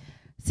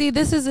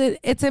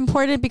 it's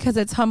important because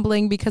it's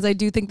humbling, because I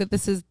do think that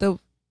this is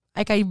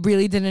I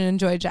really didn't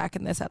enjoy Jack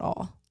in this at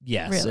all.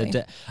 Yes.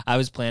 Really. I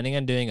was planning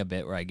on doing a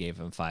bit where I gave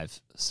him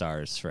 5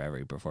 stars for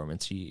every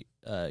performance he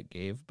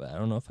gave, but I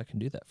don't know if I can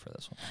do that for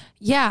this one.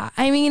 Yeah.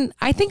 I mean,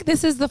 I think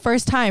this is the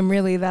first time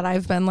really that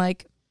I've been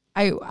like,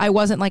 I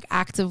wasn't like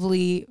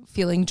actively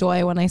feeling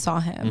joy when I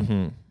saw him.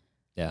 Mm-hmm.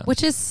 Yeah.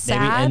 Which is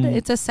sad.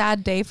 It's a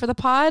sad day for the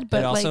pod,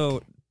 but also,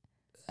 like,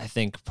 I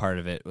think part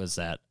of it was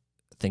that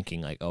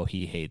thinking like, oh,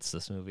 he hates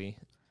this movie.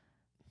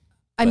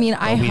 I mean,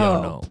 I hope.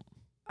 Don't know.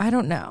 I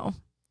don't know.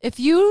 If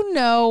you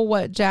know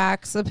what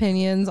Jack's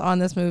opinions on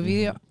this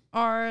movie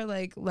are,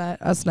 like,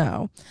 let us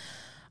know.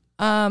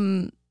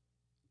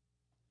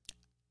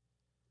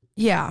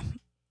 Yeah.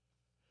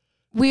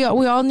 We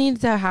all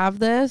need to have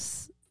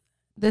this.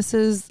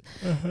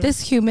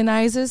 This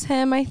humanizes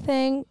him, I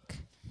think.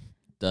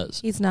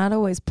 Does. He's not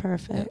always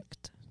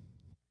perfect.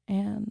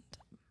 Yeah.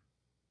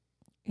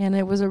 And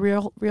it was a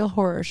real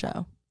horror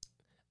show.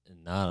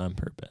 Not on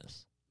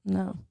purpose.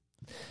 No.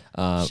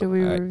 Should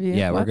we review?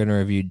 Yeah, we're gonna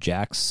review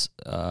Jack's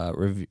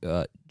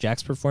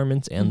Jack's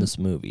performance and this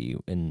movie,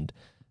 and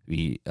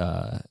we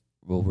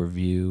will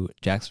review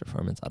Jack's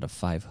performance out of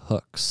 5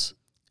 hooks.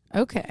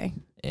 Okay.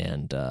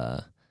 And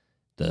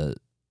the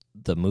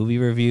movie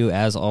review,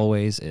 as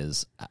always,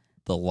 is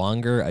the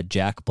longer a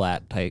Jack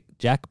Black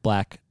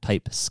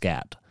type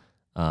scat,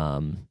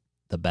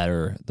 the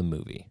better the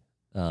movie.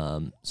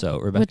 So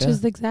Rebecca, which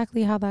is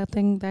exactly how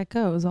that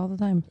goes all the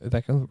time.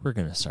 Rebecca, we're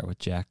gonna start with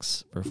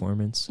Jack's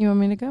performance. You want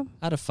me to go?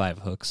 Out of 5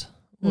 hooks,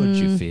 what did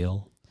you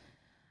feel?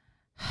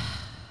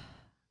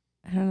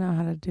 I don't know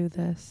how to do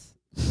this.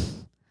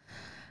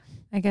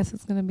 I guess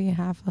it's gonna be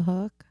half a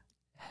hook.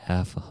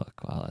 Half a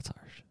hook. Wow, that's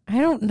harsh. I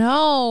don't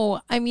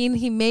know. I mean,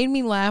 he made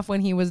me laugh when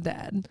he was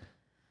dead.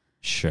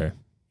 Sure.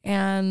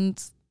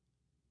 And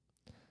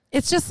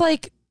it's just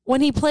like when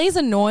he plays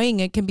annoying,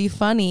 it can be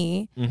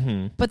funny.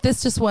 Mm-hmm. But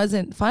this just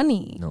wasn't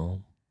funny.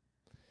 No.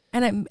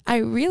 And I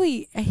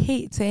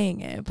hate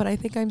saying it, but I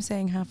think I'm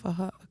saying half a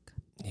hook.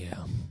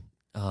 Yeah.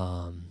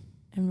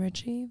 And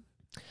Richie?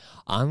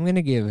 I'm going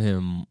to give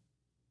him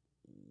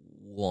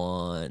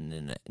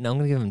 1. No, I'm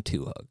going to give him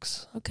 2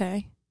 hooks.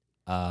 Okay.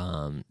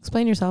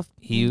 Explain yourself.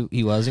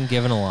 He wasn't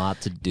given a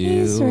lot to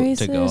do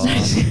to go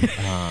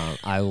off.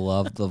 I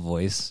love the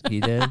voice he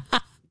did.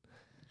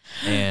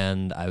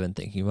 And I've been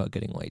thinking about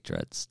getting white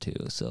dreads too.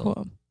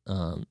 So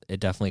cool. It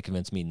definitely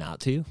convinced me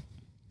not to.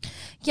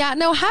 Yeah,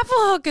 no, half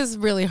a hook is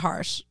really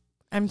harsh.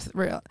 I'm just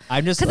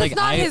like, it's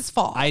not his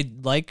fault. I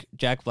like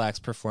Jack Black's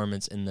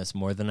performance in this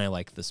more than I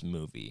like this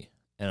movie.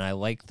 And I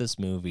like this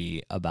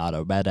movie about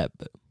a rabbit.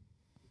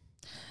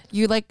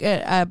 You like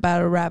it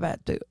about a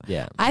rabbit too.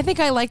 Yeah. I think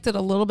I liked it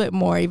a little bit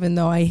more, even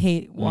though I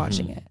hate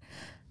watching it.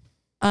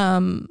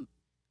 And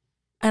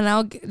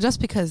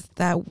just because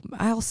that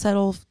I'll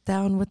settle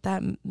down with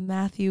that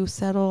Matthew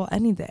Settle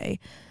any day.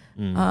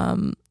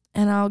 And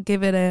I'll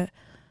give it a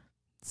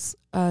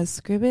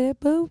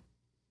scribbity-boop.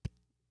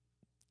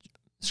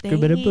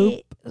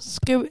 Scribbity-boop.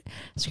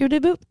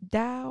 Scribbity-boop.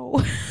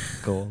 Dow.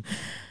 Cool.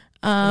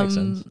 That makes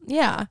sense.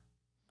 Yeah.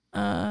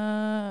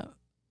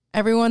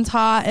 Everyone's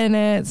hot in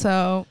it,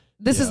 so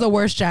this is the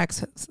worst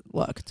Jack's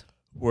looked.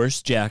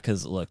 Worst Jack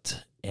has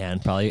looked,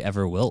 and probably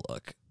ever will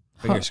look.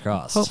 Fingers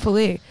crossed.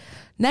 Hopefully.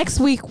 Next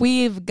week,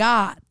 we've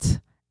got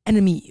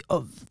Enemy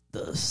of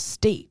the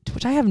State,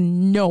 which I have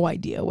no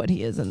idea what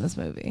he is in this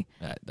movie.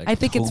 Like I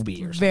think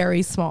Toby it's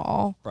very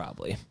small.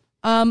 Probably.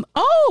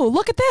 Oh,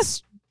 look at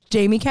this.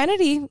 Jamie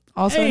Kennedy,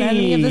 also an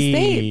Enemy of the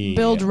State,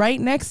 billed right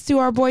next to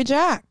our boy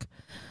Jack.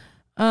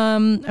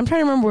 I'm trying to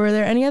remember, were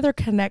there any other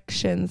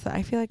connections?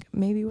 I feel like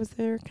maybe was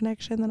there a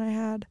connection that I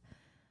had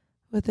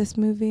with this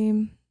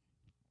movie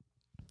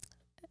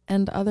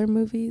and other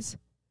movies?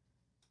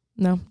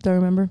 No, don't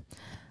remember.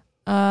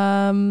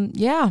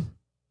 Yeah.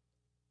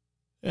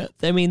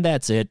 I mean,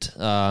 that's it.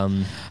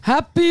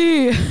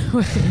 Happy.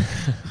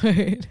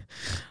 Wait.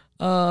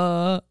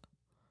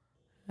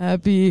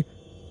 Happy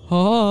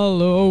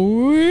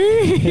Halloween.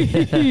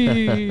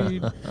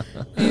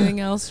 Anything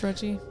else,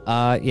 Richie?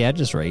 Yeah,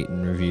 just rate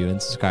and review and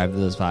subscribe to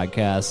this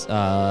podcast.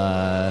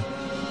 No!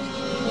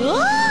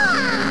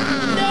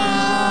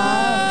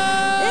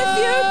 If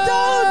you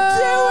don't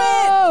do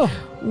it,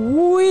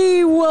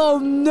 we will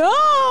know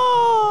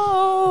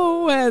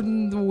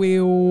and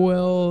we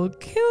will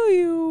kill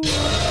you.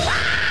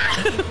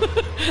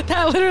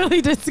 That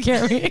literally did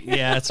scare me.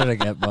 Yeah, that's what I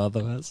get, both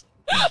of us.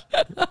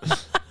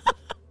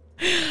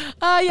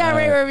 Yeah,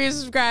 rate, review,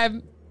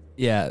 subscribe.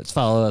 Yeah,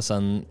 follow us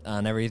on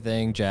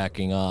everything.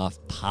 Jacking Off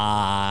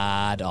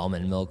Pod,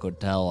 Almond Milk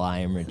Hotel. I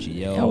am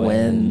Richie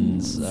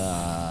Owens.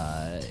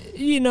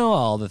 You know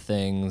all the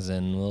things,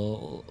 and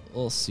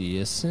we'll see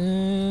you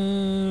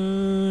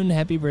soon.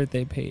 Happy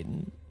birthday,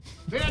 Peyton.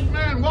 Dead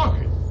man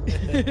walking.